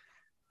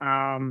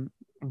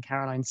 And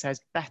Caroline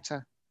says,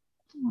 better.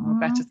 Well,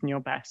 better than your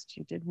best.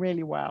 You did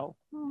really well.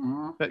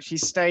 But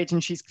she's stayed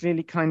and she's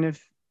clearly kind of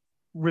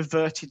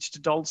reverted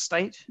to doll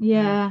state.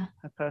 Yeah.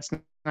 Her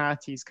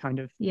personality's kind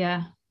of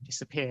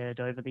disappeared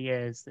over the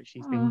years that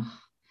she's been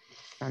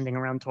standing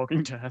around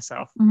talking to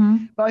herself.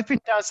 But I've been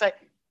down to say,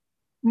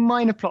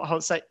 minor plot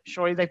holes, say,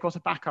 surely they've got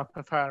a backup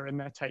of her in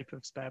their tape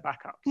of spare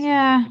backups.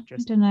 Yeah,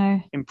 just I don't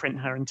know. Imprint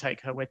her and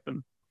take her with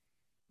them.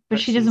 But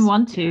she doesn't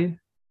want to.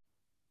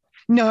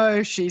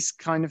 No, she's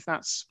kind of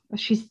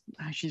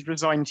she's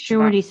resigned. She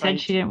already said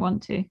she didn't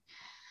want to.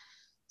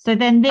 So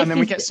then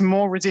we get some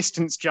more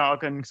resistance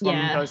jargon.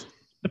 Someone goes,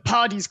 the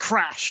party's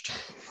crashed.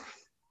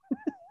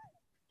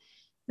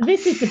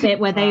 This is the bit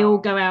where they all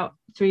go out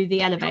through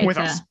the elevator. With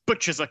us,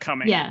 butchers are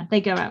coming. Yeah, they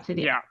go out through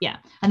the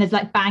and there's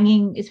like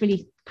banging. It's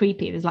really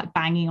creepy. There's like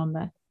banging on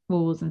the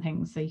walls and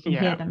things, so you can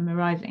hear them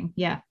arriving.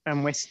 Yeah.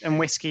 And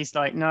Whiskey's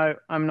like, no,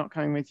 I'm not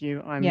coming with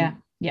you.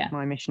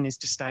 My mission is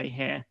to stay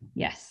here.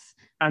 Yes.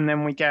 And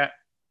then we get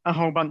a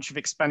whole bunch of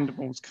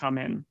Expendables come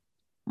in.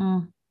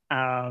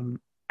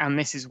 And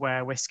this is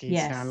where Whiskey's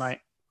now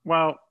like,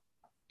 well,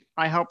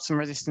 I helped some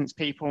resistance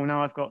people.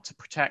 Now I've got to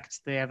protect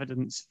the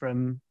evidence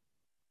from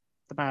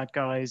the bad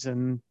guys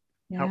and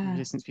help the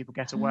resistance people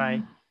get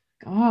away.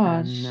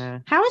 Gosh.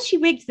 And, how has she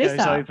rigged this goes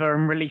up? over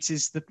and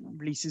releases the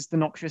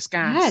noxious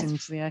gas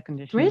into the air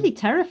conditioner. Really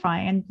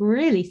terrifying and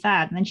really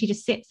sad. And then she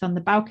just sits on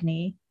the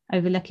balcony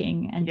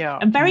overlooking and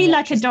very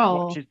like a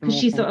doll, because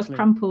she sort of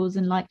crumples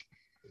and like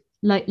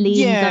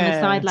leans on the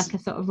side like a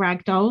sort of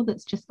rag doll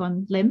that's just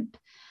gone limp.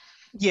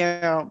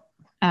 So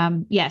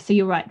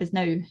you're right,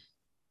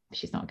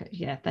 she's not good.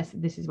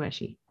 This is where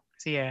she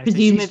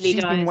presumably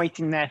she's been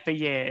waiting there for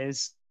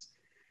years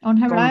on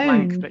her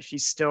own, blank, but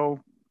she's still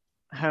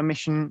her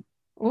mission.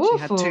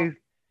 Awful. She had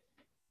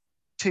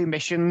two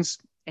missions.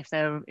 If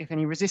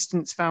any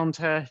resistance found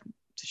her,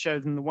 to show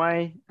them the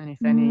way, and if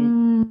any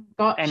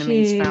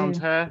enemies found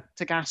her,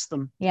 to gas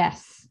them.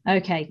 Yes.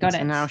 Okay, got it.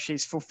 So now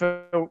she's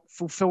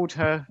fulfilled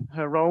her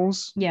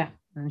roles. Yeah.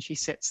 And she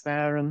sits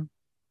there, and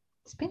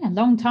it's been a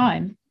long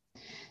time.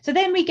 So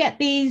then we get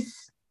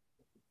these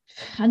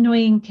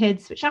annoying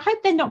kids, which I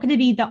hope they're not going to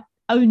be the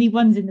only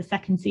ones in the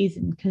second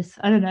season, because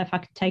I don't know if I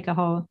could take a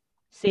whole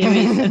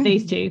series of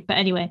these two. But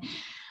anyway,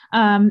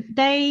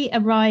 they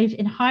arrive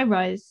in a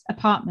high-rise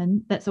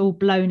apartment that's all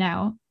blown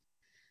out.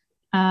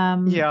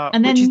 And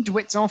then, which is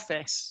DeWitt's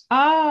office.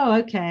 Oh,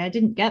 okay. I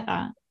didn't get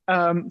that.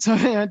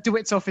 So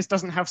DeWitt's office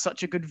doesn't have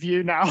such a good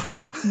view now.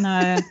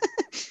 No.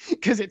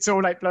 Because it's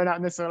all like blown out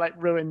and there's sort of like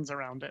ruins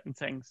around it and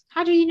things.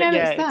 How do you know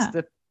it's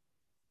that?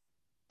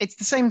 It's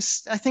the same.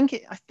 I think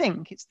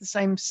it's the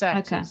same set.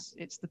 Okay.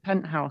 It's the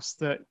penthouse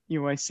that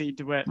you always see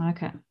DeWitt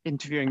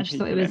interviewing people. I just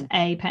thought it was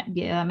a pen.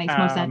 Yeah, that makes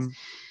more sense.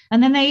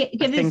 And then they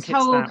give this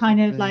whole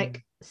kind of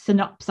like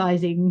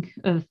synopsizing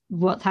of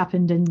what's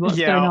happened and what's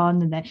going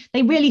on, and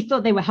they really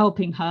thought they were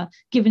helping her,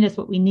 giving us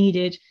what we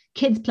needed.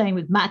 Kids playing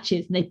with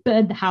matches, and they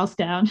burned the house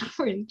down.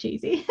 Really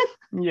cheesy.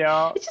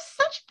 Yeah, it's just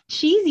such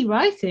cheesy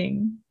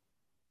writing.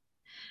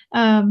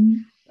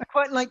 I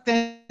quite like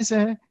there's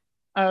a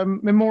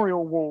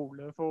memorial wall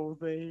of all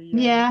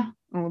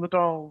the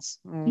dolls,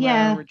 all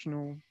their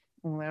originals.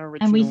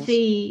 And we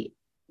see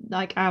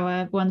like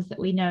our ones that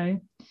we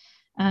know.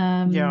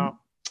 And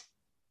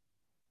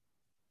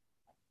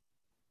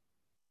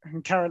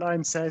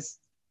Caroline says,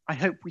 "I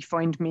hope we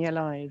find me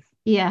alive."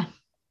 Yeah.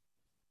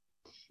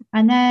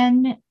 And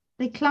then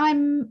they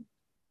climb.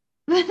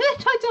 I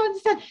don't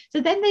understand.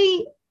 So then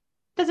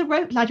there's a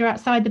rope ladder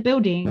outside the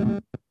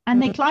building,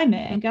 and they climb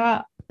it and go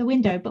out the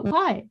window. But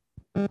why?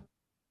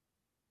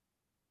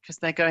 Because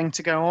they're going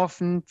to go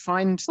off and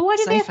find. But why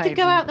do they have to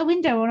go out the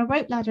window on a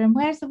rope ladder? And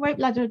where's the rope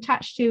ladder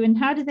attached to? And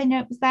how did they know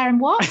it was there? And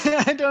what?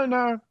 I don't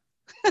know.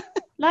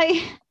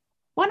 Like,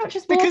 why not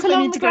just walk along the ground? Because they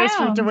need to go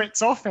through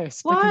DeWitt's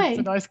office. Why? It's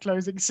a nice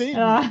closing scene.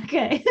 Oh,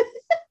 okay.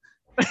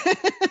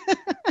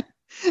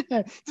 Yeah,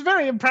 it's a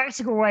very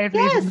impractical way of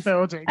leaving the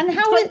building. And how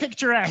it's quite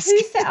picturesque. Who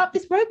set up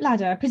this rope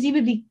ladder?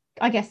 Presumably,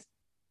 I guess,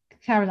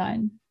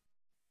 Caroline.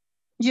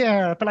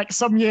 Yeah, but like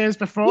some years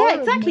before. Yeah,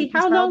 exactly.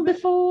 How long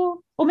before?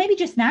 Or maybe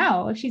just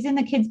now, if she's in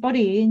the kid's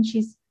body and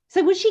she's...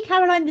 So was she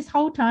Caroline this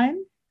whole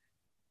time?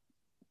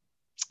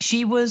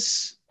 She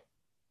was...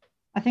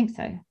 I think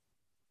so.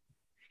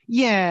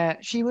 Yeah,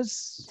 she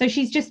was... So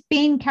she's just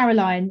been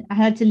Caroline and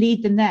had to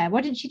lead them there.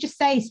 Why didn't she just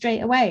say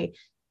straight away,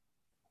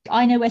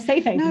 I know where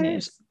safe haven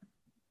is?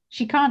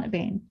 She can't have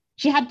been.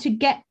 She had to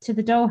get to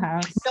the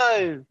dollhouse.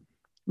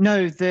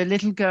 No, the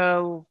little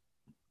girl,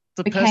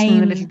 person in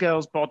the little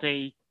girl's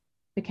body...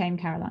 became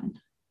Caroline.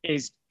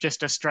 Is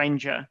just a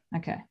stranger.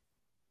 Okay.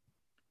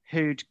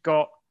 Who'd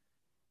got...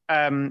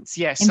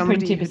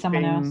 Imprinted with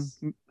someone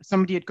else.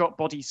 Somebody had got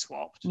body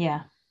swapped.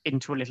 Yeah.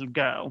 Into a little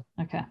girl.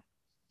 Okay.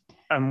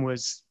 And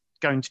was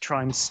going to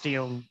try and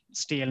steal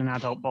an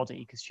adult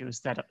body because she was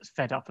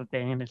fed up of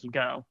being a little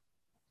girl.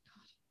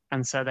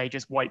 And so they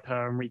just wipe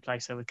her and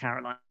replace her with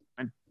Caroline.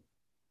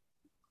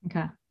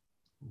 Okay.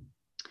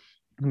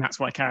 And that's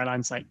why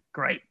Caroline's like,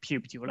 great,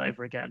 puberty all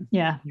over again.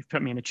 Yeah. You've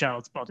put me in a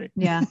child's body.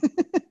 Yeah.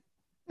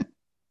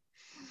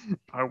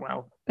 Oh,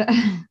 well.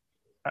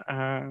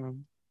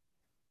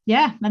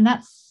 Yeah, and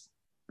that's...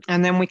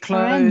 And then we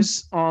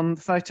close on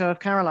the photo of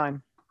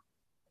Caroline.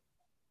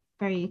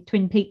 Very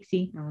Twin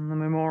Peaksy. On the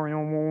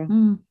memorial wall.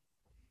 Mm.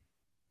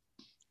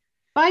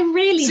 But I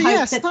really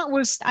hope that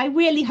was... I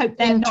really hope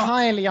they're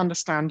entirely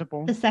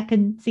understandable. The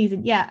second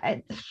season. Yeah.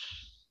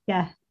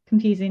 Yeah,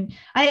 confusing.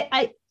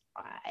 I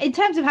in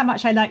terms of how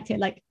much I liked it,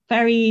 like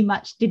very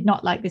much did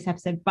not like this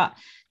episode, but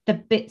the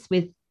bits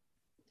with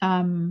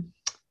Olivia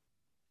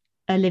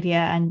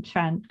and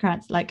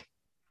Krantz, like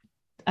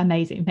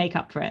amazing, make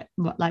up for it.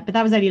 Like, but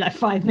that was only like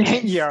 5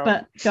 minutes. Yeah.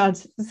 But God,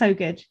 so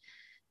good.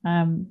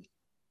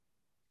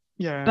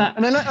 Yeah, but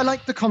and I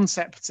like the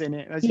concepts in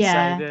it, as you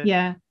say.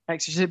 Yeah.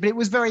 But it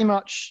was very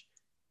much,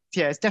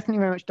 it's definitely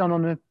very much done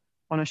on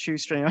a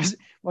shoestring.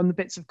 One of the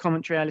bits of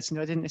commentary I listened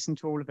to, I didn't listen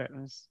to all of it. I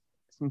was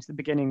listening to the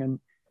beginning, and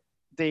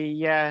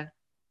the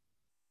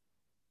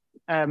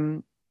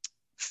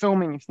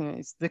filming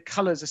thing, the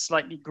colours are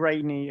slightly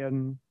grainy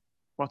and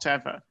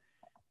whatever,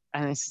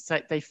 and it's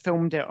like they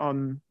filmed it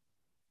on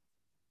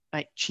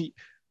like cheap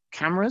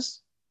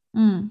cameras,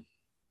 and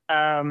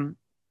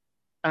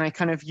they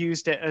kind of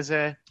used it as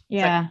a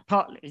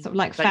partly sort of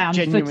like found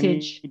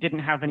footage. You didn't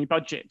have any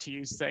budget to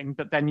use thing,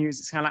 but then use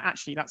it's kind of like,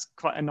 actually that's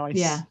quite a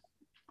nice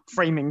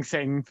framing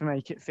thing to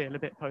make it feel a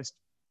bit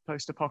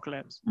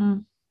post-apocalypse.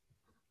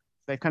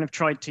 They've kind of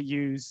tried to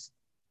use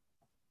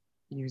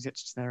it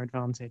to their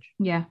advantage.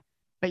 Yeah.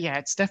 But yeah,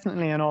 it's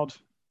definitely an odd.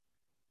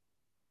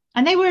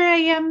 And they were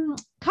a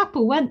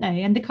couple, weren't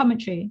they? And the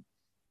commentary.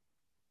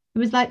 It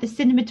was like the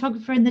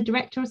cinematographer and the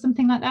director or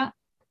something like that.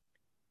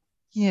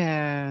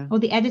 Yeah. Or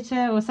the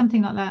editor or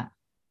something like that.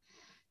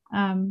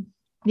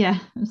 Yeah,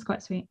 it was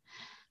quite sweet.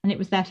 And it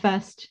was their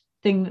first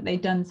thing that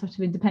they'd done sort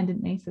of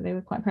independently, so they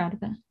were quite proud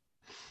of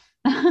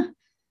it.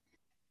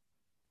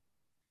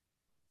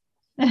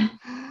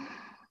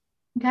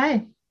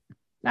 Okay.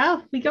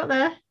 Well, we got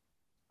there.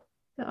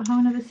 Got a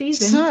whole other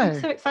season.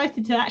 I'm so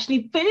excited to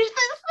actually finish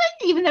this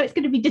thing, even though it's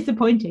going to be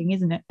disappointing,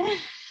 isn't it?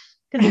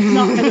 Because it's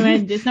not going to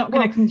end. It's not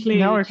going to conclude.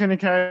 Now we're going to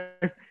go.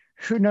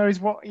 Who knows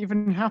what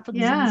even happens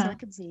in the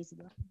second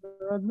season?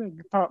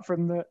 Apart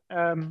from the.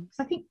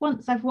 I think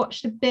once I've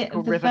watched a bit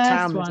of the River first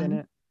Tam one. Is in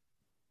it.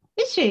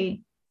 Is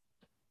she?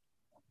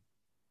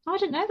 Oh, I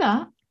didn't know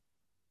that.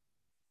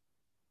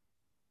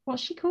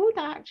 What's she called?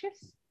 That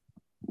actress?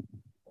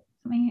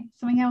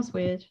 Something else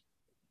weird.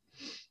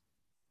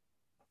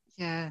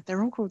 Yeah,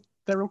 they're all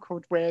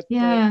called weird.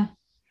 Yeah.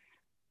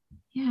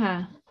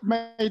 Yeah.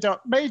 Made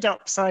up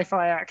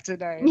sci-fi actor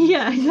name.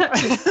 Yeah,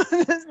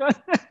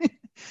 exactly.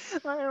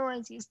 I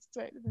always used to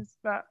say this,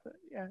 that, but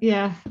yeah.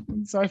 Yeah.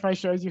 In sci-fi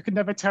shows, you can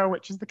never tell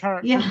which is the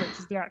character and which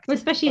is the actor. Well,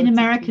 especially in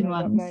American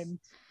ones.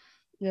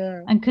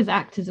 Yeah. And because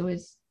actors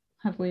always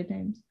have weird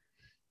names.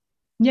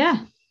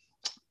 Yeah.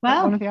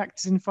 Well. One of the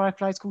actors in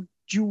Firefly is called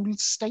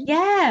Jules State.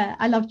 Yeah,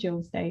 I love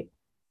Jules State.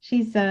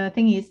 She's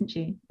thingy, isn't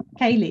she?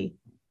 Kaylee.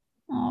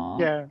 Oh.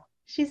 Yeah.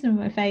 She's one of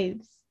my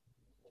faves.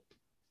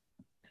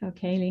 Oh,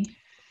 Kaylee.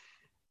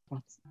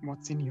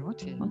 What's in your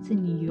tea? What's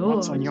in your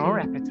What's on your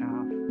epitaph?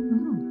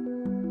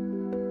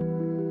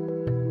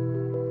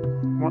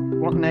 Oh.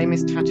 What name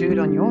is tattooed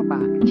on your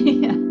back?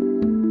 Yeah.